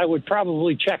area I would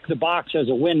probably check the box as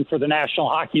a win for the National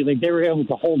Hockey League. They were able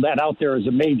to hold that out there as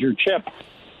a major chip,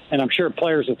 and I'm sure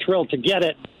players are thrilled to get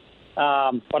it.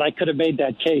 But I could have made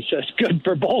that case as good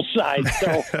for both sides.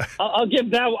 So I'll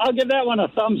give that one a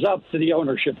thumbs up to the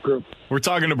ownership group. We're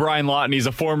talking to Brian Lawton. He's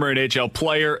a former NHL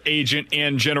player, agent,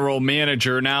 and general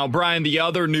manager. Now, Brian, the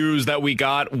other news that we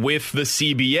got with the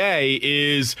CBA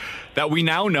is that we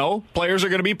now know players are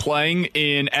going to be playing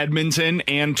in Edmonton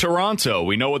and Toronto.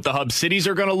 We know what the hub cities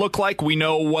are going to look like. We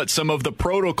know what some of the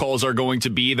protocols are going to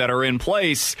be that are in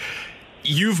place.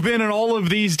 You've been in all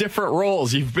of these different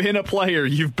roles. You've been a player.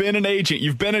 You've been an agent.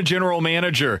 You've been a general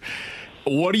manager.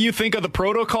 What do you think of the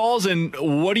protocols, and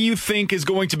what do you think is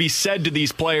going to be said to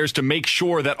these players to make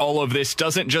sure that all of this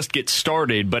doesn't just get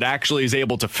started, but actually is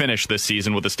able to finish this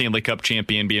season with the Stanley Cup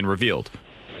champion being revealed?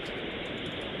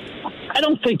 I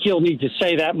don't think you'll need to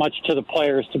say that much to the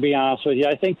players, to be honest with you.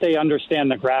 I think they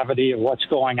understand the gravity of what's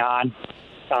going on.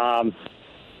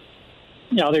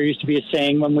 There used to be a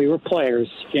saying when we were players,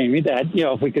 Jamie, that,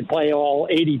 if we could play all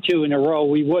 82 in a row,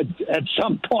 we would at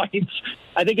some point.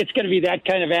 I think it's going to be that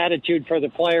kind of attitude for the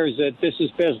players that this is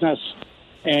business.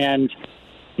 And,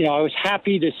 I was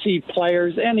happy to see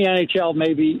players and the NHL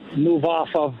maybe move off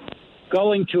of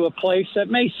going to a place that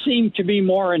may seem to be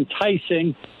more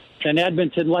enticing than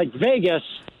Edmonton, like Vegas,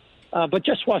 but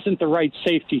just wasn't the right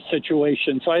safety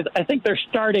situation. So I think they're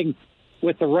starting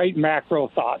with the right macro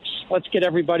thoughts. Let's get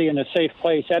everybody in a safe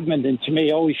place. Edmonton, to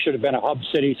me, always should have been a hub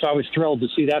city, so I was thrilled to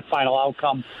see that final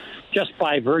outcome just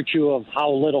by virtue of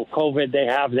how little COVID they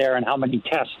have there and how many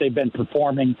tests they've been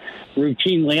performing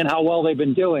routinely and how well they've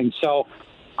been doing. So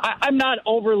I'm not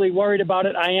overly worried about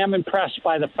it. I am impressed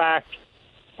by the fact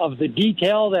of the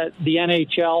detail that the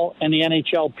NHL and the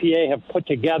NHLPA have put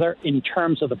together in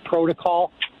terms of the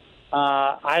protocol.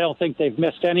 I don't think they've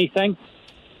missed anything.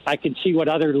 I can see what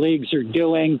other leagues are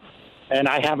doing, and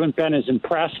I haven't been as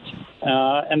impressed.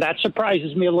 And that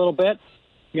surprises me a little bit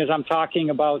because I'm talking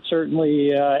about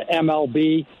certainly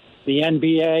MLB, the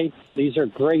NBA. These are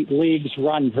great leagues,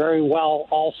 run very well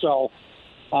also.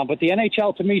 But the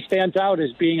NHL, to me, stands out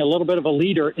as being a little bit of a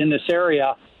leader in this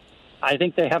area. I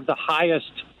think they have the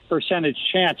highest percentage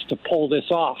chance to pull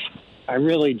this off. I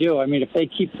really do. I mean, if they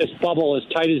keep this bubble as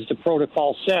tight as the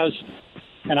protocol says,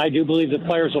 and I do believe the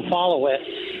players will follow it,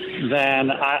 then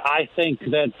I think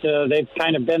that they've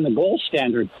kind of been the gold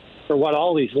standard for what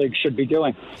all these leagues should be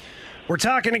doing. We're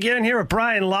talking again here with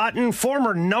Brian Lawton,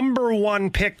 former number 1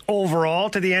 pick overall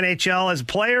to the NHL as a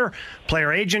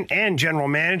player agent, and general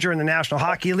manager in the National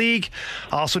Hockey League.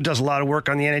 Also does a lot of work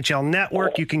on the NHL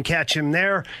Network. You can catch him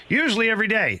there, usually every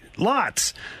day.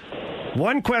 Lots.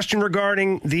 One question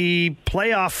regarding the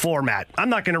playoff format. I'm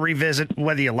not going to revisit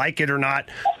whether you like it or not,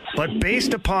 but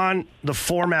based upon the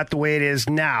format the way it is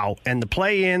now and the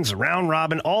play-ins, the round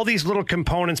robin, all these little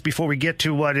components before we get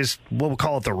to what we'll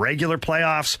call it the regular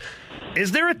playoffs,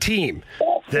 is there a team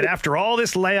that after all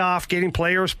this layoff, getting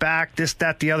players back, this,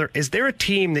 that, the other, is there a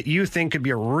team that you think could be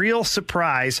a real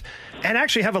surprise and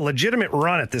actually have a legitimate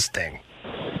run at this thing?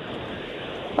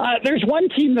 There's one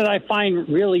team that I find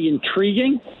really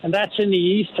intriguing, and that's in the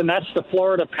East, and that's the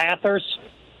Florida Panthers.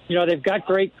 They've got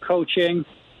great coaching.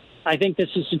 I think this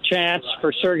is a chance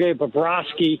for Sergei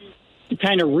Bobrovsky to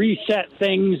kind of reset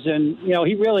things. And,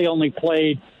 he really only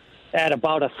played at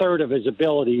about a third of his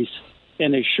abilities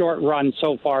in his short run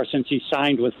so far since he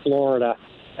signed with Florida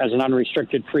as an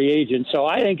unrestricted free agent. So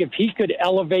I think if he could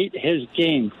elevate his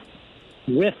game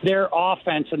with their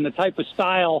offense and the type of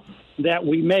style that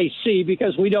we may see,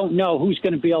 because we don't know who's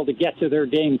going to be able to get to their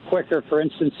game quicker. For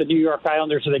instance, the New York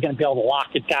Islanders, are they going to be able to lock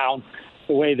it down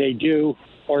the way they do?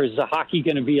 Or is the hockey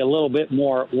going to be a little bit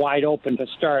more wide open to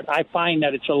start? I find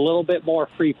that it's a little bit more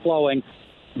free-flowing,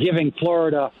 giving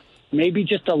Florida maybe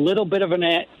just a little bit of an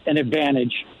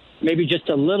advantage, maybe just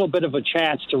a little bit of a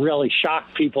chance to really shock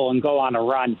people and go on a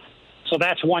run. So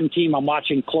that's one team I'm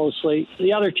watching closely.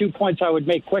 The other 2 points I would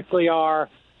make quickly are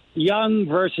young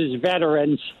versus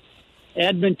veterans,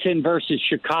 Edmonton versus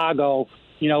Chicago.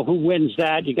 Who wins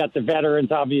that? You got the veterans,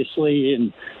 obviously,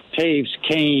 in Taves,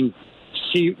 Kane,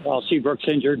 Seabrook's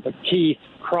injured, but Keith,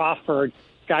 Crawford,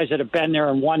 guys that have been there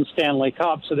and won Stanley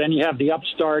Cup. So then you have the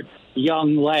upstart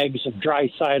young legs of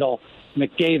Draisaitl,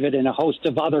 McDavid, and a host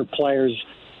of other players.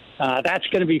 That's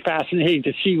going to be fascinating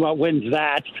to see what wins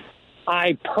that.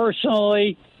 I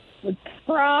personally would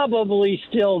probably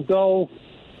still go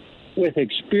with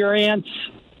experience.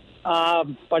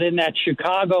 But in that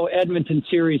Chicago-Edmonton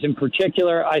series in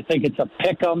particular, I think it's a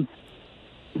pick 'em.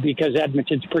 because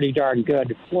Edmonton's pretty darn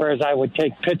good, whereas I would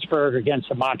take Pittsburgh against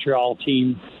a Montreal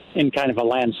team in kind of a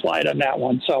landslide on that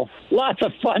one. So lots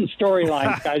of fun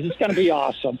storylines, guys. It's going to be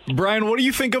awesome. Brian, what do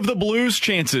you think of the Blues'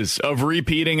 chances of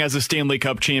repeating as a Stanley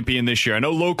Cup champion this year? I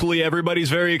know locally everybody's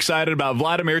very excited about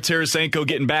Vladimir Tarasenko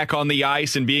getting back on the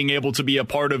ice and being able to be a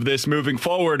part of this moving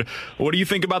forward. What do you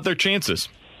think about their chances?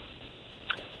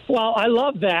 Well, I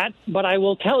love that, but I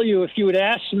will tell you, if you had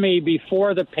asked me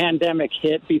before the pandemic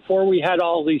hit, before we had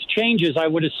all these changes, I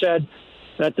would have said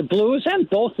that the Blues and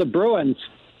both the Bruins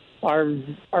are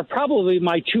probably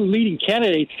my two leading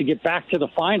candidates to get back to the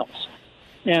finals.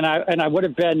 And I would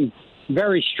have been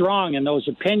very strong in those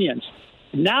opinions.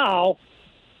 Now,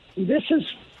 this has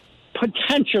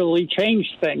potentially changed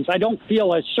things. I don't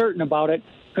feel as certain about it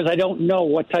because I don't know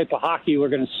what type of hockey we're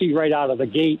going to see right out of the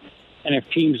gate and if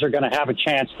teams are going to have a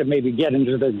chance to maybe get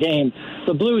into their game.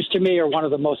 The Blues, to me, are one of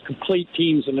the most complete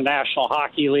teams in the National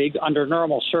Hockey League. Under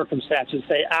normal circumstances,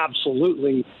 they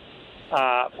absolutely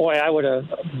I would have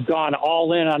gone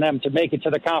all in on them to make it to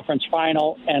the conference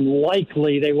final, and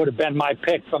likely they would have been my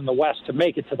pick from the West to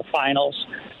make it to the finals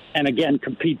and, again,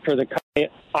 compete for the cup.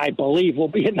 I believe will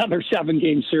be another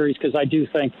 7-game series because I do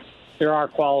think there are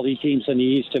quality teams in the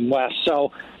East and West.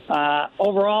 So,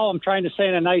 overall, I'm trying to say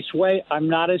in a nice way, I'm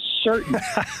not as certain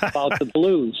about the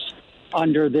Blues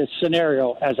under this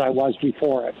scenario as I was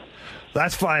before it.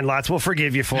 That's fine, Lots. We'll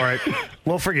forgive you for it.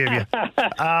 We'll forgive you.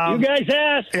 You guys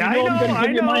asked. I know. I'm going to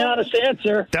give you my honest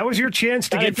answer. That was your chance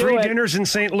to get free dinners in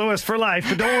St. Louis for life,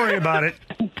 but don't worry about it.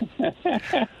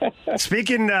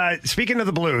 Speaking of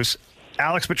the Blues,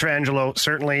 Alex Pietrangelo,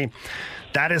 certainly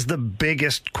that is the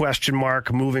biggest question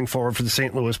mark moving forward for the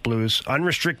St. Louis Blues.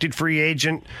 Unrestricted free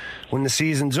agent when the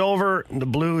season's over. The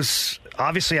Blues,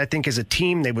 obviously, I think as a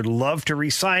team, they would love to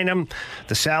re-sign him.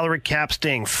 The salary cap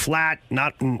staying flat,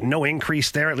 no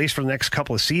increase there, at least for the next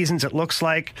couple of seasons, it looks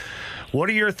like. What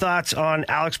are your thoughts on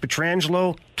Alex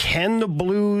Pietrangelo? Can the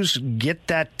Blues get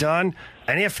that done?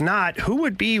 And if not, who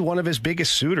would be one of his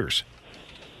biggest suitors?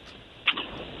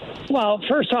 Well,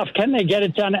 first off, can they get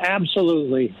it done?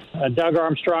 Absolutely. Doug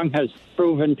Armstrong has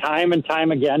proven time and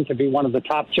time again to be one of the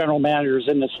top general managers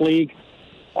in this league.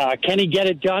 Can he get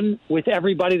it done with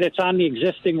everybody that's on the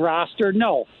existing roster?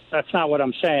 No, that's not what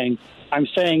I'm saying. I'm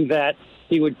saying that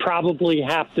he would probably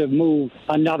have to move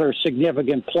another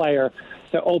significant player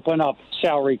to open up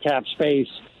salary cap space,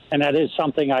 and that is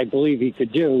something I believe he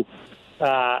could do.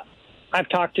 I've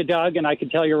talked to Doug, and I can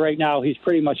tell you right now he's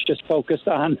pretty much just focused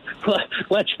on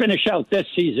let's finish out this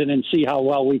season and see how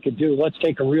well we could do. Let's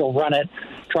take a real run at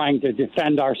trying to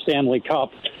defend our Stanley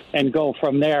Cup and go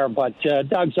from there. But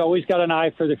Doug's always got an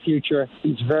eye for the future.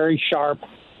 He's very sharp,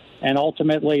 and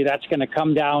ultimately that's going to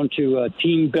come down to a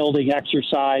team-building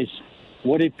exercise.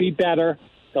 Would it be better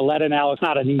to let an Alex?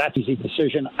 Not an easy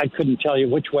decision. I couldn't tell you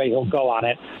which way he'll go on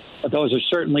it, but those are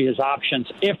certainly his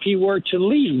options. If he were to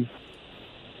leave,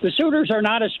 the suitors are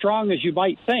not as strong as you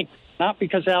might think, not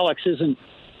because Alex isn't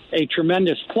a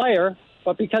tremendous player,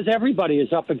 but because everybody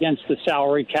is up against the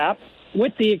salary cap,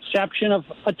 with the exception of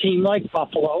a team like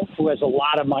Buffalo, who has a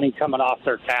lot of money coming off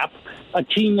their cap, a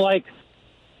team like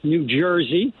New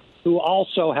Jersey, who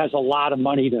also has a lot of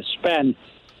money to spend.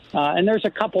 And there's a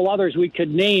couple others we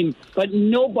could name, but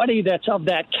nobody that's of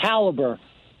that caliber,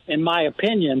 in my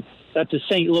opinion, that the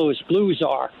St. Louis Blues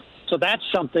are. So that's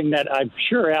something that I'm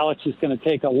sure Alex is going to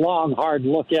take a long, hard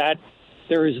look at.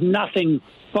 There is nothing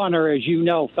funner, as you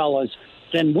know, fellas,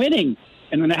 than winning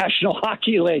in the National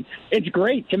Hockey League. It's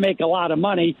great to make a lot of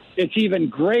money. It's even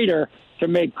greater to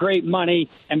make great money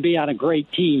and be on a great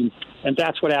team. And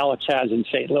that's what Alex has in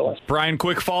St. Louis. Brian,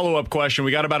 quick follow-up question.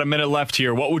 We got about a minute left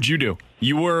here. What would you do?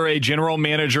 You were a general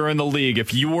manager in the league.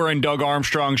 If you were in Doug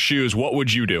Armstrong's shoes, what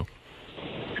would you do?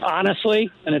 Honestly,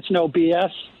 and it's no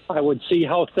BS, I would see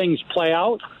how things play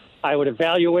out. I would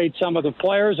evaluate some of the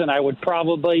players, and I would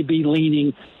probably be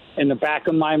leaning in the back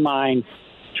of my mind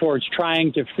towards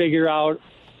trying to figure out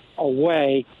a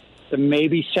way to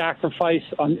maybe sacrifice.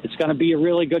 It's going to be a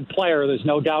really good player. There's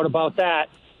no doubt about that.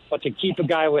 But to keep a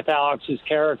guy with Alex's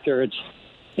character,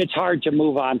 it's hard to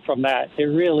move on from that. It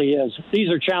really is. These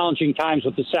are challenging times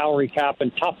with the salary cap,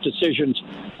 and tough decisions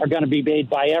are going to be made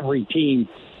by every team.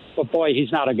 But, boy,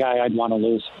 he's not a guy I'd want to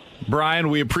lose. Brian,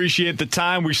 we appreciate the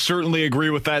time. We certainly agree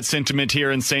with that sentiment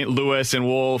here in St. Louis, and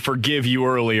we'll forgive you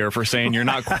earlier for saying you're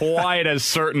not quite as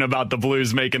certain about the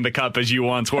Blues making the cup as you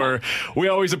once were. We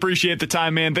always appreciate the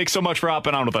time, man. Thanks so much for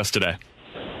hopping on with us today.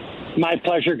 My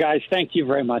pleasure, guys. Thank you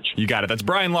very much. You got it. That's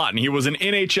Brian Lawton. He was an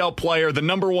NHL player, the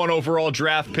 #1 overall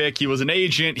draft pick. He was an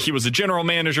agent. He was a general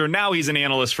manager. Now he's an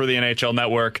analyst for the NHL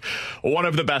Network. One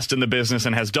of the best in the business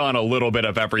and has done a little bit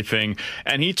of everything.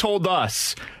 And he told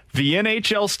us The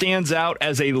NHL stands out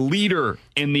as a leader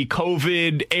in the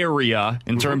COVID area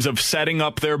in terms of setting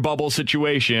up their bubble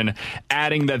situation,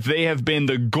 adding that they have been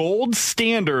the gold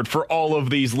standard for all of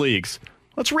these leagues.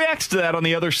 Let's react to that on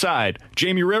the other side.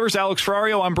 Jamie Rivers, Alex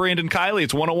Ferrario, I'm Brandon Kiley.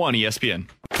 It's 101 ESPN.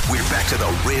 We're back to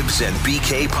the Ribs and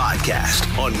BK podcast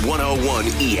on 101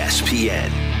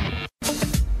 ESPN.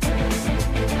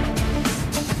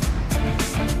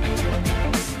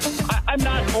 I'm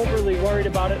not overly worried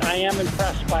about it. I am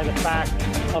impressed by the fact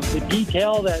of the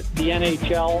detail that the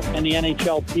NHL and the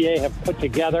NHLPA have put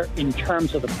together in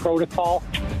terms of the protocol.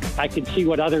 I can see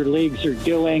what other leagues are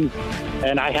doing,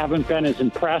 and I haven't been as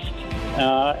impressed.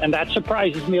 And that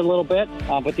surprises me a little bit.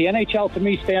 But the NHL, to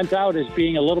me, stands out as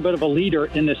being a little bit of a leader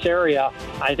in this area.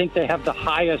 I think they have the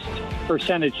highest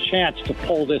percentage chance to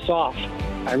pull this off.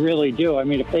 I really do. I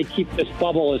mean, if they keep this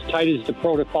bubble as tight as the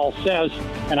protocol says,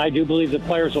 and I do believe the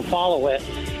players will follow it,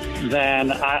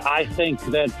 then I think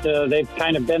that they've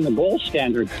kind of been the gold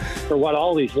standard for what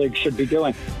all these leagues should be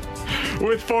doing.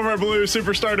 With former Blue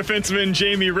superstar defenseman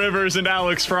Jamie Rivers and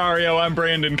Alex Ferrario, I'm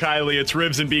Brandon Kiley. It's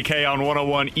Ribs and BK on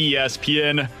 101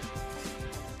 ESPN.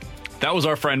 That was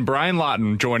our friend Brian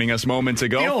Lawton joining us moments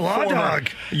ago. Yo, Law Dog.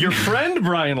 Your friend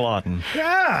Brian Lawton.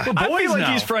 Yeah. We're I boys feel like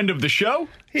now. he's friend of the show.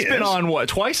 He's been on, what,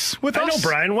 twice with us? I know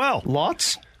Brian well.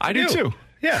 Lots? I do, too.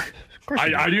 Yeah. Of course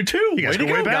I do, too. You guys Way to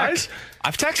go way go, back. guys.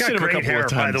 I've He's texted got him a great couple hair, of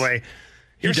times. by the way.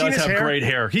 He You ever does seen his have hair? great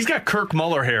hair. He's got Kirk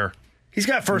Muller hair. He's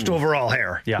got first overall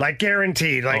hair. Yeah. Like,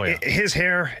 guaranteed. Like, Oh, yeah. his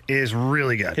hair is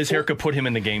really good. His hair could put him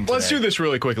in the game today. Let's do this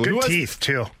really quickly. Good Who has teeth,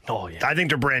 too. Oh, yeah. I think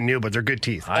they're brand new, but they're good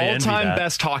teeth. I envy all-time that.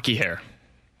 best hockey hair?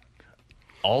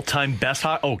 All-time best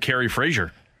Carrie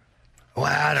Fraser. Well,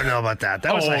 I don't know about that.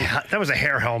 That was a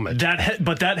hair helmet.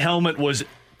 But that helmet was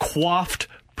coiffed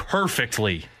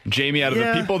perfectly. Jamie, out of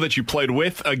the people that you played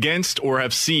with, against, or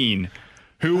have seen,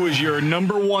 who was your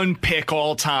number one pick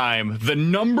all time, the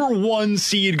number one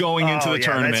seed going into the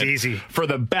tournament that's easy. for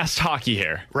the best hockey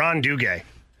hair? Ron Duguay.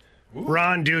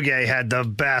 Ron Duguay had the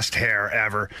best hair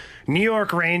ever. New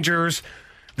York Rangers.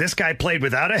 This guy played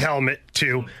without a helmet,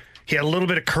 too. He had a little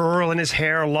bit of curl in his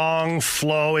hair, long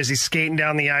flow as he's skating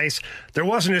down the ice. There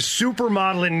wasn't a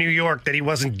supermodel in New York that he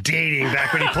wasn't dating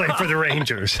back when he played for the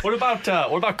Rangers. What about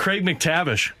Craig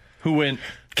McTavish, who went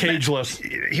cageless?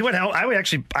 He went out.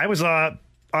 I was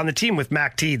on the team with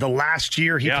Mac T the last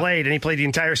year he played, and he played the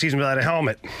entire season without a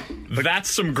helmet. That's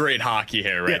some great hockey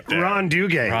hair right there. Ron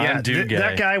Duguay. Ron Duguay.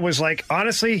 That guy was like,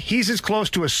 honestly, he's as close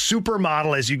to a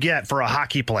supermodel as you get for a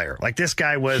hockey player. Like, this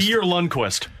guy was... He or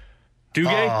Lundqvist?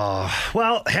 Duguay?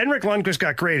 Well, Henrik Lundqvist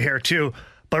got great hair, too.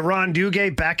 But Ron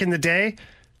Duguay, back in the day,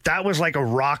 that was like a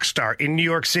rock star in New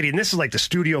York City. And this is like the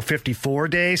Studio 54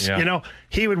 days. Yeah. You know,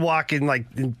 he would walk in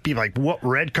and be like, what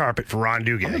red carpet for Ron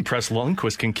Duguay? I'm impressed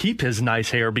Lundqvist can keep his nice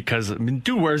hair because, I mean,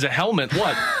 dude wears a helmet,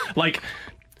 what? like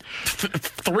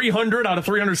 300 out of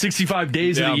 365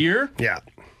 days of the year? Yeah.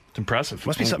 It's impressive.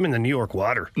 Must be something in the New York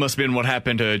water. Must have been what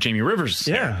happened to Jamie Rivers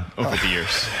over the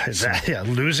years. Is that,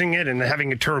 losing it and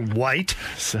having it turn white?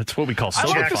 That's what we call I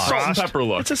silver like the fox. salt and pepper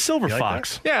look. It's a silver You like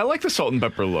fox. Yeah, I like the salt and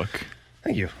pepper look.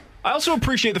 Thank you. I also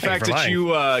appreciate the fact for that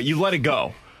you let it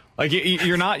go. Like,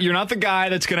 you're not the guy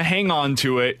that's going to hang on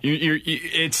to it.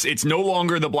 It's no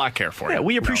longer the black hair for you. Yeah,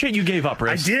 we appreciate you gave up,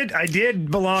 Riz. I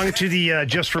did belong to the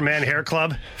Just for Men hair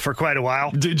club for quite a while.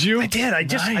 Did you? I did. I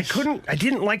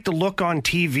didn't like the look on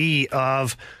TV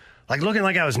of like looking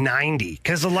like I was 90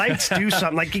 because the lights do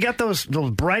something. Like, you got those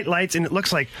bright lights and it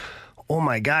looks like, oh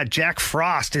my God, Jack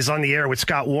Frost is on the air with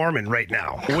Scott Warman right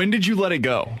now. When did you let it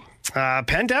go?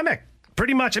 Pandemic.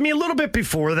 Pretty much. I mean, a little bit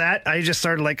before that, I just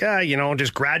started like,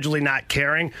 just gradually not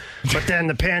caring. But then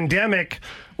the pandemic,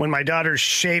 when my daughter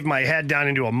shaved my head down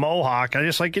into a mohawk, I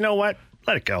just like, you know what?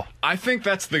 Let it go. I think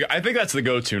that's the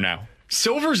go-to now.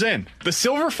 Silver's in. The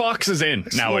silver fox is in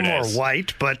It's nowadays. a little more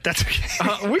white, but that's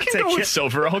okay. We can go with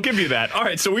silver. I'll give you that. All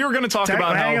right, so we were going to talk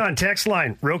about Hang on, text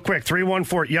line, real quick.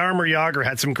 314. Yarmer Yager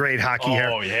had some great hockey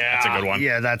hair. Oh, yeah. That's a good one.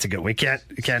 Yeah, that's a good one. We can't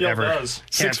ever. does.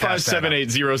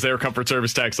 65780 is their comfort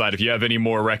service text line if you have any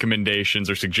more recommendations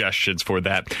or suggestions for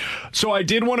that. So I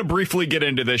did want to briefly get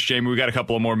into this, Jamie. We got a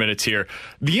couple of more minutes here.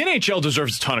 The NHL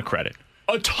deserves a ton of credit.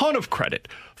 A ton of credit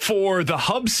for the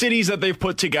hub cities that they've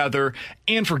put together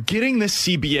and for getting this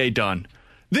CBA done.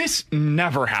 This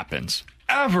never happens,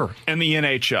 ever, in the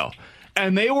NHL.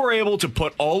 And they were able to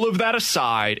put all of that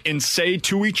aside and say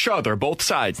to each other, both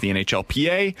sides, the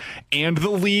NHLPA and the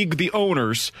league, the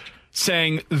owners,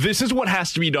 saying this is what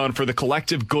has to be done for the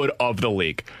collective good of the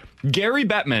league. Gary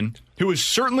Bettman, who is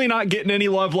certainly not getting any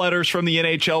love letters from the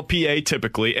NHLPA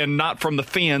typically, and not from the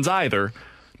fans either,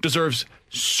 deserves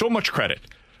so much credit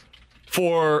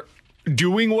for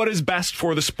doing what is best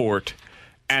for the sport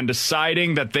and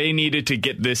deciding that they needed to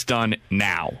get this done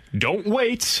now. Don't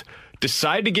wait.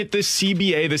 Decide to get this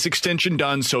CBA, this extension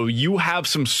done, so you have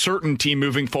some certainty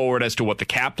moving forward as to what the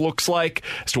cap looks like,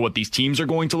 as to what these teams are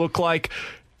going to look like.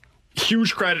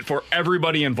 Huge credit for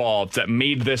everybody involved that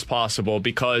made this possible,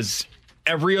 because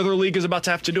every other league is about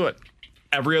to have to do it.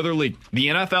 Every other league. The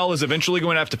NFL is eventually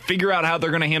going to have to figure out how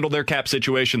they're going to handle their cap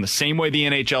situation the same way the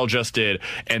NHL just did.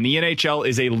 And the NHL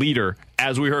is a leader,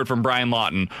 as we heard from Brian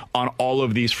Lawton, on all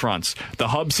of these fronts. The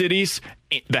hub cities,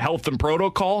 the health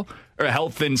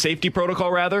and safety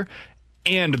protocol, rather,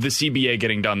 and the CBA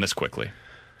getting done this quickly.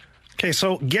 Okay,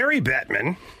 so Gary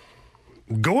Bettman,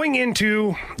 going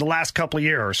into the last couple of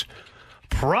years,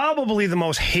 probably the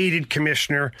most hated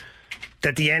commissioner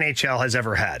that the NHL has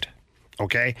ever had.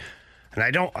 Okay?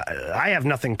 And I have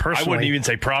nothing personally. I wouldn't even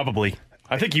say probably.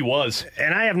 I think he was.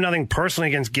 And I have nothing personally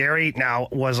against Gary. Now,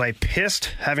 was I pissed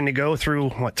having to go through,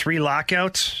 3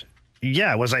 lockouts?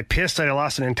 Yeah. Was I pissed that I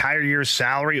lost an entire year's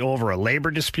salary over a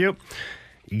labor dispute?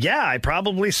 Yeah, I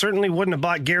probably certainly wouldn't have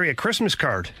bought Gary a Christmas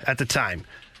card at the time.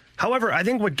 However, I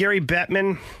think what Gary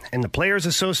Bettman and the Players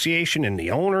Association and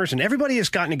the owners and everybody has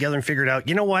gotten together and figured out,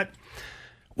 you know what?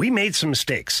 We made some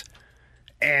mistakes.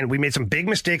 And we made some big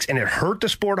mistakes, and it hurt the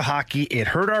sport of hockey. It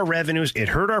hurt our revenues. It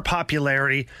hurt our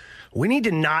popularity. We need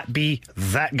to not be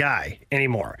that guy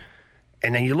anymore.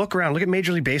 And then you look around, look at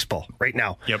Major League Baseball right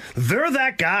now. Yep. They're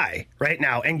that guy right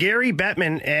now. And Gary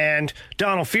Bettman and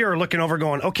Donald Fehr are looking over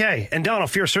going, okay. And Donald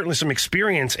Fehr, certainly some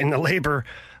experience in the labor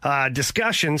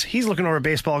discussions. He's looking over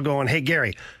baseball going, hey,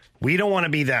 Gary, we don't want to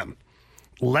be them.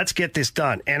 Let's get this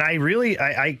done. And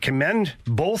I commend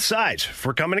both sides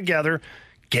for coming together,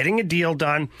 getting a deal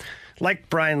done. Like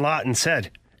Brian Lawton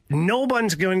said, no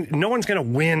one's going to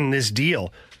win this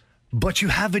deal, but you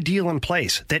have a deal in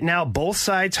place that now both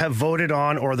sides have voted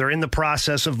on, or they're in the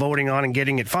process of voting on and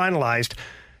getting it finalized.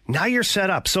 Now you're set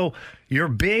up. So your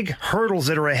big hurdles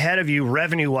that are ahead of you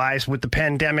revenue-wise with the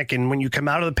pandemic, and when you come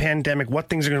out of the pandemic, what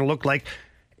things are going to look like,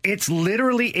 it's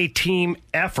literally a team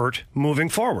effort moving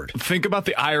forward. Think about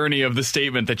the irony of the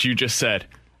statement that you just said.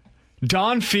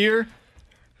 Don Fehr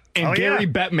and Gary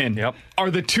Bettman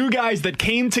are the two guys that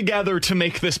came together to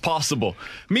make this possible.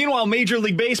 Meanwhile, Major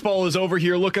League Baseball is over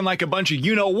here looking like a bunch of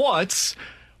you-know-whats,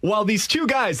 while these two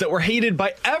guys that were hated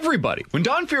by everybody. When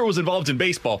Don Fehr was involved in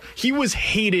baseball, he was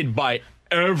hated by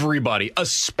everybody,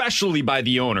 especially by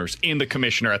the owners and the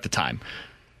commissioner at the time.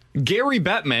 Gary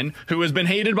Bettman, who has been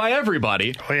hated by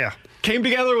everybody, came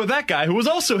together with that guy who was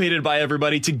also hated by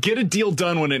everybody to get a deal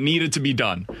done when it needed to be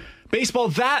done. Baseball,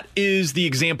 that is the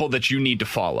example that you need to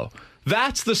follow.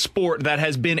 That's the sport that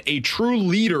has been a true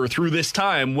leader through this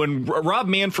time, when Rob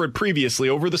Manfred previously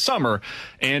over the summer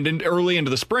and early into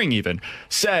the spring even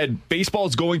said baseball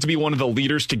is going to be one of the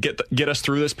leaders to get us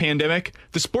through this pandemic.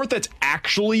 The sport that's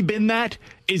actually been that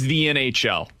is the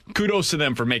NHL. Kudos to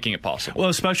them for making it possible. Well,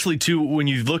 especially, too, when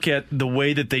you look at the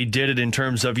way that they did it in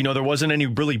terms of, there wasn't any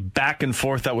really back and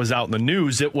forth that was out in the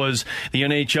news. It was the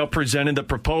NHL presented the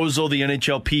proposal, the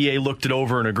NHLPA looked it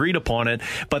over and agreed upon it.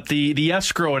 But the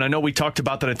escrow, and I know we talked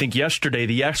about that, I think, yesterday,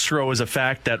 the escrow is a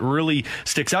fact that really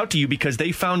sticks out to you because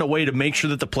they found a way to make sure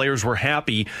that the players were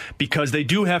happy, because they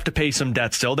do have to pay some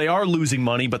debt still. They are losing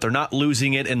money, but they're not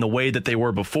losing it in the way that they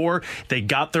were before. They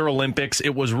got their Olympics.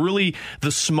 It was really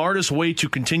the smartest way to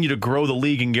continue to grow the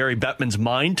league in Gary Bettman's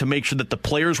mind, to make sure that the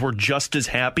players were just as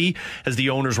happy as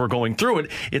the owners were going through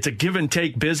it. It's a give and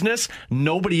take business.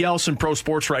 Nobody else in pro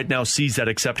sports right now sees that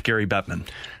except Gary Bettman.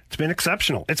 It's been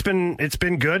exceptional. It's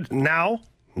been good. Now,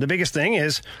 the biggest thing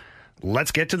is,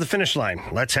 let's get to the finish line.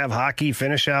 Let's have hockey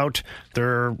finish out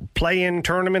their play-in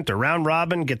tournament, their round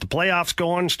robin, get the playoffs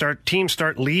going, teams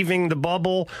start leaving the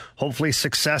bubble. Hopefully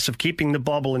success of keeping the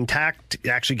bubble intact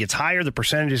actually gets higher. The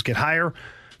percentages get higher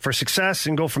for success,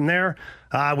 and go from there.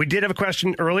 We did have a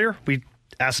question earlier. We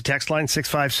asked the text line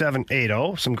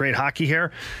 65780. Some great hockey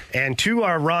here. And to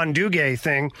our Ron Duguay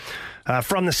thing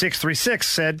from the 636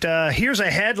 said, here's a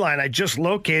headline I just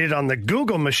located on the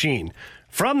Google machine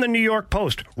from the New York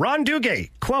Post. Ron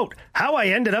Duguay, quote, how I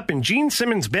ended up in Gene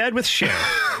Simmons' bed with Cher.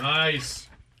 Nice.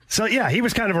 So, yeah, he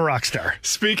was kind of a rock star.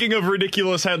 Speaking of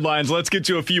ridiculous headlines, let's get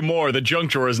to a few more. The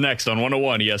Junk Drawer is next on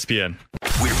 101 ESPN.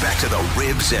 We're back to the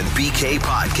Ribs and BK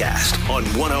podcast on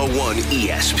 101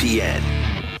 ESPN.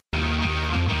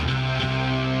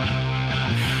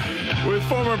 With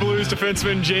former Blues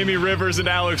defenseman Jamie Rivers and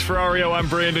Alex Ferrario, I'm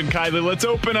Brandon Kiley. Let's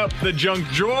open up the Junk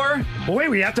Drawer. Well, wait,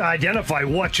 we have to identify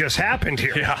what just happened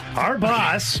here. Yeah. Our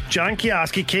boss, John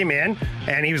Kioski, came in,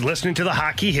 and he was listening to the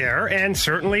hockey here, and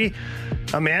certainly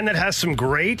a man that has some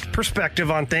great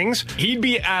perspective on things. He'd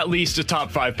be at least a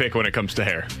top 5 pick when it comes to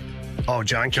hair. Oh,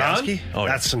 John Kowski? Oh,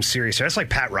 that's some serious hair. That's like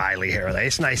Pat Riley hair.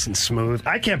 It's nice and smooth.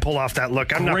 I can't pull off that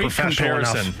look. I'm not professional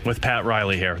enough. With Pat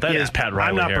Riley hair. That is Pat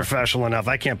Riley hair. I'm not professional enough.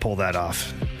 I can't pull that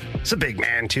off. It's a big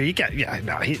man, too.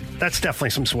 That's definitely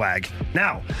some swag.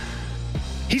 Now,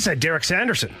 he said Derek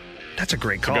Sanderson. That's a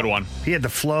great call. Good one. He had the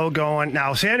flow going.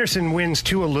 Now, Sanderson wins,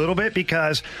 too, a little bit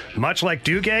because, much like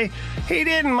Duguay, he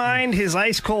didn't mind his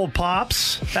ice-cold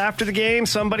pops after the game.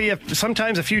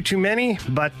 Sometimes a few too many,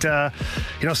 but,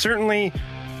 certainly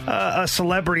a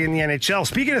celebrity in the NHL.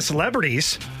 Speaking of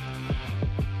celebrities,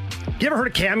 you ever heard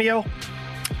of Cameo?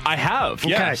 I have,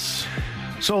 yes. Okay.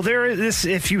 So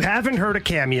if you haven't heard of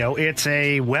Cameo, it's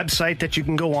a website that you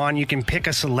can go on. You can pick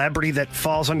a celebrity that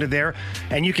falls under there,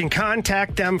 and you can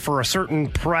contact them for a certain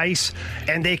price,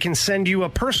 and they can send you a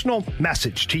personal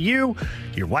message to you,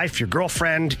 your wife, your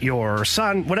girlfriend, your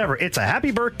son, whatever. It's a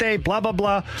happy birthday, blah, blah,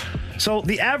 blah. So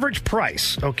the average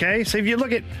price, okay? So if you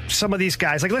look at some of these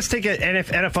guys, like let's take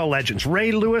NFL legends.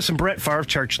 Ray Lewis and Brett Favre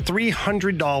charge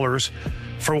 $300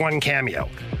 for one Cameo.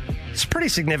 It's a pretty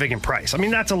significant price. I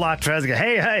mean, that's a lot for us to go,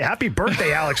 hey, happy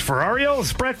birthday, Alex Ferrario.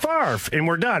 It's Brett Favre. And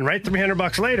we're done, right?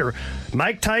 $300 later.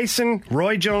 Mike Tyson,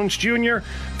 Roy Jones Jr.,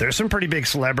 there's some pretty big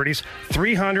celebrities.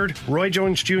 $300, Roy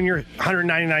Jones Jr.,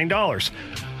 $199.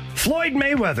 Floyd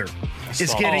Mayweather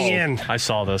is getting in. I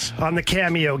saw this. On the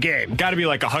Cameo game. Got to be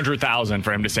like $100,000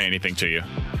 for him to say anything to you.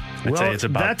 I'd say it's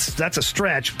about... That's a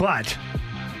stretch, but...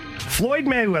 Floyd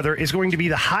Mayweather is going to be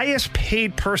the highest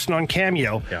paid person on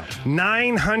Cameo,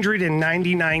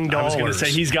 $999. I was going to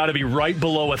say he's got to be right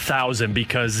below 1,000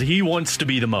 because he wants to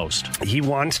be the most. He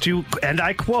wants to, and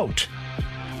I quote,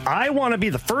 I want to be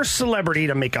the first celebrity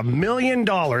to make $1 million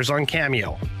on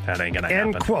Cameo. That ain't going to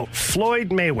happen. End quote. Floyd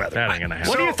Mayweather. That ain't going to happen.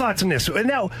 What are your thoughts on this?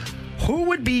 Now, who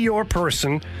would be your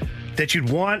person that you'd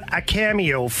want a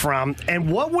Cameo from, and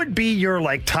what would be your,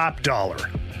 top dollar?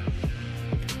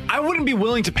 I wouldn't be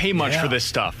willing to pay much for this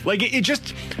stuff. Like, it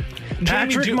just...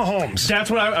 Patrick Mahomes. That's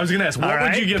what I was going to ask. What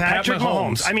would you give Patrick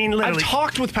Mahomes? I mean, literally. I've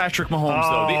talked with Patrick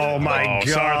Mahomes, though. Oh, my God.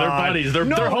 Sorry, they're buddies. They're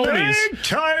homies.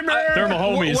 They're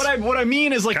homies. What I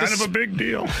mean is, kind of a big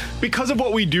deal. Because of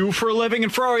what we do for a living,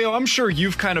 and Ferrario, I'm sure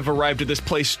you've kind of arrived at this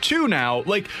place, too, now.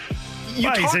 Like...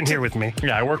 he's in here with me.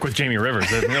 Yeah, I work with Jamie Rivers.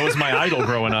 That was my idol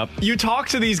growing up. You talk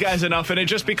to these guys enough, and it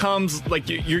just becomes like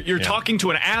you're talking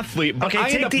to an athlete. But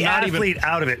okay, take the athlete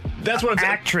out of it. That's what I'm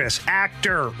saying. Actress,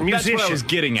 actor, musician. That's what I was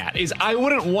getting at. Is I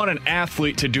wouldn't want an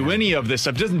athlete to do any of this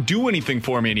stuff. It doesn't do anything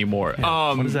for me anymore.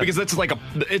 Because that's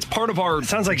it's part of our. It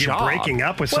sounds like job. You're breaking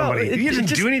up with somebody. It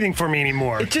doesn't do anything for me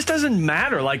anymore. It just doesn't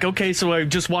matter. Like, okay, so I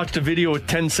just watched a video with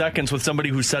 10 seconds with somebody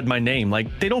who said my name. Like,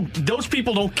 those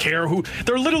people don't care who.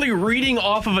 They're literally reading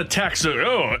off of a text.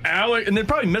 Alec, and they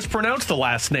probably mispronounced the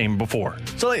last name before.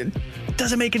 So it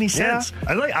doesn't make any sense.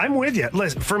 Yeah, I'm with you.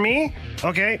 Listen, for me,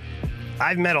 okay,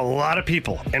 I've met a lot of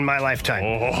people in my lifetime.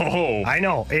 Oh, I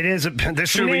know it is. There's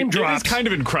some name drops. It is kind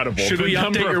of incredible. Should we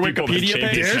update your Wikipedia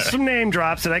page? There's some name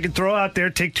drops that I could throw out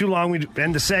there. Take too long, we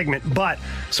end the segment. But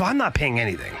so I'm not paying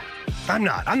anything. I'm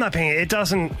not paying it. It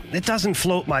doesn't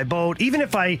float my boat. Even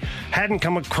if I hadn't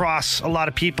come across a lot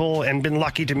of people and been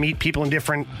lucky to meet people in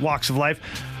different walks of life,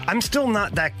 I'm still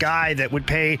not that guy that would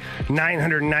pay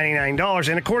 $999.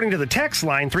 And according to the text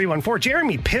line 314,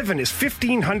 Jeremy Piven is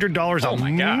 $1,500 a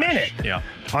minute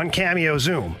on Cameo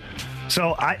Zoom.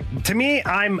 So to me,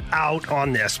 I'm out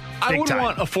on this. I would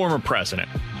want a former president.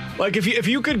 Like, if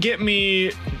you could get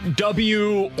me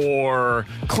W or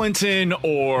Clinton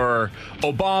or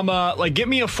Obama, like, get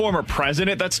me a former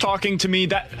president that's talking to me.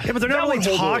 But they're not only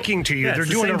talking to you. Yeah, they're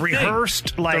doing a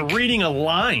rehearsed, they're reading a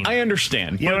line. I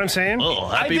understand. You know what I'm saying? Oh,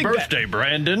 happy birthday,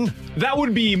 Brandon. That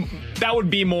would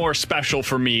be more special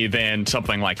for me than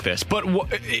something like this. But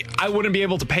I wouldn't be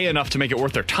able to pay enough to make it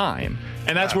worth their time.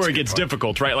 And that's where it gets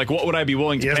difficult, right? Like, what would I be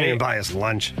willing to pay? He doesn't even buy us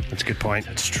lunch. That's a good point.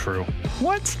 That's true.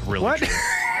 What? Really what? True.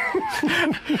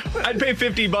 I'd pay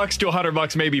 $50 to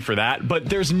 $100 maybe for that, but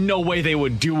there's no way they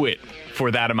would do it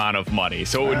for that amount of money.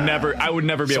 So I would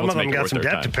never be able to make it worth their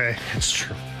time. Some of them got some debt to pay. It's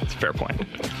true. It's a fair point.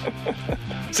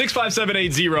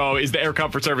 65780 is the Air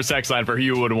Comfort Service text line for who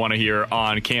you would want to hear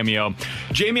on Cameo.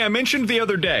 Jamie, I mentioned the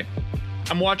other day,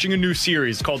 I'm watching a new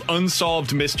series called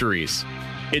Unsolved Mysteries.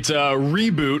 It's a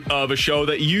reboot of a show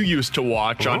that you used to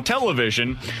watch on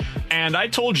television. And I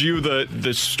told you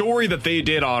the story that they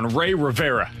did on Ray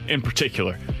Rivera in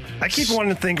particular. I keep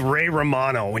wanting to think Ray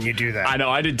Romano when you do that. I know,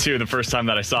 I did too the first time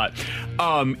that I saw it.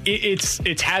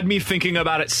 It's had me thinking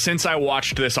about it since I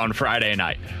watched this on Friday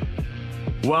night.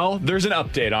 Well, there's an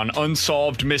update on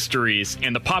Unsolved Mysteries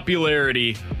and the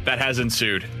popularity that has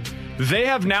ensued. They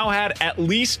have now had at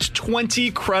least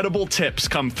 20 credible tips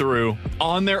come through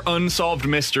on their unsolved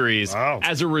mysteries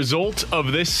as a result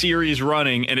of this series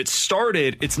running. And it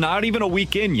started, it's not even a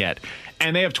week in yet.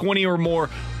 And they have 20 or more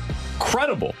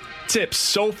credible tips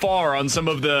so far on some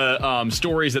of the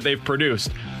stories that they've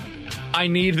produced. I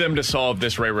need them to solve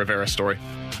this Ray Rivera story.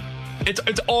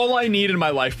 It's all I need in my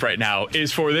life right now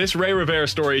is for this Ray Rivera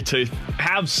story to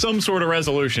have some sort of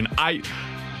resolution. I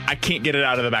can't get it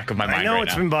out of the back of my mind. I know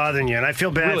it's been bothering you, and I feel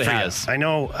bad really for has. you. I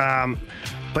know,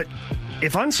 but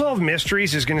if Unsolved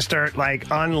Mysteries is going to start like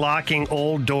unlocking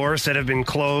old doors that have been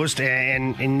closed,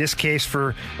 and in this case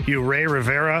for you, Ray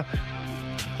Rivera,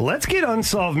 let's get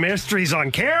Unsolved Mysteries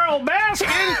on Carol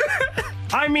Baskin.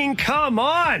 I mean, come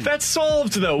on. That's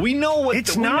solved, though. We know what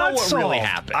it's we not know what solved. really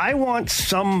happened. I want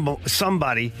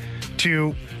somebody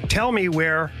to tell me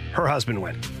where her husband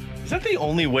went. Is that the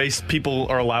only way people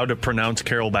are allowed to pronounce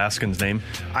Carol Baskin's name?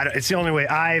 It's the only way.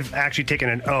 I've actually taken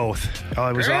an oath.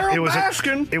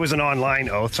 Baskin. It was an online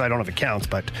oath, so I don't know if it counts,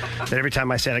 but that every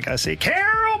time I say it, I got to say,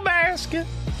 Carol Baskin.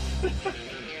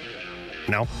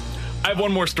 No. I have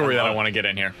one more story that I want to get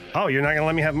in here. Oh, you're not going to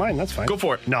let me have mine? That's fine. Go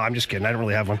for it. No, I'm just kidding. I don't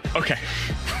really have one. Okay.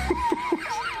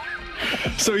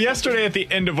 So yesterday at the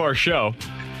end of our show,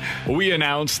 we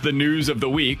announced the news of the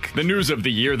week, the news of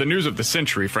the year, the news of the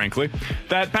century, frankly,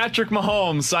 that Patrick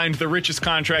Mahomes signed the richest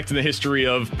contract in the history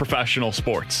of professional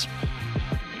sports.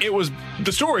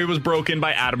 The story was broken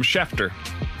by Adam Schefter.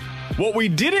 What we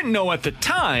didn't know at the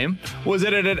time was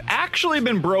that it had actually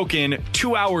been broken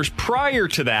 2 hours prior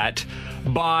to that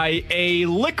by a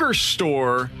liquor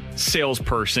store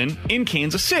salesperson in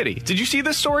Kansas City. Did you see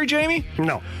this story, Jamie?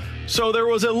 No. So there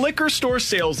was a liquor store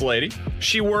sales lady.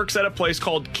 She works at a place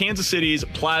called Kansas City's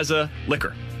Plaza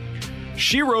Liquor.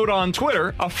 She wrote on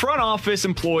Twitter, a front office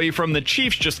employee from the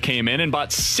Chiefs just came in and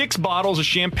bought 6 bottles of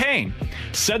champagne.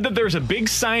 Said that there's a big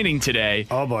signing today.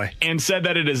 Oh, boy. And said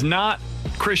that it is not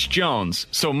Chris Jones.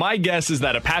 So my guess is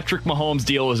that a Patrick Mahomes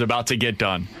deal is about to get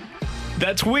done.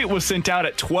 That tweet was sent out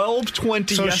at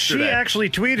 12:20 so yesterday. She actually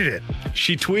tweeted it.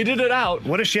 She tweeted it out.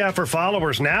 What does she have for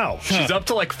followers now? She's up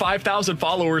to like 5,000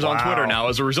 followers on Twitter now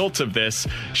as a result of this.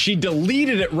 She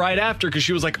deleted it right after because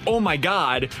she was like, oh my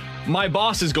God, my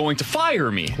boss is going to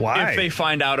fire me if they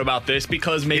find out about this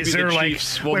because maybe the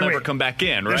Chiefs will never come back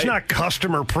in, right? There's not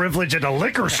customer privilege at a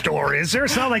liquor store, is there?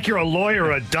 It's not like you're a lawyer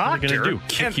or a doctor. What are they going to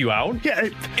do, kick you out? Yeah.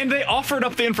 And they offered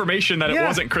up the information that it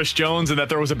wasn't Chris Jones and that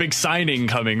there was a big signing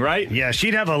coming, right? Yeah,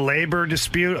 she'd have a labor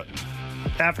dispute.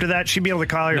 After that, she'd be able to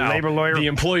call her labor lawyer. The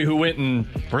employee who went and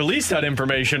released that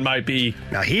information might be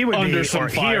he would under be, some or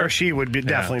fire. He or she would be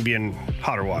definitely be in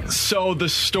hotter water. So the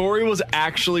story was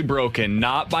actually broken,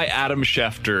 not by Adam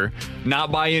Schefter,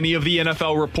 not by any of the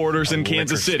NFL reporters in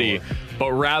Kansas City,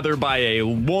 but rather by a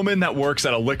woman that works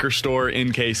at a liquor store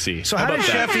in KC. So how did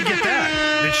Sheffy get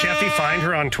that? Did Sheffy find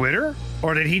her on Twitter?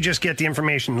 Or did he just get the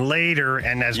information later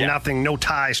and has no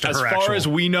ties to her As far as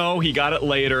we know, he got it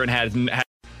later and had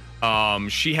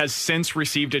she has since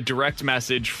received a direct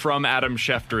message from Adam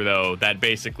Schefter, though, that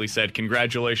basically said,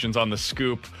 congratulations on the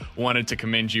scoop. Wanted to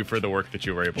commend you for the work that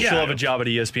you were able to do. She'll have a job at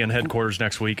ESPN headquarters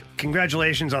next week.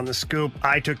 Congratulations on the scoop.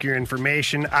 I took your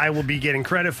information. I will be getting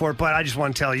credit for it, but I just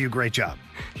want to tell you, great job.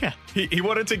 Yeah, he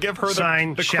wanted to give her the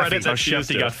Sheffy. credit that she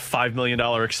Shefty got a $5 million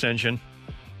extension.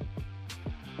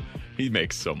 He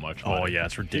makes so much money. Oh, yeah,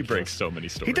 it's ridiculous. He breaks so many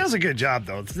stories. He does a good job,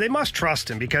 though. They must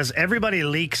trust him because everybody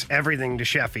leaks everything to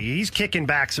Sheffy. He's kicking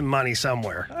back some money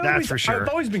somewhere. That's for sure. I've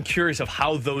always been curious of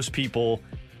how those people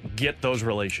get those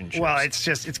relationships. Well, it's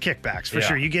kickbacks for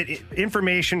sure. You get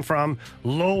information from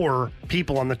lower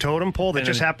people on the totem pole that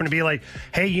just happen to be like,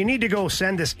 hey, you need to go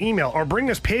send this email or bring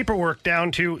this paperwork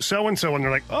down to so-and-so. And they're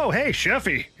like, oh, hey,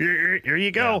 Sheffy, here you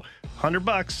go.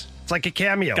 $100. It's like a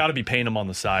cameo. Got to be paying them on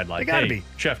the side. Like, gotta hey, be.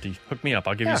 Shefty, hook me up.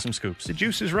 I'll give you some scoops. The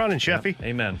juice is running, Sheffy. Yep.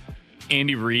 Amen.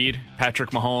 Andy Reid,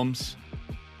 Patrick Mahomes,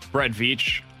 Brett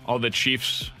Veach, all the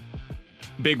Chiefs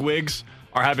bigwigs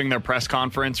are having their press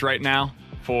conference right now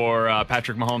for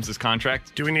Patrick Mahomes'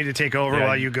 contract. Do we need to take over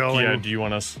while you go? Yeah, do you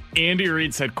want us? Andy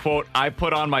Reid said, quote, I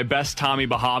put on my best Tommy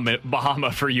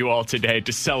Bahama for you all today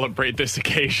to celebrate this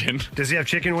occasion. Does he have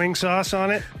chicken wing sauce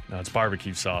on it? No, it's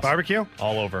barbecue sauce. Barbecue?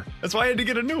 All over. That's why I had to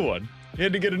get a new one. He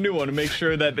had to get a new one to make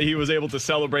sure that he was able to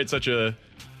celebrate such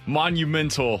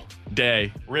monumental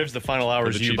day. Rivs, the final hour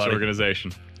for is the you, Chiefs buddy.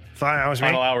 organization.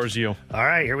 Final hour is you. All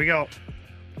right, here we go.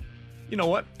 You know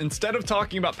what? Instead of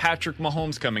talking about Patrick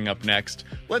Mahomes coming up next,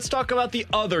 let's talk about the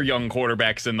other young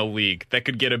quarterbacks in the league that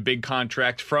could get a big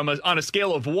contract from on a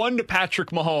scale of 1 to Patrick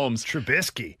Mahomes.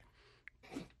 Trubisky.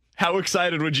 How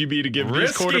excited would you be to give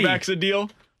these quarterbacks a deal?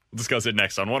 We'll discuss it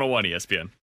next on 101 ESPN.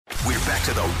 We're back back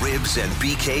to the Ribs and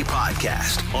BK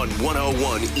podcast on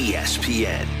 101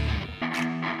 ESPN.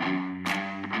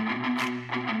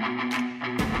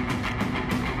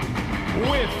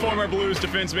 With former Blues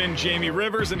defenseman Jamie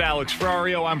Rivers and Alex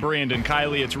Ferrario, I'm Brandon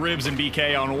Kiley. It's Ribs and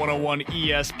BK on 101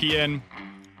 ESPN.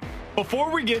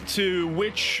 Before we get to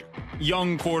which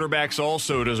young quarterbacks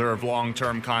also deserve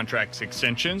long-term contract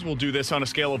extensions, we'll do this on a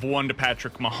scale of 1 to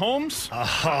Patrick Mahomes.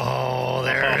 Oh,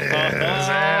 there it is.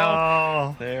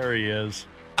 Oh. There he is.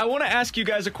 I want to ask you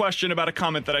guys a question about a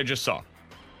comment that I just saw.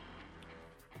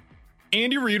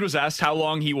 Andy Reid was asked how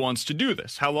long he wants to do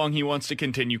this, how long he wants to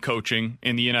continue coaching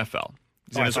in the NFL.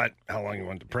 I thought how long he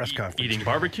wanted the press conference. Eating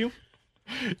barbecue?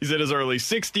 He's in his early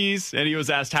 60s, and he was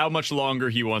asked how much longer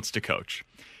he wants to coach.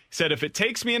 He said, if it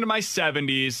takes me into my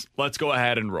 70s, let's go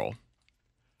ahead and roll.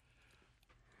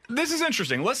 This is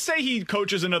interesting. Let's say he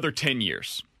coaches another 10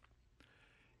 years.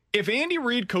 If Andy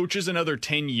Reid coaches another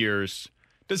 10 years,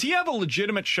 does he have a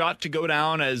legitimate shot to go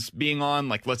down as being on,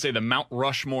 like, let's say, the Mount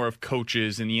Rushmore of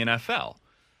coaches in the NFL?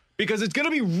 Because it's going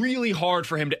to be really hard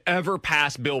for him to ever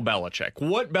pass Bill Belichick.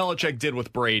 What Belichick did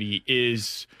with Brady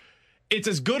is, it's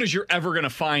as good as you're ever going to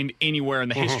find anywhere in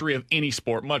the history of any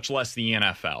sport, much less the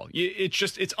NFL.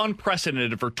 It's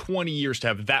unprecedented for 20 years to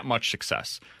have that much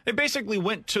success. They basically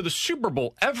went to the Super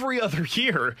Bowl every other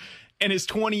year in his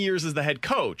 20 years as the head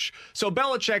coach. So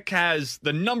Belichick has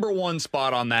the number one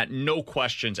spot on that, no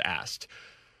questions asked.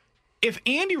 If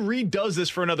Andy Reid does this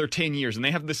for another 10 years and they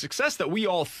have the success that we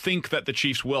all think that the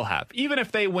Chiefs will have, even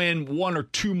if they win 1 or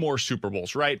 2 more Super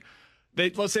Bowls, right?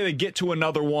 Let's say they get to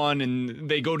another one and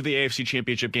they go to the AFC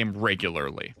Championship game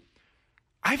regularly.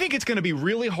 I think it's going to be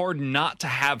really hard not to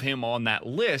have him on that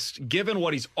list, given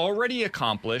what he's already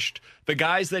accomplished, the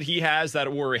guys that he has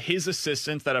that were his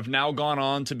assistants that have now gone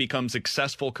on to become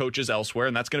successful coaches elsewhere,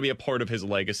 and that's going to be a part of his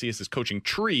legacy, is his coaching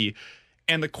tree.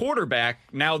 And the quarterback,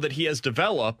 now that he has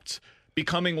developed,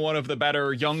 becoming one of the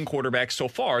better young quarterbacks so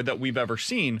far that we've ever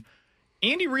seen.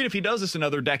 Andy Reid, if he does this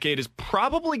another decade, is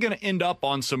probably going to end up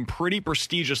on some pretty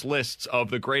prestigious lists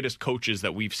of the greatest coaches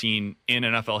that we've seen in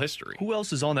NFL history. Who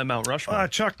else is on that Mount Rushmore?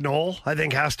 Chuck Noll, I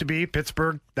think, has to be.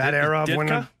 Pittsburgh, that era,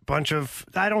 winning a bunch of...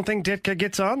 I don't think Ditka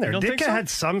gets on there. Ditka had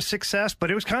some success, but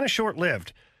it was kind of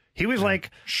short-lived. He was like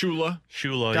Shula,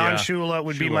 Don Shula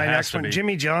would be my next one.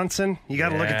 Jimmy Johnson, you got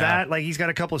to look at that. Like, he's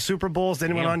got a couple of Super Bowls. Then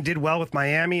he went on, did well with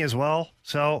Miami as well.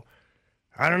 So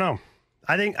I don't know.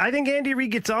 I think Andy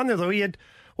Reid gets on there though. He had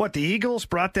the Eagles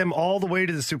brought them all the way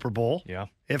to the Super Bowl. Yeah,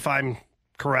 if I'm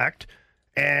correct,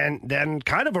 and then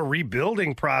kind of a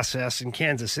rebuilding process in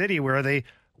Kansas City where they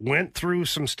went through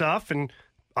some stuff, and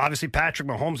obviously Patrick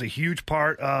Mahomes, a huge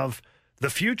part of the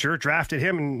future, drafted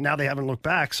him, and now they haven't looked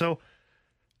back. So.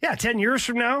 Yeah, 10 years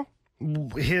from now,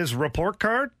 his report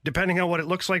card, depending on what it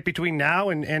looks like between now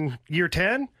and year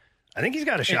 10, I think he's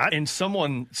got a shot. And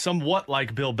someone somewhat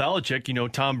like Bill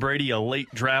Belichick, Tom Brady, a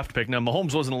late draft pick. Now,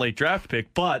 Mahomes wasn't a late draft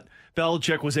pick, but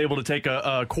Belichick was able to take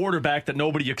a quarterback that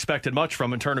nobody expected much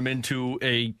from and turn him into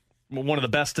one of the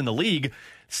best in the league.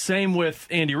 Same with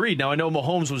Andy Reid. Now, I know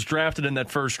Mahomes was drafted in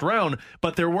that first round,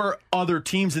 but there were other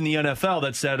teams in the NFL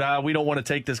that said, we don't want to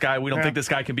take this guy. We don't think this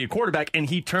guy can be a quarterback. And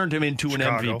he turned him into an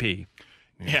MVP.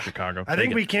 Yeah, Chicago. I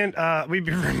think we can't. We'd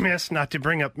be remiss not to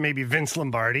bring up maybe Vince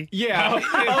Lombardi. Yeah.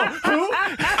 Who?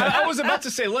 I was about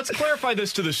to say, let's clarify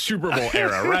this to the Super Bowl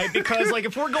era, right? Because, like,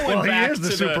 if we're going back he is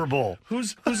the Super Bowl,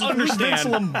 who's Vince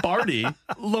Lombardi?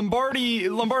 Lombardi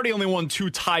only won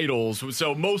 2 titles,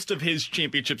 so most of his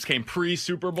championships came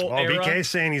pre-Super Bowl era. BK's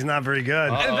saying he's not very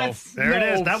good. There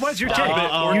it is. That was your take.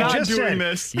 We're not doing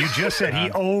this. You just said he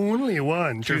only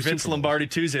won 2 Vince Lombardi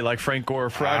Tuesday, like Frank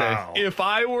Gore Friday. Wow. If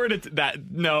I were to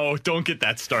no, don't get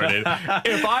that started.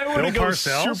 If I were to go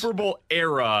Parcells? Super Bowl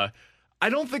era, I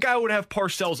don't think I would have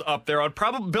Parcells up there. I'd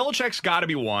probably Belichick's got to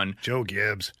be one. Joe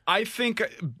Gibbs. I think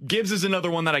Gibbs is another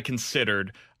one that I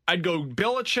considered. I'd go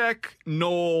Belichick,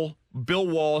 Noel, Bill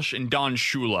Walsh, and Don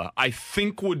Shula. I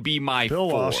think would be my Bill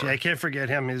 4. Walsh. Yeah, I can't forget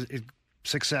him. His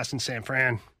success in San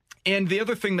Fran. And the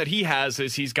other thing that he has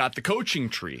is he's got the coaching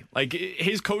tree. Like,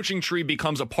 his coaching tree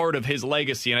becomes a part of his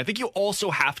legacy. And I think you also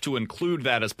have to include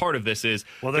that as part of this is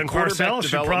well, then the Parcells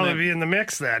should probably be in the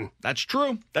mix then. That's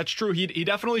true. That's true. He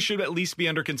definitely should at least be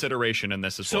under consideration in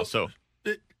this as well. So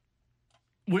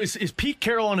is Pete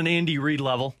Carroll on an Andy Reid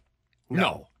level?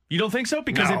 No. You don't think so?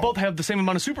 Because they both have the same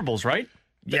amount of Super Bowls, right?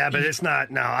 Yeah, but it's not.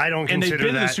 No, I don't consider that. And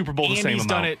they've been in the Super Bowl the same amount. He's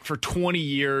done it for 20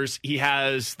 years. He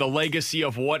has the legacy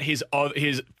of what his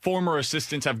former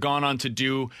assistants have gone on to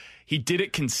do. He did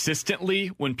it consistently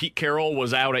when Pete Carroll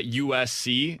was out at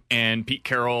USC, and Pete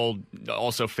Carroll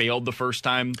also failed the first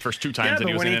two times that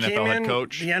he was an NFL head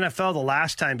coach. The NFL the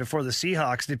last time before the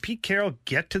Seahawks, did Pete Carroll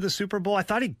get to the Super Bowl? I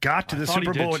thought he got to the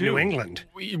Super Bowl in New England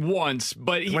once,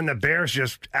 but when the Bears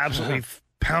just absolutely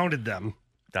pounded them.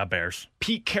 The Bears.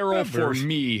 Pete Carroll, for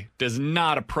me, does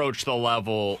not approach the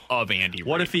level of Andy Reid.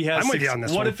 What if he has?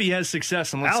 If he has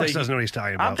success? And let's Alex say doesn't know what he's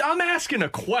talking about. I'm asking a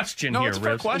question here, it's a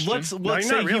fair Rivs. question. Let's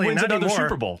say he wins another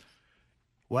Super Bowl.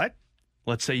 What?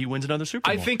 Let's say he wins another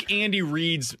Super Bowl. I think Andy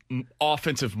Reid's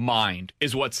offensive mind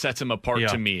is what sets him apart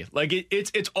to me. Like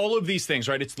it's all of these things,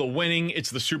 right? It's the winning, it's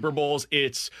the Super Bowls,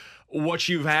 it's what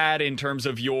you've had in terms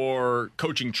of your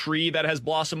coaching tree that has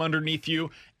blossomed underneath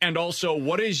you, and also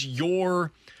what is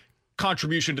your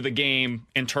contribution to the game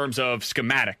in terms of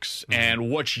schematics and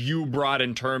what you brought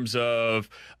in terms of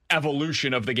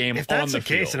evolution of the game on the field. If that's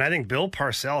the case, then I think Bill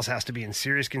Parcells has to be in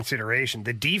serious consideration.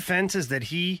 The defenses that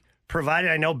he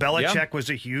provided, I know Belichick was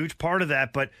a huge part of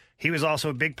that, but he was also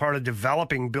a big part of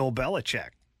developing Bill Belichick.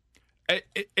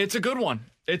 It's a good one.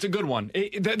 It's a good one.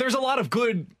 There's a lot of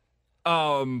good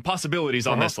possibilities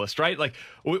on this list, right? Like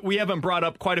we haven't brought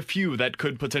up quite a few that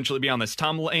could potentially be on this.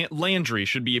 Tom Landry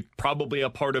should be probably a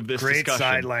part of this discussion. Great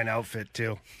sideline outfit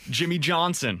too. Jimmy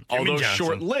Johnson, although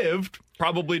short-lived,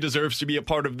 probably deserves to be a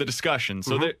part of the discussion.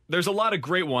 So there's a lot of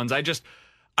great ones.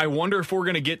 I wonder if we're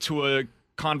going to get to a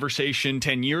conversation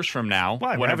 10 years from now,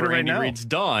 whenever Andy Reid's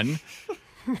done,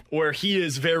 where he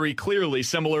is very clearly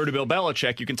similar to Bill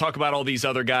Belichick. You can talk about all these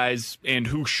other guys and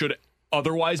who should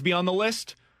otherwise be on the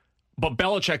list, but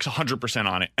Belichick's 100%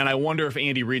 on it, and I wonder if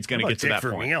Andy Reid's going to get to that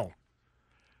point. Look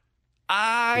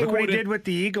what he did with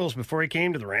the Eagles before he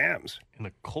came to the Rams. And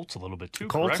the Colts a little bit too,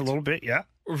 Colts correct? a little bit, yeah.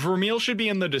 Vermeil should be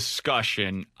in the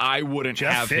discussion. I wouldn't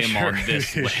have Fisher. him on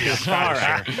this list. All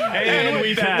right. And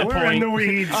we've had We're in the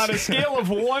weeds. On a scale of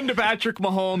 1 to Patrick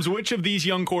Mahomes, which of these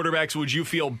young quarterbacks would you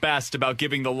feel best about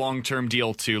giving the long-term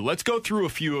deal to? Let's go through a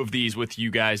few of these with you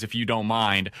guys, if you don't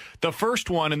mind. The first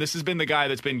one, and this has been the guy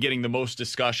that's been getting the most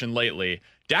discussion lately,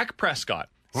 Dak Prescott.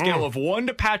 Scale of 1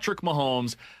 to Patrick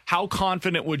Mahomes, how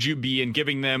confident would you be in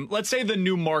giving them, let's say, the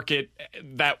new market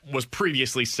that was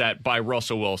previously set by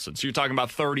Russell Wilson? So you're talking about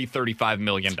 $30-35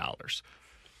 million.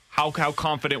 How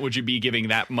confident would you be giving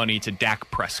that money to Dak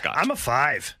Prescott? I'm a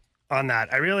 5 on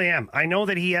that. I really am. I know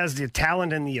that he has the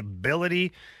talent and the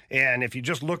ability, and if you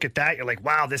just look at that, you're like,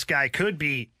 wow, this guy could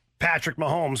be Patrick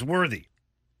Mahomes worthy.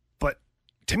 But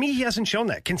to me, he hasn't shown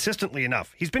that consistently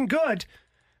enough. He's been good,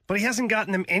 but he hasn't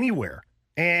gotten them anywhere.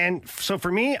 And so for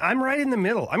me, I'm right in the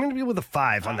middle. I'm going to be with a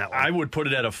 5 on that one. I would put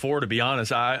it at a 4, to be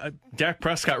honest. Dak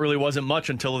Prescott really wasn't much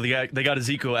until they got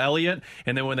Ezekiel Elliott,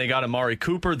 and then when they got Amari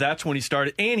Cooper, that's when he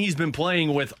started. And he's been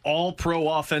playing with all-pro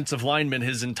offensive linemen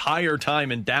his entire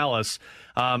time in Dallas.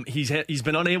 He's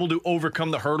been unable to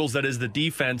overcome the hurdles that is the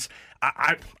defense.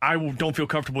 I don't feel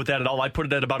comfortable with that at all. I'd put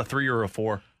it at about a 3 or a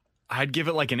 4. I'd give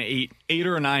it like an 8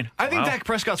 or a 9. I think Dak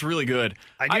Prescott's really good.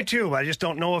 I do too. I just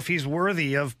don't know if he's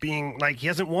worthy of being, like, he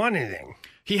hasn't won anything.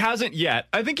 He hasn't yet.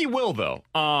 I think he will, though.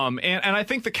 And I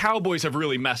think the Cowboys have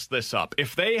really messed this up.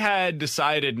 If they had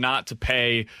decided not to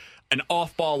pay an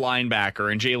off-ball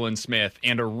linebacker in Jalen Smith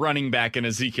and a running back in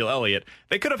Ezekiel Elliott,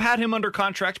 they could have had him under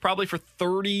contract probably for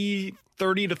 $30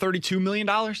 to $32 million.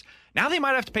 Now they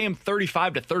might have to pay him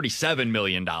 $35 to $37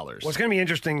 million. Well, it's going to be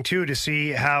interesting, too, to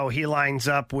see how he lines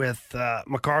up with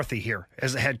McCarthy here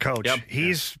as the head coach. Yep.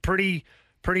 He's pretty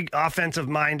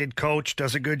offensive-minded coach,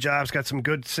 does a good job, has got some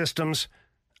good systems.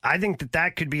 I think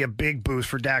that could be a big boost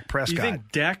for Dak Prescott. Do you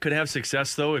think Dak could have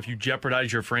success, though, if you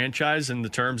jeopardize your franchise in the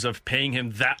terms of paying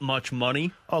him that much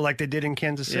money? Oh, like they did in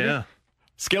Kansas City? Yeah.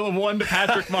 Scale of 1 to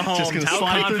Patrick Mahomes, how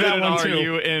confident are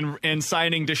you in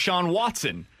signing Deshaun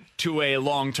Watson to a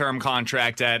long-term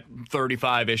contract at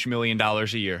 $35-ish million a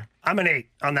year? I'm an 8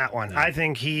 on that one. I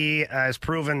think he has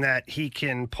proven that he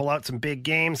can pull out some big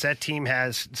games. That team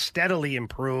has steadily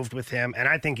improved with him, and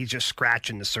I think he's just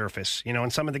scratching the surface. You know, in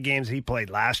some of the games he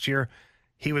played last year,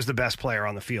 he was the best player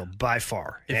on the field by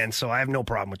far, and so I have no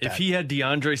problem with that. If he had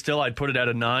DeAndre still, I'd put it at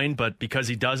a 9, but because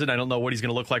he doesn't, I don't know what he's going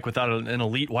to look like without an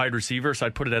elite wide receiver, so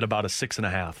I'd put it at about a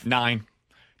 6.5. 9.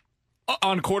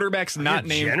 On quarterbacks not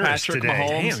named Patrick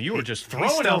Mahomes. Damn, you were just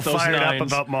throwing out those fired nines. up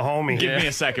about Mahomes. Give me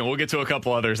a second. We'll get to a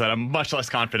couple others that I'm much less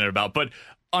confident about. But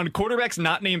on quarterbacks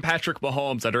not named Patrick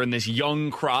Mahomes that are in this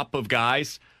young crop of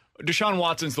guys, Deshaun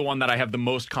Watson's the one that I have the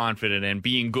most confident in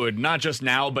being good, not just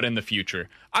now, but in the future.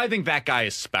 I think that guy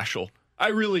is special. I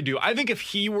really do. I think if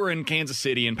he were in Kansas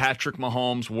City and Patrick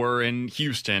Mahomes were in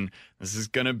Houston, this is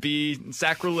going to be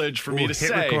sacrilege for me to hit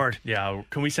say. Record. Yeah,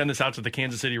 can we send this out to the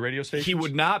Kansas City radio station? He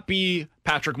would not be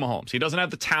Patrick Mahomes. He doesn't have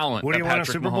the talent Would that he win a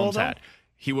Patrick Super Bowl, Mahomes had.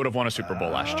 he would have won a Super Bowl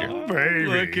last year.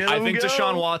 Baby. I think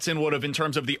Deshaun Watson would have, in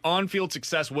terms of the on-field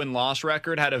success win-loss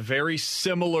record, had a very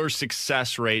similar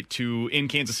success rate in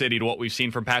Kansas City to what we've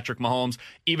seen from Patrick Mahomes,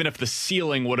 even if the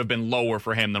ceiling would have been lower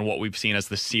for him than what we've seen as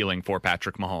the ceiling for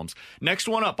Patrick Mahomes. Next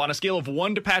one up, on a scale of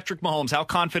 1 to Patrick Mahomes, how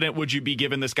confident would you be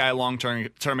giving this guy a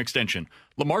long-term extension?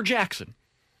 Lamar Jackson.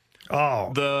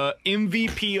 Oh. The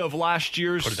MVP of last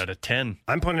year's... Put it at a 10.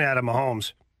 I'm putting it at a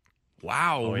Mahomes.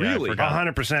 Wow, really?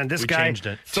 100%. This guy changed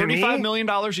it. $35 million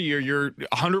a year, you're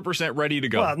 100% ready to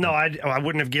go. Well, no, I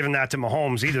wouldn't have given that to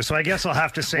Mahomes either, so I guess I'll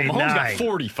have to say Mahomes 9. got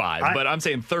 45, but I'm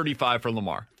saying 35 for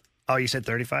Lamar. Oh, you said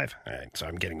 35? All right, so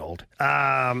I'm getting old.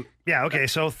 Yeah, okay,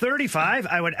 so 35,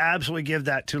 I would absolutely give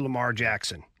that to Lamar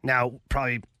Jackson. Now,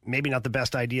 probably maybe not the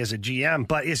best idea as a GM,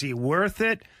 but is he worth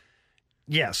it?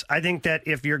 Yes, I think that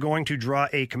if you're going to draw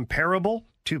a comparable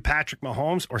to Patrick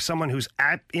Mahomes or someone who's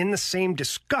in the same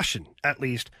discussion, at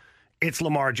least, it's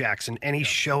Lamar Jackson, and he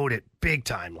showed it big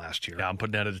time last year. Yeah, I'm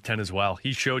putting that at a 10 as well.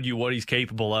 He showed you what he's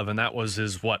capable of, and that was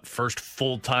his, first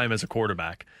full time as a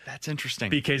quarterback. That's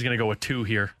interesting. BK's going to go with 2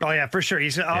 here. Oh, yeah, for sure.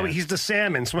 He's the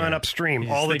salmon swimming upstream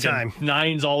all the time.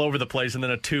 9s all over the place, and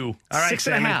then a 2. All right,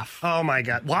 6.5. Oh, my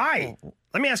God. Why?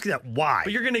 Let me ask you that. Why?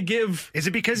 But you're going to give... Is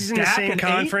it because he's in the Dak same an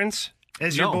conference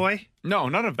as your boy? No,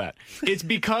 none of that. It's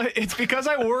because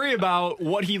I worry about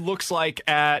what he looks like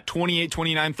at 28,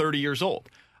 29, 30 years old.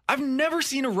 I've never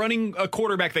seen a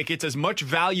quarterback that gets as much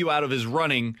value out of his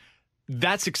running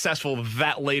that successful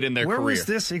that late in their career. Where was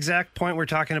this exact point we're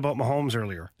talking about Mahomes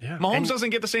earlier? Yeah. Mahomes doesn't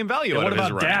get the same value out of his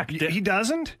running. What about Dak? He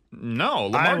doesn't? No.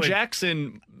 Lamar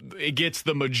Jackson gets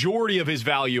the majority of his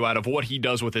value out of what he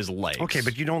does with his legs. Okay,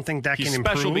 but you don't think that can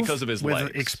improve special because of his with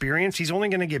legs. Experience? He's only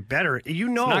going to get better. You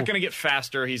know. He's not going to get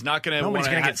faster. He's not going to want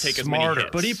to take as many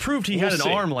hits. But he proved he had an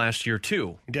arm last year,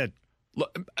 too. He did.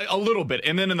 A little bit.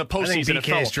 And then in the postseason, it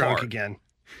fell apart. Drunk again.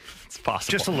 It's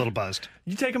possible. Just a little buzzed.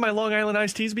 You taking my Long Island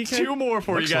iced teas, BK? 2 more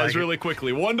for you guys really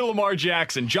quickly. 1 to Lamar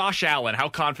Jackson. Josh Allen, how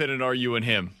confident are you in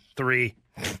him? 3.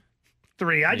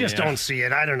 I just don't see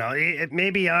it. I don't know.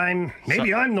 Maybe I'm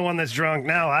the one that's drunk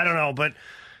now. I don't know. But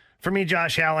for me,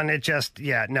 Josh Allen, it just,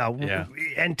 no. Yeah.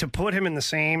 And to put him in the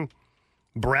same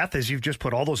breath as you've just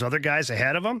put all those other guys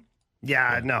ahead of him,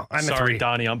 no. I'm a 3.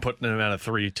 Donnie, I'm putting him at a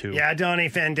 3, too. Yeah, Donnie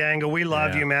Fandango, we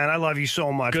love you, man. I love you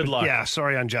so much. Good luck. Yeah,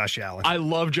 sorry on Josh Allen. I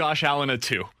love Josh Allen a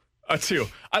 2.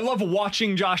 I love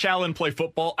watching Josh Allen play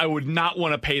football. I would not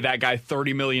want to pay that guy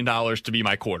 $30 million to be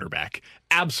my quarterback.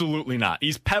 Absolutely not.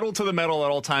 He's pedal to the metal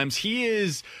at all times. He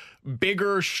is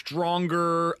bigger,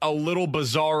 stronger, a little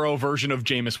bizarro version of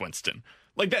Jameis Winston.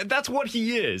 Like that's what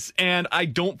he is, and I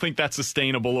don't think that's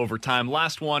sustainable over time.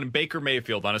 Last one, Baker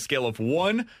Mayfield. On a scale of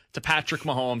 1 to Patrick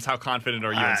Mahomes, how confident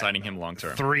are you in signing him long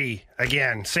term? 3.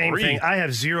 Again, same thing. I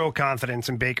have 0 confidence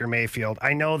in Baker Mayfield.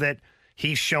 I know that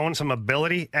he's shown some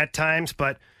ability at times,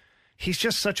 but he's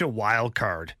just such a wild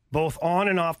card, both on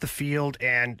and off the field,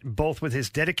 and both with his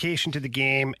dedication to the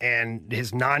game and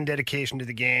his non-dedication to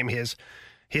the game, his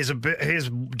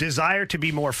desire to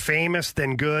be more famous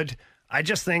than good. I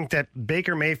just think that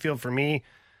Baker Mayfield, for me,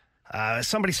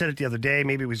 somebody said it the other day,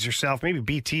 maybe it was yourself, maybe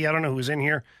BT, I don't know who was in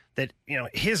here, that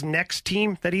his next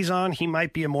team that he's on, he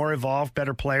might be a more evolved,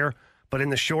 better player. But in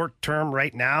the short term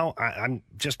right now, I'm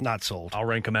just not sold. I'll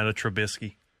rank him at a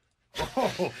Trubisky.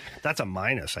 Oh, that's a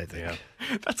minus, I think. Yeah.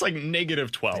 That's like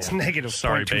 -12. It's negative.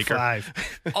 Sorry, Baker.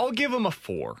 I'll give him a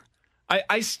 4.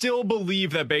 I still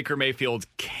believe that Baker Mayfield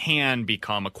can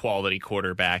become a quality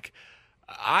quarterback.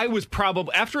 I was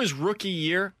probably, after his rookie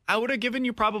year, I would have given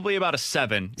you probably about a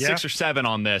 7, 6 or 7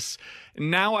 on this.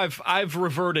 Now I've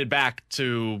reverted back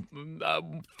to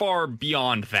far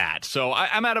beyond that. So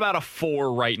I'm at about a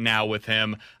 4 right now with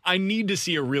him. I need to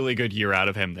see a really good year out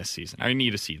of him this season. I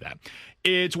need to see that.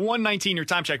 It's 1:19, your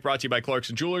time check brought to you by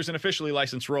Clarkson Jewelers, an officially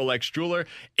licensed Rolex jeweler.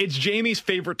 It's Jamie's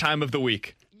favorite time of the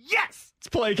week. Yes! Let's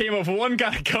play a game of One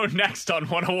Gotta Go next on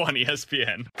 101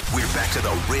 ESPN. We're back to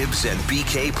the Ribs and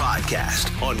BK podcast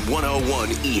on 101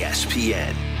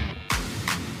 ESPN.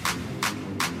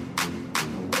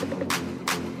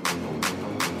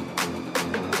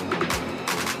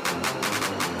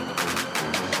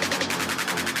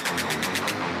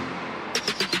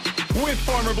 With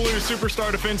former Blues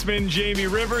superstar defenseman Jamie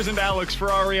Rivers and Alex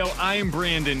Ferrario, I'm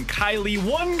Brandon Kiley.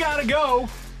 One gotta go.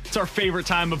 It's our favorite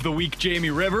time of the week,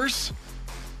 Jamie Rivers.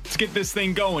 Let's get this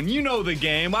thing going. You know the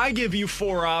game. I give you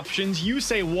 4 options. You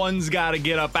say one's gotta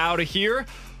get up out of here.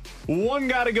 One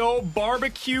gotta go,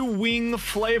 barbecue wing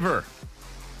flavor.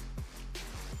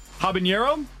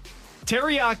 Habanero,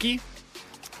 teriyaki,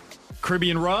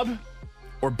 Caribbean rub,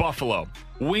 or buffalo.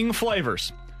 Wing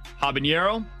flavors.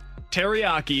 Habanero,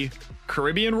 teriyaki,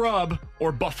 Caribbean rub,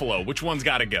 or buffalo? Which one's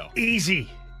got to go? Easy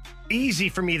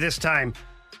for me this time.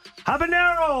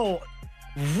 Habanero.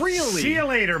 Really? See you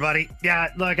later, buddy. Yeah,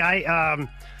 look, I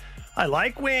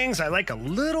like wings. I like a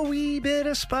little wee bit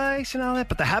of spice and all that,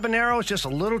 but the habanero is just a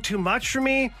little too much for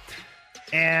me,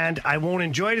 and I won't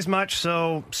enjoy it as much.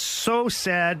 So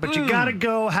sad, but you gotta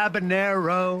go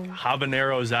habanero.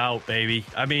 Habanero's out, baby.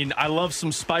 I mean, I love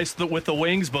some spice with the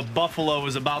wings, but buffalo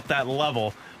is about that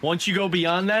level. Once you go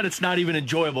beyond that, it's not even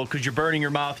enjoyable because you're burning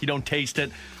your mouth. You don't taste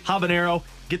it. Habanero,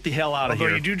 get the hell out of here.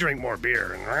 Although you do drink more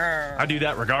beer. I do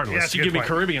that regardless. Yeah, you give me point.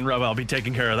 Caribbean rub, I'll be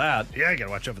taking care of that. Yeah, I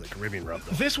gotta watch out for the Caribbean rub,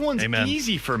 though. This one's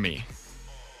easy for me.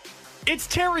 It's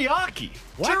teriyaki.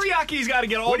 What? Teriyaki's got to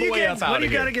get all the way up out of here. What do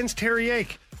you got against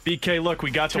teriyaki? BK, look, we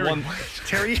got to one.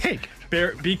 Teriyaki.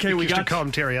 BK, we got to call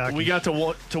him teriyaki. We got to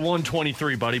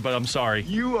 123, buddy, but I'm sorry.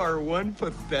 You are one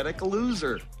pathetic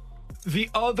loser.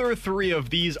 The other three of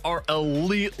these are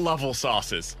elite level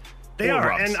sauces. They or are,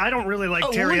 rubs. and I don't really like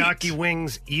Elite. teriyaki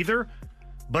wings either,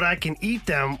 but I can eat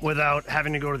them without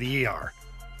having to go to the ER.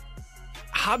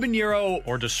 Habanero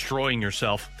or destroying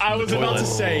yourself. I was about to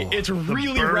say it's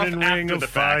really rough burning after ring the of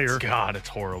fact. fire. God, it's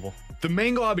horrible. The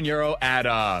mango habanero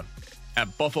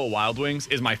at Buffalo Wild Wings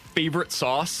is my favorite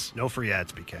sauce. No free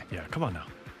ads, BK. Yeah, come on now.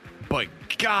 But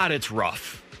God, it's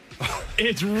rough.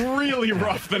 It's really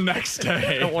rough the next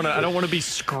day. I don't want to be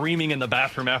screaming in the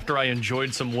bathroom after I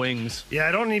enjoyed some wings. Yeah,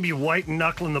 I don't need to be white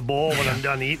knuckling the bowl when I'm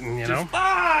done eating, you know?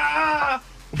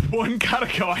 One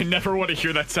gotta go. I never want to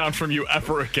hear that sound from you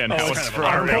ever again.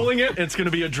 I'm pulling it. It's going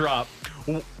to be a drop.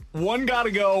 One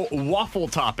gotta go. Waffle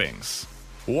toppings.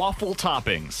 Waffle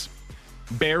toppings.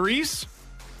 Berries,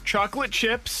 chocolate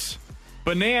chips,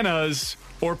 bananas,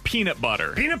 or peanut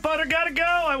butter. Peanut butter gotta go.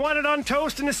 I want it on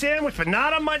toast in a sandwich, but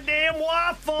not on my damn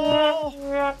waffle.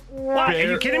 What?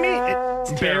 Are you kidding me?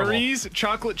 It's Berries,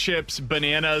 chocolate chips,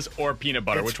 bananas, or peanut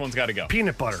butter. Which one's got to go?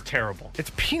 Peanut butter. It's terrible.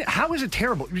 It's peanut. How is it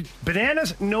terrible?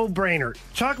 Bananas, no brainer.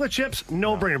 Chocolate chips,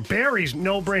 no brainer. Berries,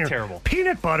 no brainer. Terrible.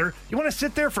 Peanut butter. You want to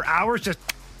sit there for hours just.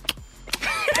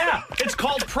 Yeah, it's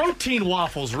called protein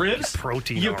waffles, Ribs.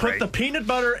 Protein, You all put right. the peanut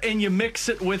butter and you mix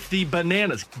it with the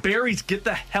bananas. Berries, get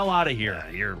the hell out of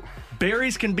here.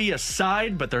 Berries can be a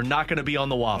side, but they're not going to be on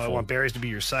the waffle. I want berries to be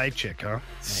your side chick, huh?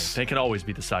 They can always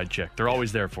be the side chick. They're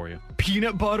always there for you.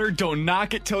 Peanut butter, don't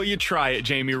knock it till you try it,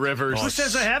 Jamie Rivers. Who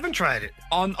says I haven't tried it?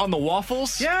 On the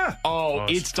waffles? Yeah. Oh,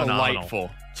 it's phenomenal.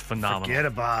 delightful. It's phenomenal. Forget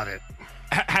about it.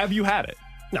 Have you had it?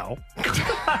 No.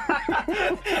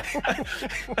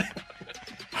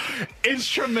 It's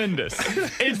tremendous.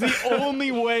 It's the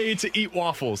only way to eat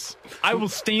waffles. I will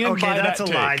stand Okay, by that's that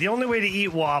a take. lie. The only way to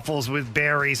eat waffles with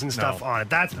berries and stuff on it.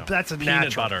 That's a Peanut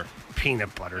natural. butter.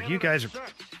 Peanut butter. You guys are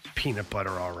peanut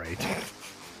butter, all right.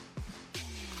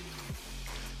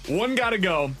 One gotta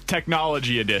go.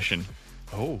 Technology edition.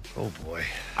 Oh boy.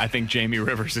 I think Jamie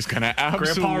Rivers is gonna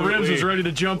absolutely Grandpa Ribs was ready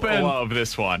to jump in. love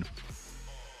this one.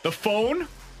 The phone,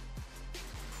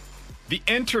 the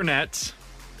internet,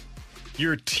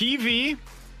 your TV,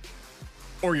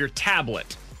 or your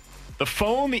tablet. The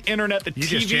phone, the internet, the You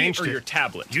just TV, changed or it. your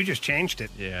tablet. You just changed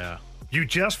it. Yeah. You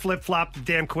just flip-flopped the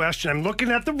damn question. I'm looking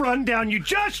at the rundown. You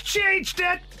just changed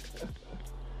it.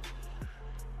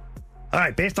 All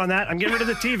right, based on that, I'm getting rid of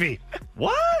the TV.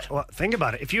 What? Well, think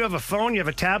about it. If you have a phone, you have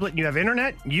a tablet, and you have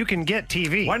internet, you can get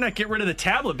TV. Why not get rid of the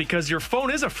tablet? Because your phone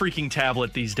is a freaking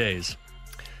tablet these days.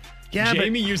 Yeah,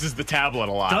 Jamie uses the tablet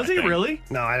a lot. Does I he think. really?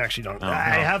 No, I actually don't. Oh,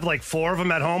 I no. have like 4 of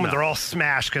them at home, and they're all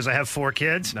smashed because I have 4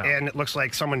 kids, and it looks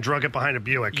like someone drug it behind a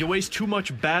Buick. You waste too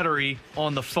much battery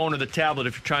on the phone or the tablet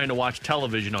if you're trying to watch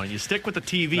television on it. You stick with the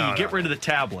TV, you get rid of the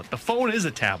tablet. The phone is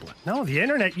a tablet. No, the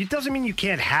internet, it doesn't mean you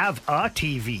can't have a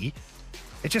TV.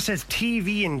 It just says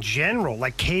TV in general,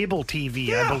 like cable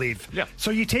TV, I believe. Yeah. So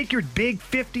you take your big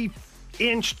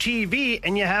 50-inch TV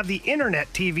and you have the internet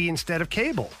TV instead of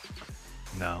cable.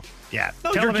 No. Yeah.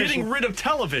 No, you're getting rid of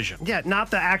television. Yeah,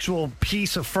 not the actual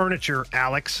piece of furniture,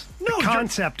 Alex. No, the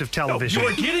concept of television. No,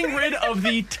 you're getting rid of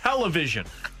the television.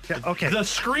 Yeah, okay. The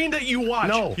screen that you watch,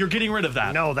 No. you're getting rid of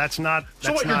that. No, that's not.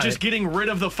 So what, you're just getting rid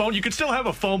of the phone? You can still have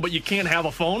a phone, but you can't have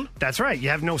a phone? That's right. You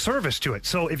have no service to it.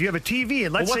 So if you have a TV,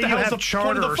 and let's Well, what say the you hell's have the point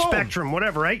Charter of the or phone? Spectrum,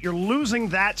 whatever, right? You're losing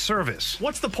that service.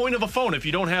 What's the point of a phone if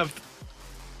you don't have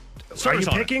Are you service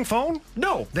on it? picking phone?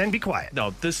 No. Then be quiet.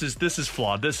 No, this is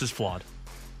flawed. This is flawed.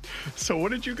 So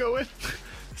what did you go with?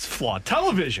 It's flawed.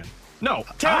 Television. No,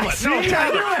 tablet. see? No,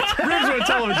 tablet. Ribs went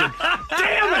television.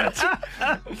 Damn it!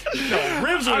 No,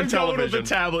 Ribs I'm went going with the television.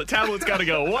 tablet. Tablet's got to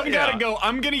go. One got to go.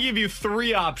 I'm going to give you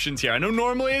 3 options here. I know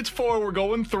normally it's 4. We're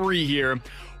going 3 here.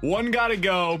 One got to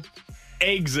go.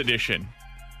 Eggs edition.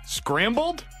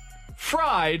 Scrambled,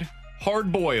 fried,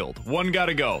 hard-boiled. One got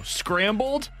to go.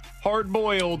 Scrambled,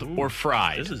 hard-boiled, or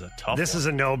fried. This is a tough This one. is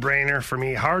a no-brainer for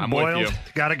me. Hard-boiled,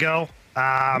 gotta go.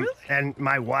 Really? And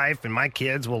my wife and my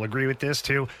kids will agree with this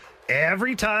too.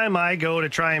 Every time I go to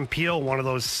try and peel one of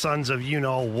those sons of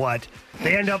you-know-what,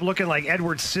 they end up looking like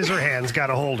Edward Scissorhands got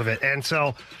a hold of it. And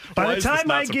so by the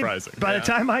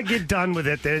time I get done with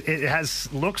it,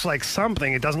 it looks like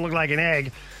something. It doesn't look like an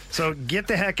egg. So get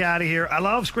the heck out of here. I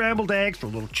love scrambled eggs. Put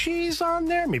a little cheese on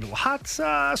there, maybe a little hot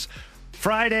sauce.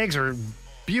 Fried eggs are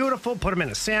beautiful. Put them in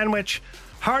a sandwich.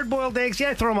 Hard-boiled eggs, yeah,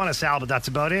 I throw them on a salad, but that's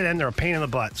about it, and they're a pain in the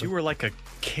butt. So You were like a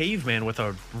caveman with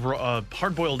a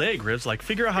hard-boiled egg, Ribs. Like,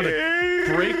 figure out how to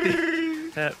break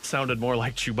the... That sounded more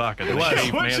like Chewbacca than a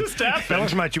caveman. What just happened? That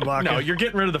was my Chewbacca. No, you're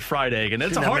getting rid of the fried egg, and it's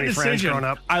Didn't a have hard many friends decision. growing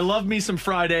up. I love me some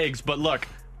fried eggs, but look,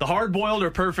 the hard-boiled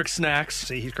are perfect snacks.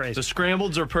 See, he's crazy. The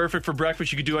scrambleds are perfect for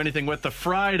breakfast. You could do anything with the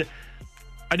fried.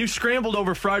 I do scrambled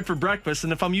over fried for breakfast,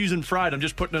 and if I'm using fried, I'm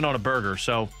just putting it on a burger,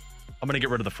 so I'm going to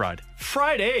get rid of the fried.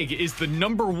 Fried egg is the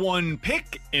number one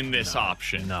pick in this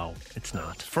option. No, it's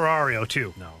not. Ferrario,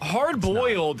 too. No.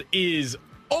 Hard-boiled is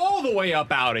all the way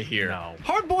up out of here. No.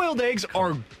 Hard-boiled eggs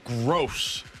are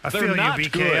gross. I They're feel you, not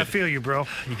BK. good. I feel you, bro.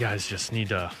 You guys just need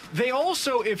to... They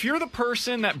also, if you're the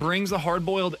person that brings the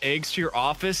hard-boiled eggs to your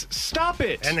office, stop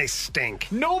it. And they stink.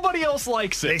 Nobody else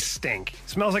likes it. They stink.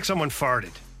 Smells like someone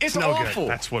farted. It's no awful.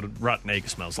 Good. That's what a rotten egg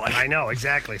smells like. I know,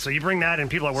 exactly. So you bring that and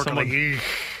people are working Someone- like, "Eek."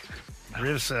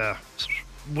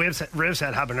 Rivs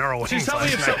had habanero wings So you're telling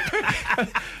me last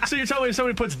night. So you're telling me if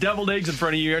somebody puts deviled eggs in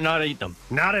front of you, you're not eating them?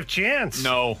 Not a chance.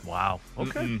 No. Wow.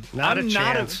 Okay. Not a I'm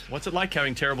chance. What's it like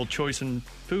having terrible choice in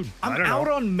food? I'm I don't out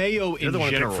know. on mayo You're in the one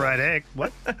who general. picked fried egg.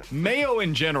 What? Mayo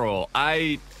in general.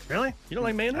 Really? You don't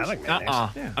like mayonnaise? I like mayonnaise.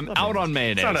 Yeah, I'm love out on It's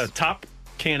mayonnaise. not a top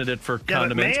candidate for Yeah, but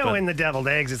condiments, mayo but in the deviled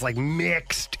eggs is like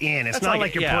mixed in. It's That's not like-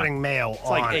 like you're yeah. putting mayo it's on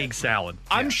like it. egg salad.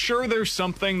 I'm sure there's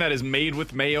something that is made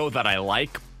with mayo that I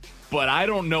like, but I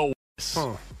don't know this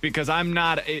because I'm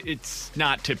not. It's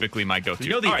not typically my go-to. You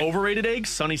know the All right. overrated eggs?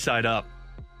 Sunny side up.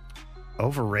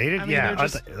 Overrated? I mean, yeah, they're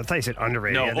just- I thought you said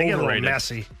underrated. No, Yeah, they get a little overrated.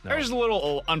 messy. They're just a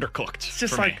little undercooked. It's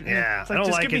just for like, me. Yeah, it's I like don't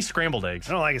just like give me it. scrambled eggs.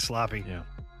 I don't like it sloppy. Yeah.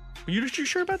 You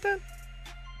sure about that?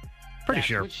 Pretty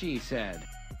sure. What she said.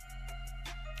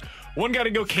 One got to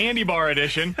go candy bar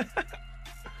edition.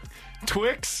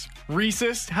 Twix,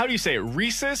 Reese's. How do you say it?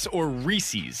 Reese's or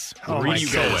Reese's? Oh Where my do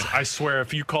you go God. with? I swear,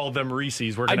 if you call them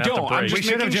Reese's, we're going to I have don't. to I'm break. We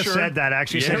should have making just sure. said that,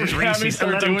 actually. Said it was Yeah, have me Reese's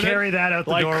start and let them doing carry it that out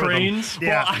the like door with them. cranes?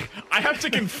 Yeah. Well, I have to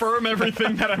confirm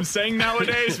everything that I'm saying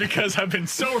nowadays because I've been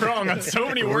so wrong on so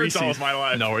many words all of my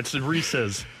life. No, it's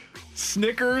Reese's.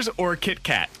 Snickers or Kit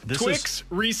Kat? This Twix,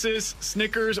 Reese's,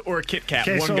 Snickers, or Kit Kat?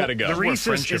 Okay, One so got to go. the where Reese's,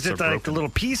 friendships is it are like the broken. little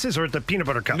pieces or the peanut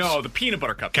butter cups? No, the peanut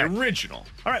butter cup, the original.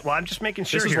 All right, well, I'm just making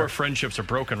sure This is here. where friendships are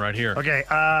broken right here. Okay,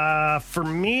 for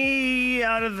me,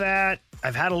 out of that,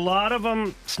 I've had a lot of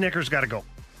them. Snickers got to go.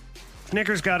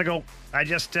 Snickers got to go. I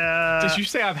just. Did you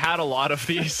say I've had a lot of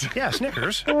these? Yeah,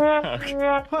 Snickers. What? I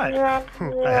have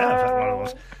had one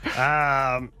of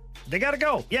those. They got to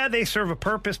go. Yeah, they serve a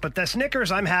purpose, but the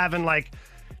Snickers I'm having like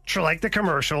the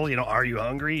commercial, are you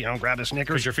hungry? Grab a Snickers.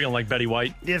 Because you're feeling like Betty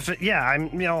White. I'm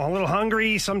a little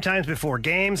hungry sometimes before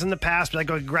games in the past, but I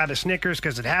go grab a Snickers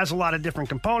because it has a lot of different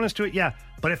components to it. Yeah,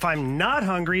 but if I'm not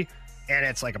hungry and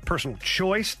it's like a personal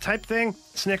choice type thing,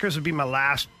 Snickers would be my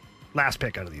last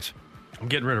pick out of these. I'm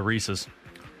getting rid of Reese's.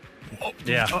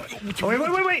 Yeah.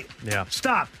 Oh, wait. Yeah.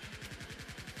 Stop.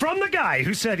 From the guy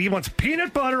who said he wants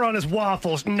peanut butter on his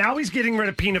waffles, now he's getting rid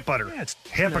of peanut butter. Yeah, it's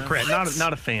hypocrite.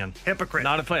 Not a fan. Hypocrite.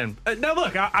 Not a fan. Now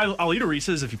look, I'll eat a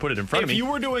Reese's if you put it in front of If me. you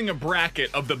were doing a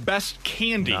bracket of the best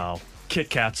candy, No. Kit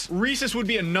Kats. Reese's would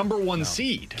be a number one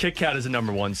seed. Kit Kat is the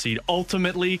number one seed.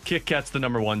 Ultimately, Kit Kat's the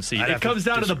number one seed. I'd It have to comes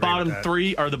down to the disagree bottom with that.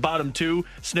 three or the bottom two,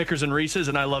 Snickers and Reese's,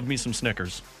 and I love me some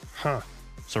Snickers. Huh.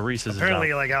 So Reese's Apparently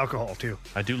is you out. like alcohol, too.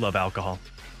 I do love alcohol.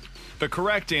 The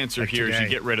correct answer Like here is today. you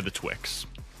get rid of the Twix.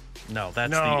 No,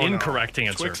 that's No, the no. incorrect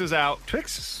answer. Twix is out.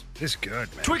 Twix is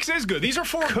good, man. Twix is good. These are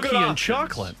four Cookie good and options.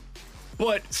 chocolate.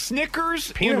 But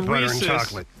Snickers Peanut and butter Reese's, and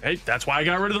chocolate. Hey, that's why I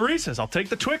got rid of the Reese's. I'll take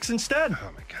the Twix instead.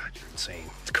 Oh, my God, you're insane.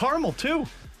 It's caramel, too.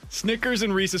 Snickers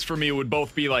and Reese's for me would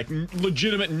both be like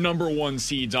legitimate number one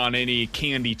seeds on any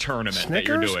candy tournament Snickers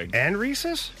that you're doing. and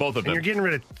Reese's? Both of And them. you're getting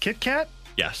rid of Kit Kat?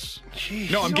 Yes. Jeez.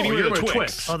 No, I'm getting rid of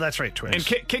Twix. Oh, that's right, Twix. And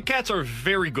Kit Kats are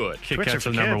very good. Kit Twix are Kats for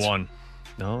are number kids. one.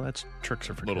 No, that's Tricks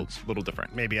are for kids. Little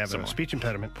different. Maybe I have Similar. a speech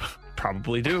impediment.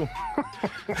 Probably do.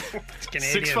 It's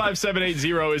Canadian.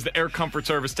 65780 is the Air Comfort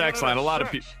Service text line. A lot of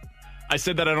people. I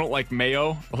said that I don't like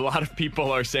mayo. A lot of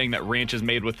people are saying that ranch is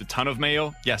made with a ton of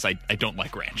mayo. Yes, I don't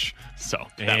like ranch. So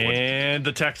and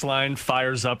the text line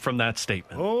fires up from that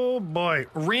statement. Oh boy,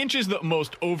 ranch is the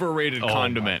most overrated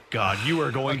condiment. God, you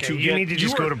are going to. You need to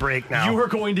just go to break now. You are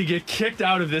going to get kicked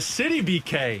out of this city,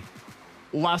 BK.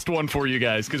 Last one for you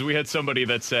guys, because we had somebody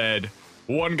that said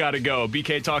one got to go.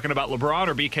 BK talking about LeBron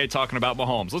or BK talking about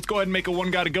Mahomes? Let's go ahead and make a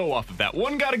one got to go off of that.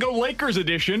 One got to go Lakers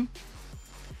edition.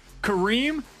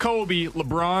 Kareem, Kobe,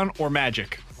 LeBron, or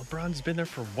Magic? LeBron's been there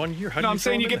for 1 year. I'm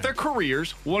saying you get their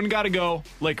careers. One got to go,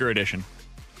 Laker edition.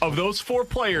 Of those four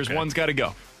players, one's got to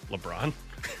go. LeBron.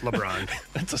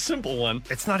 That's a simple one.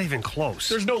 It's not even close.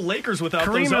 There's no Lakers without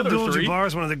Kareem those other three. Abdul-Jabbar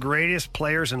is one of the greatest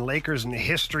players in Lakers in the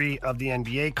history of the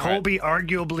NBA. Kobe,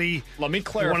 arguably, let me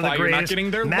clarify. One of the greatest. You're not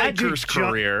getting their Lakers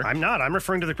career. I'm not. I'm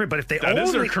referring to the career. But if they that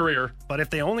is their career. But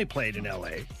if they only played in LA,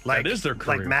 like that is their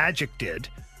career. Like Magic did.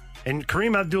 And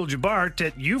Kareem Abdul-Jabbar,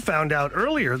 that you found out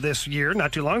earlier this year,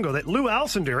 not too long ago, that Lou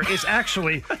Alcindor is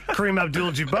actually Kareem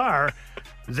Abdul-Jabbar.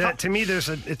 That to me, it's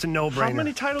a no-brainer. How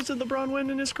many titles did LeBron win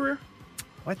in his career?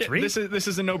 What, 3? This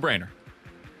is a no-brainer.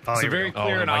 Oh, it's a very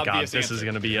clear and obvious This answer. is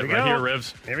going to be it right here,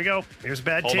 Rivs. Here we go. Here's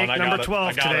bad Hold take on, number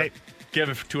 12 today. Give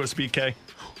it to us, BK.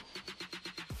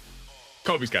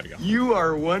 Kobe's got to go. You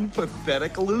are one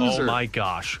pathetic loser. Oh, my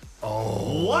gosh.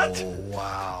 Oh, what?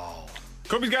 Wow.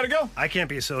 Kobe's got to go. I can't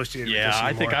be associated with this I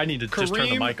anymore. think I need to just turn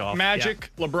the mic off. Magic,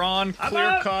 LeBron,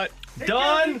 clear cut.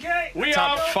 Done. We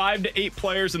top 5 to 8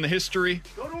 players in the history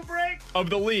of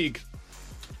the league.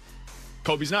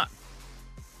 Kobe's not.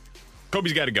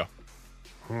 Kobe's got to go.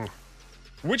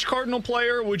 Which Cardinal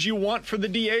player would you want for the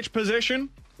DH position?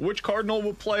 Which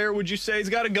Cardinal player would you say has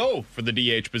got to go for the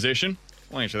DH position?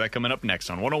 We'll answer that coming up next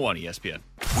on 101 ESPN.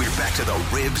 We're back to the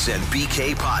Ribs and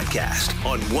BK podcast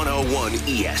on 101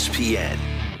 ESPN.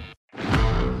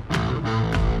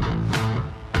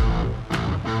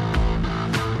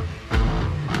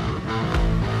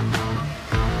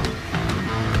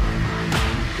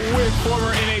 With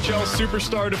former NHL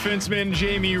superstar defenseman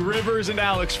Jamie Rivers and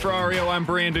Alex Ferrario, I'm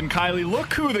Brandon Kiley.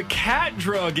 Look who the cat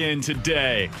drug in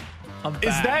today.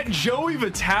 Is that Joey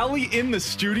Vitale in the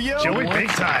studio? Joey, big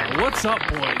time. What's up,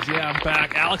 boys? Yeah, I'm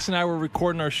back. Alex and I were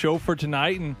recording our show for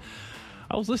tonight, and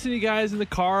I was listening to you guys in the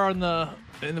car in the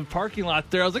parking lot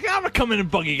there. I was like, I'm going to come in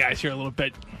and bug you guys here a little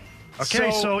bit.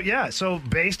 Okay, so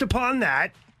based upon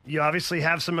that, you obviously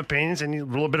have some opinions and a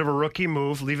little bit of a rookie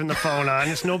move, leaving the phone on.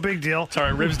 It's no big deal.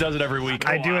 Sorry, Ribs does it every week.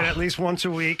 I do it at least once a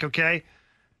week, okay?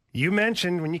 You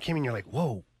mentioned when you came in, you're like,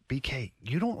 whoa, BK,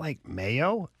 you don't like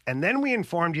mayo? And then we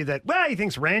informed you that, well, he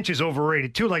thinks ranch is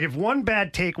overrated too. Like if one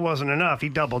bad take wasn't enough, he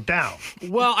doubled down.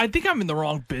 Well, I think I'm in the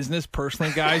wrong business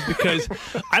personally, guys, because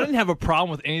I didn't have a problem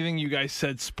with anything you guys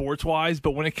said sports-wise,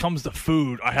 but when it comes to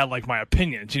food, I had like my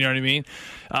opinions, you know what I mean?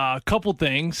 A couple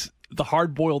things. The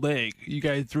hard-boiled egg, you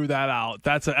guys threw that out.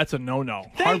 That's a no-no.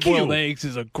 Hard-boiled eggs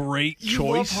is a great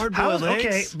choice. Love hard-boiled eggs.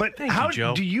 Okay, but how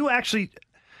do you actually?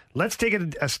 Let's take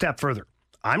it a step further.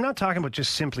 I'm not talking about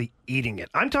just simply eating it.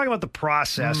 I'm talking about the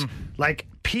process, like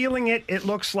peeling it. It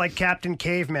looks like Captain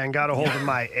Caveman got a hold of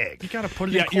my egg. You got to put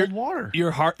it in cold water. You're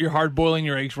hard-boiling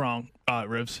your eggs wrong,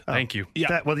 Ribs. Thank you.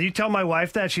 Yeah. Well, you tell my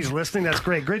wife that she's listening. That's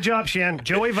great. Good job, Shan.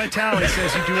 Joey Vitale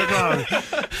says you do it wrong.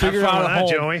 Figure it out at home.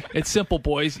 Joey. It's simple,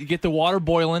 boys. You get the water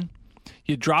boiling.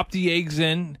 You drop the eggs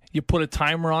in. You put a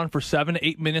timer on for 7 to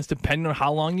 8 minutes, depending on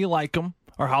how long you like them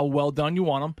or how well done you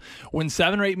want them. When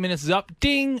 7 or 8 minutes is up,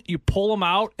 ding, you pull them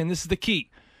out, and this is the key.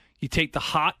 You take the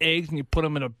hot eggs and you put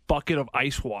them in a bucket of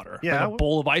ice water, like a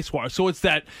bowl of ice water. So it's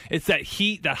that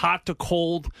heat, that hot to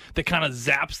cold, that kind of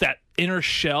zaps that inner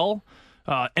shell,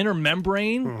 inner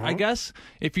membrane, I guess.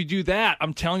 If you do that,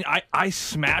 I'm telling you, I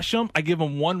smash them. I give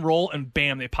them one roll, and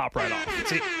bam, they pop right off.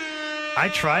 See, I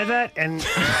try that, and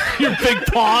your big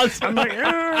paws. I'm like,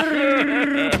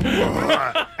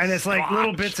 and it's like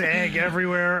little bits of egg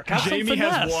everywhere. Jamie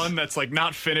has one that's like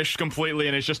not finished completely,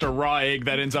 and it's just a raw egg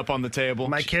that ends up on the table.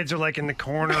 My kids are like in the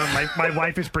corner. My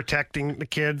wife is protecting the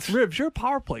kids. Ribs, you're a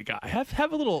power play guy.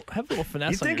 Have a little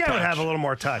finesse. You think I would have a little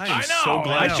more touch? I know. So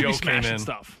glad Joe came in.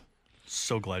 Stuff.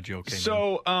 So glad Joe came in.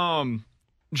 So,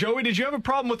 Joey, did you have a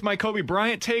problem with my Kobe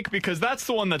Bryant take? Because that's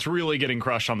the one that's really getting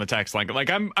crushed on the text line. Like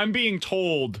I'm being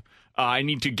told I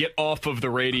need to get off of the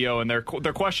radio, and they're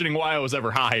questioning why I was ever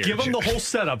hired. Give them the whole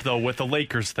setup though with the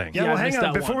Lakers thing. Yeah, well, hang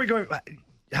on. Before we go,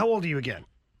 how old are you again?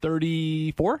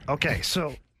 34. Okay,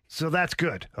 so that's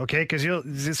good. Okay,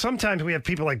 because sometimes we have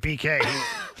people like BK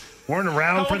who weren't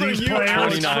around for these players.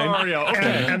 29.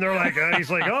 Okay. And they're like, he's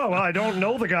like, oh, well, I don't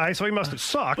know the guy, so he must have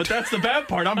sucked. But that's the bad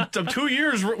part. I'm 2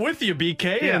 years with you,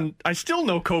 BK, and I still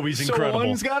know Kobe's incredible. So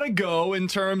one's got to go in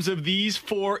terms of these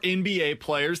 4 NBA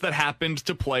players that happened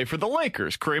to play for the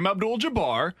Lakers. Kareem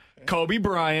Abdul-Jabbar, Kobe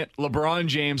Bryant, LeBron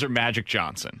James, or Magic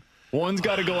Johnson. One's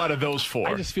got to go out of those 4.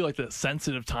 I just feel like the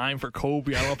sensitive time for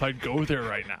Kobe. I don't know if I'd go there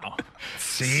right now.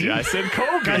 See? I said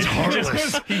Kobe. That's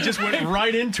heartless. He just went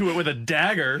right into it with a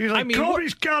dagger. He's like,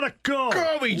 Kobe's got to go.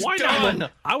 Kobe's Why done.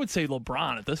 not? I would say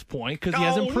LeBron at this point because he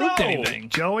hasn't proved anything.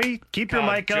 Joey, keep your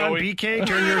mic on. Joey. BK,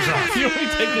 turn yours off. You want me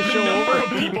to take the show Number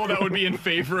over? of people that would be in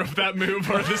favor of that move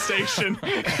or the station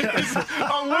is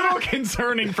a little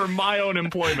concerning for my own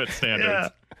employment standards. Yeah.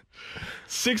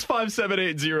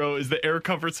 65780 is the Air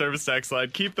Comfort Service text line.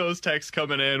 Keep those texts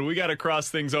coming in. We got to cross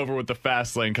things over with the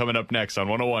Fast Lane coming up next on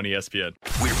 101 ESPN.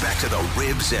 We're back to the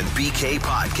Ribs and BK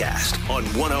podcast on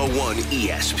 101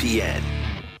 ESPN.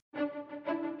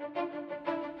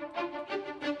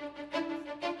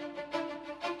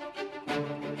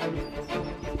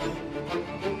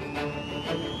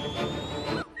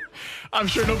 I'm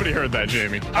sure nobody heard that,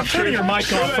 Jamie. I'm turning your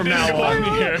mic off from now on.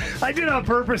 I did it on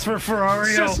purpose for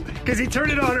Ferrario because he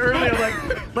turned it on early. I'm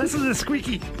like, listen to the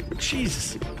squeaky.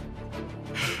 Jesus.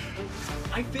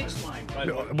 I fixed mine, by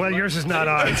the way. Well, yours is not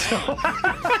on. So.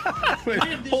 Wait,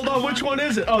 hold on, which one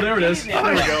is it? Oh, there it is. Yeah.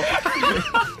 There we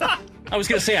go. I was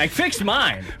going to say, I fixed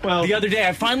mine. Well, the other day,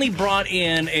 I finally brought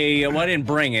in I didn't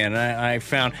bring in. I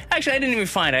found, actually, I didn't even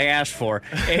find, I asked for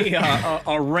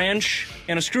a wrench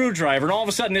and a screwdriver. And all of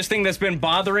a sudden, this thing that's been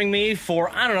bothering me for,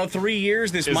 3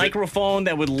 years, this microphone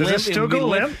that would limp. Does it still go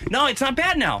limp? No, it's not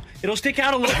bad now. It'll stick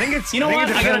out a little. I think it's, you know what?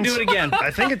 I got to do it again.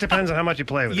 I think it depends on how much you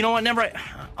play with it. You know what?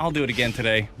 I'll do it again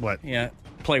today. What? Yeah,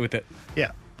 play with it.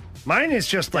 Yeah. Mine is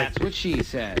just like. That's what she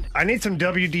said. I need some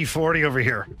WD-40 over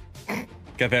here.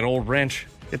 Got that old wrench.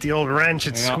 Get the old wrench.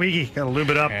 It's squeaky. Got to lube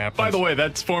it up. By the way,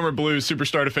 that's former Blues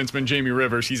superstar defenseman Jamie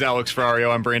Rivers. He's Alex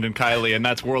Ferrario. I'm Brandon Kiley, and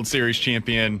that's World Series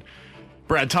champion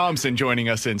Brad Thompson joining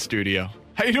us in studio.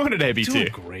 How you doing today, BT? Doing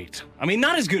great. I mean,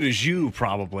 not as good as you,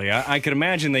 probably. I could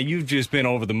imagine that you've just been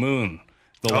over the moon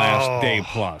the last day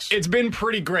plus. It's been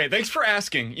pretty great. Thanks for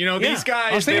asking. You know, these I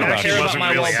guys, was they thinking don't about care you. about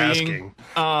my Wasn't really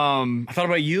well-being. I thought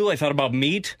about you. I thought about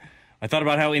meat. I thought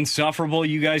about how insufferable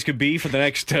you guys could be for the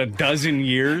next dozen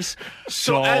years.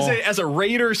 So as a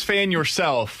Raiders fan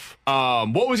yourself,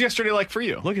 what was yesterday like for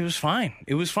you? Look, it was fine.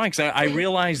 It was fine because I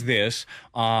realized this.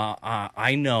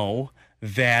 I know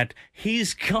that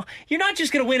you're not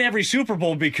just going to win every Super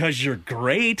Bowl because you're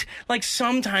great. Like,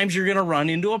 sometimes you're going to run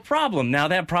into a problem. Now,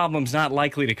 that problem's not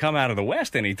likely to come out of the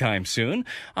West anytime soon,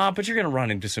 but you're going to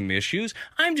run into some issues.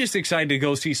 I'm just excited to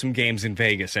go see some games in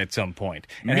Vegas at some point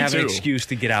and have an excuse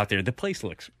to get out there. The place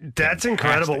looks That's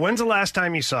incredible. When's the last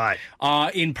time you saw it?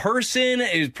 in person,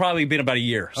 it's probably been about a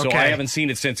year. So Okay. I haven't seen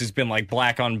it since it's been like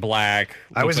black on black.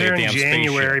 I was Looks there like a in damn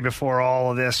January spaceship. before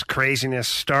all of this craziness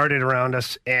started around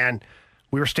us, and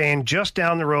we were staying just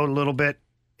down the road a little bit.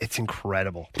 It's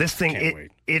incredible. This thing,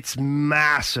 it's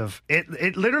massive.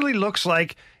 It literally looks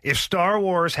like if Star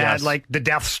Wars had like the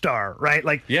Death Star, right?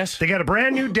 Like, yes, they got a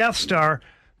brand new Death Star.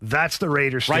 That's the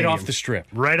Raiders Right Stadium. off the strip.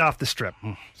 Right off the strip.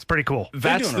 It's pretty cool.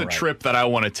 That's the trip that I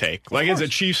want to take. Like, as a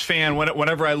Chiefs fan,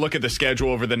 whenever I look at the schedule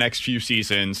over the next few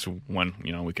seasons, when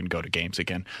we can go to games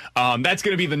again, that's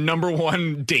going to be the number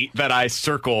one date that I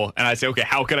circle, and I say, okay,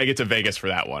 how can I get to Vegas for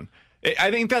that one?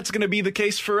 I think that's going to be the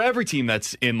case for every team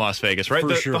that's in Las Vegas, right?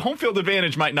 The home field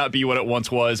advantage might not be what it once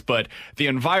was, but the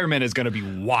environment is going to be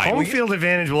wild. Home field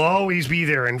advantage will always be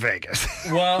there in Vegas.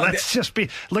 Well, let's just be.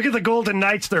 Look at the Golden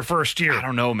Knights their first year. I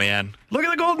don't know, man. Look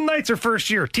at the Golden Knights their first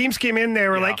year. Teams came in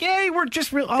there, were like, "Hey, we're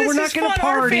just we're This not is going to fun.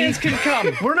 Our party. fans can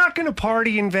come. We're not going to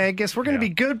party in Vegas. We're going to be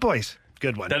good boys."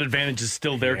 Good one. That advantage is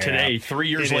still there today, 3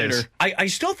 years It later. is. I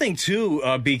still think, too,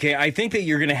 BK, I think that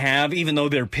you're going to have, even though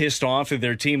they're pissed off that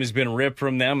their team has been ripped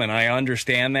from them, and I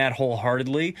understand that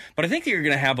wholeheartedly, but I think that you're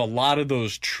going to have a lot of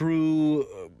those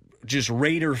true just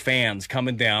Raider fans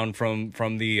coming down from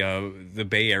the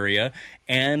Bay Area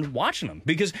and watching them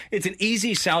because it's an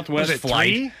easy Southwest Was it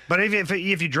flight. 3? But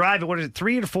if you drive it, what is it,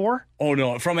 3 to 4? Oh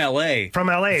no, from LA. From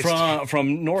LA.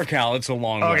 From NorCal, it's a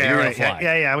long way. Okay, You're all gonna right. fly.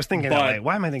 Yeah. I was thinking But- LA.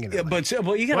 Why am I thinking LA? But you got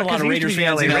Well, a lot 'cause of it Raiders used to be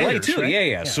fans LA in LA Raiders, too. right?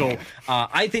 Yeah. So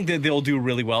I think that they'll do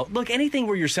really well. Look, anything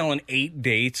where you're selling 8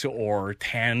 dates or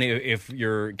 10, if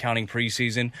you're counting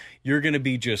preseason, you're going to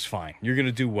be just fine. You're going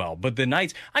to do well. But the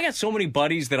Knights, I got so many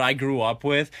buddies that I grew up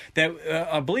with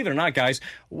that, believe it or not, guys,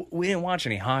 we didn't watch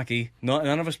any hockey.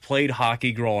 None of us played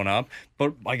hockey growing up.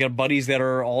 But I got buddies that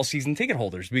are all season ticket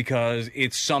holders because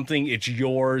it's something. It's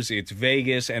yours. It's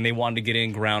Vegas, and they wanted to get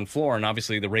in ground floor. And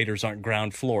obviously, the Raiders aren't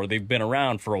ground floor. They've been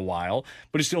around for a while,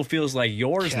 but it still feels like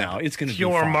yours now. It's going to be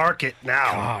your fun. market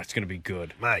now. God, it's going to be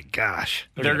good. My gosh.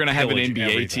 They're going to have an pillage NBA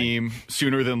everything. team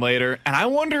sooner than later. And I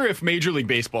wonder if Major League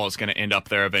Baseball is going to end up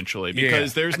there eventually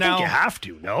because there's I now. think you have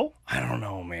to, no? I don't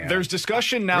know, man. There's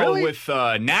discussion now Really? with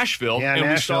Nashville, Yeah, and we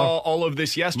Nashville. saw all of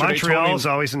this yesterday. Montreal's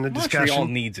always in the discussion. Montreal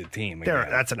needs a team. Again.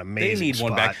 That's an amazing They need spot.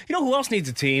 one back. You know who else needs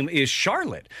a team is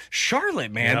Charlotte.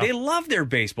 Charlotte, man, Yeah. they love their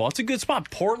baseball. It's a good spot.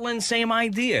 Portland, same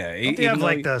idea. Don't they have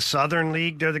like the Southern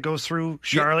League there that goes through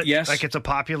Charlotte? yes. Like it's a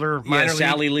popular minor league?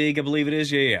 Sally League, I believe it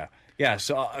is. Yeah.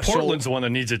 So Portland's the one that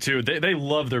needs it too. They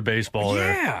love their baseball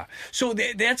there. Yeah. So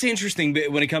that's interesting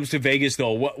when it comes to Vegas,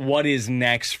 though. What is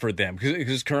next for them?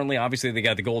 Because currently, obviously, they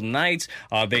got the Golden Knights.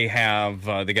 They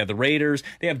got the Raiders.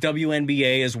 They have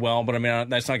WNBA as well. But I mean,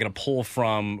 that's not going to pull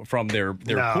from their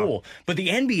pool. But the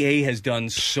NBA has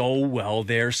done so well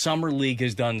there. Summer League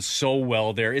has done so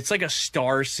well there. It's like a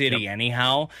star city.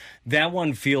 Anyhow, that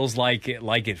one feels like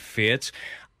it fits.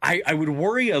 I would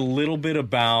worry a little bit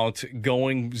about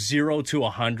going 0 to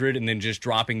 100 and then just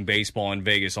dropping baseball in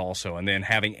Vegas also, and then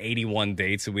having 81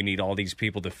 dates that we need all these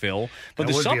people to fill. But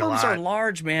That the would be a suburbs lot. are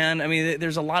large, man. I mean,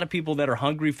 there's a lot of people that are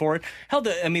hungry for it. Hell, the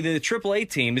AAA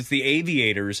team, it's the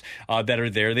Aviators that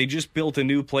are there. They just built a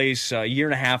new place a year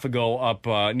and a half ago up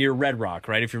near Red Rock,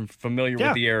 right? If you're familiar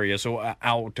with the area, so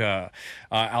out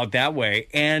that way,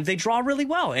 and they draw really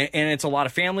well, and it's a lot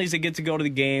of families that get to go to the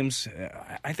games.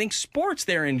 I think sports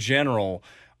there in general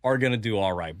are going to do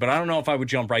all right, but I don't know if I would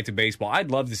jump right to baseball.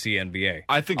 I'd love to see NBA.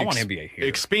 I want NBA here.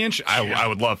 Expansion. I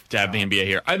would love to have the NBA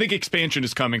here. I think expansion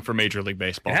is coming for Major League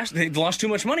Baseball. They've lost too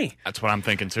much money. That's what I'm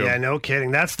thinking too. Yeah, no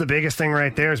kidding. That's the biggest thing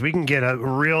right there is we can get a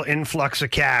real influx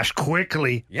of cash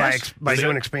quickly by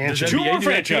doing expansion. Does NBA do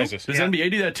that too? Does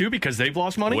NBA do that too because they've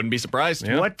lost money? Wouldn't be surprised.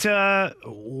 Yeah.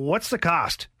 What's the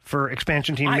cost for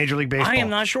expansion team Major League Baseball? I am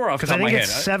not sure off the top of my I think head.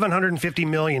 it's $750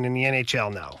 million in the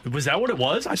NHL now. Was that what it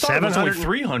was? I thought it was only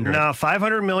 300. No,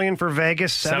 $500 million for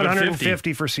Vegas,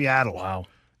 $750 for Seattle. Wow.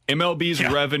 MLB's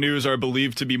revenues are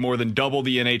believed to be more than double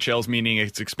the NHL's, meaning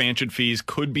its expansion fees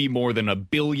could be more than $1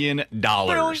 billion.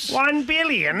 $1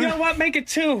 billion? You know what? Make it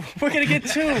 2. We're going to get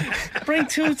 2. Bring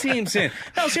 2 teams in.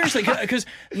 No, seriously, because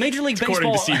Major League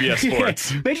Baseball... According to CBS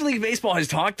Sports. Major League Baseball has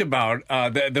talked about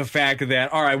the fact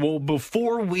that, all right, well,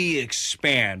 before we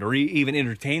expand or even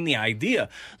entertain the idea,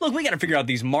 look, we got to figure out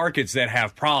these markets that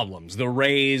have problems. The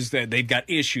Rays, they've got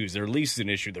issues. Their lease is an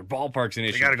issue. Their ballpark's an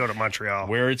issue. You got to go to Montreal.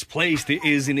 Where it's placed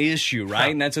is an issue,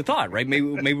 right? And that's a thought, right? Maybe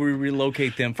we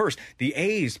relocate them first. The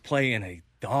A's play in a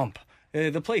dump.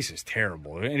 The place is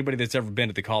terrible. Anybody that's ever been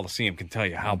to the Coliseum can tell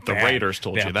you how The bad Raiders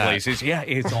told you that. place is. Yeah,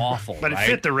 it's awful. But it right?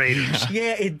 fit the Raiders.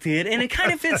 Yeah, it did, and it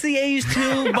kind of fits the A's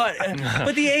too.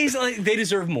 But the A's, they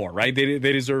deserve more, right? They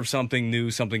deserve something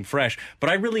new, something fresh. But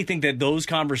I really think that those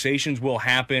conversations will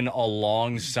happen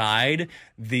alongside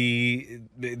the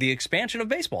expansion of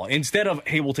baseball. Instead of,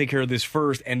 hey, we'll take care of this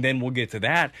first, and then we'll get to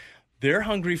that. They're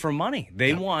hungry for money.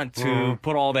 They want to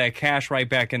put all that cash right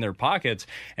back in their pockets,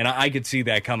 and I could see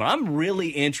that coming. I'm really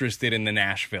interested in the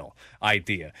Nashville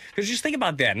idea because just think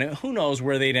about that. And who knows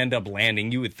where they'd end up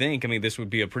landing? You would think. I mean, this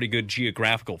would be a pretty good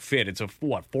geographical fit. It's a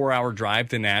 4-hour drive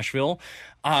to Nashville.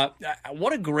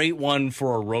 What a great one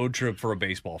for a road trip for a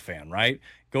baseball fan, right?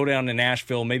 Go down to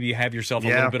Nashville. Maybe you have yourself a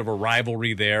little bit of a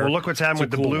rivalry there. Well, look what's happened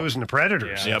with the Blues and the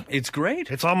Predators. Yeah. Yep. It's great.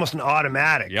 It's almost an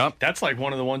automatic. Yep. That's like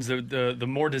one of the ones that the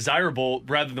more desirable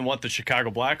rather than what the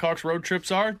Chicago Blackhawks road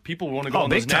trips are. People want to go on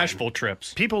those big time. Nashville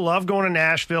trips. People love going to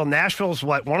Nashville. Nashville's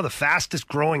one of the fastest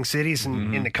growing cities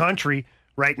in the country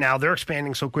right now. They're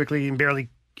expanding so quickly you can barely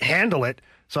handle it.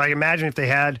 So I imagine if they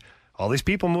had all these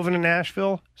people moving to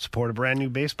Nashville, support a brand new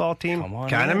baseball team,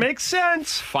 kind of makes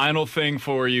sense. Final thing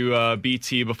for you,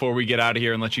 BT, before we get out of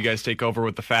here and let you guys take over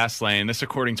with the fast lane. This,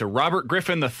 according to Robert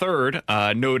Griffin III,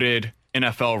 noted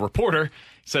NFL reporter,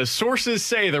 says sources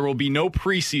say there will be no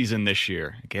preseason this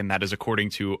year. Again, that is according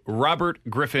to Robert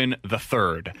Griffin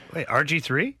III. Wait,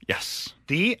 RG3? Yes.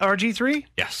 The RG3?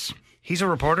 Yes. He's a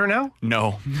reporter now?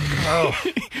 No. Oh.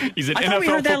 He's an I NFL thought we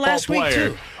heard that football last week, player.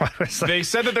 too. They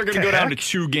said that they're going to go down to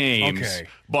 2 games. Okay.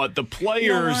 But the players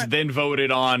You know what? then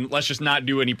voted on, let's just not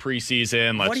do any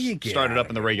preseason. What Let's do you get start it out up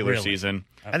in the of it, regular really? season.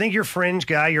 I think your fringe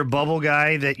guy, your bubble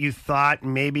guy that you thought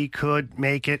maybe could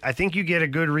make it, I think you get a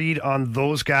good read on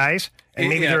those guys. And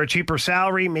maybe they're a cheaper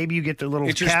salary. Maybe you get their little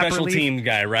It's your cap special relief. team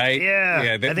guy, right?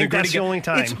 Yeah, they're I think gonna that's the only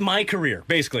time. It's my career,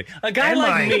 basically. A guy And like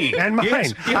mine. me. And mine.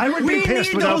 Yes. I would be We pissed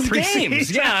need without those preseason. games.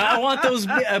 Yeah, I want those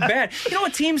bad. You know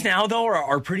what? Teams now, though,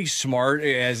 are pretty smart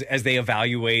as they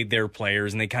evaluate their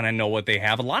players, and they kind of know what they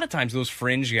have. A lot of times those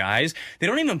fringe guys, they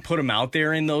don't even put them out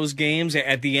there in those games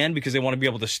at the end because they want to be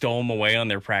able to stow them away on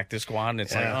their practice squad. And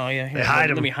it's like, oh, yeah,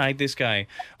 here, let me hide this guy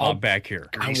back here.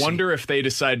 I wonder if they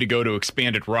decide to go to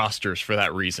expanded rosters for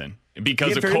that reason.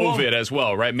 Because of COVID as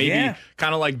well, right? Maybe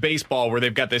kind of like baseball where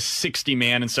they've got this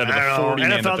 60-man instead of the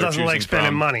 40-man NFL doesn't like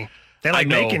spending money. They like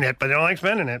making it, but they don't like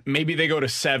spending it. Maybe they go to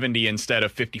 70 instead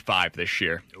of 55 this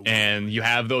year. And you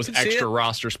have those extra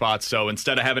roster spots. So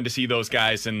instead of having to see those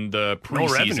guys in the preseason.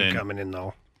 No revenue coming in,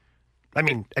 though. I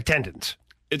mean, attendance.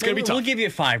 It's going to be tough. We'll give you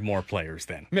 5 more players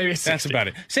then. Maybe that's about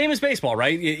it. Same as baseball,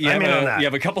 right? You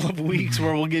have a couple of weeks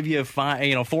where we'll give you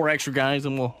 4 extra guys,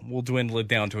 and we'll dwindle it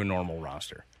down to a normal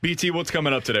roster. BT, what's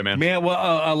coming up today, man? Man,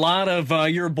 well, a lot of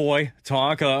your boy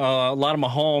talk, a lot of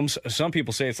Mahomes. Some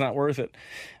people say it's not worth it.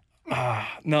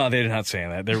 No, they're not saying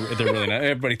that. They're really not.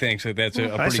 Everybody thinks that that's a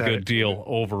pretty good deal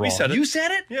overall. We said it. You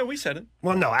said it? Yeah, we said it.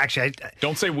 Well, no, actually,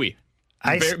 don't say we.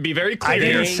 Be very clear. I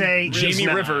didn't say Jamie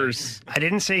Rivers. I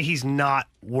didn't say he's not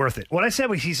worth it. What I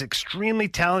said was he's extremely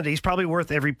talented. He's probably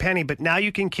worth every penny, but now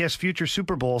you can kiss future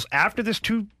Super Bowls after this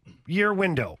 2-year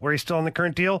window where he's still on the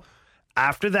current deal.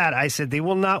 After that, I said they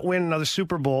will not win another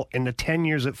Super Bowl in the 10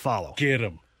 years that follow. Get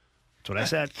him. That's what I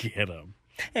said. Get him.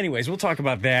 Anyways, we'll talk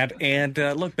about that. And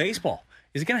look, baseball.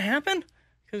 Is it going to happen?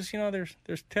 Because,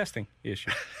 there's testing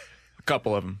issues. A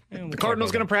couple of them. The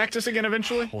Cardinals going to practice again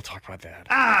eventually? We'll talk about that.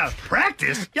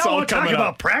 Practice? Y'all want to talk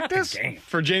about practice?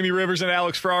 For Jamie Rivers and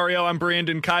Alex Ferrario, I'm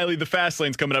Brandon Kiley. The Fast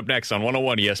Lane's coming up next on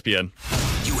 101 ESPN.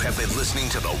 You have been listening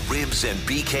to the Ribs and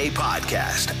BK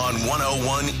podcast on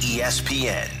 101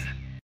 ESPN.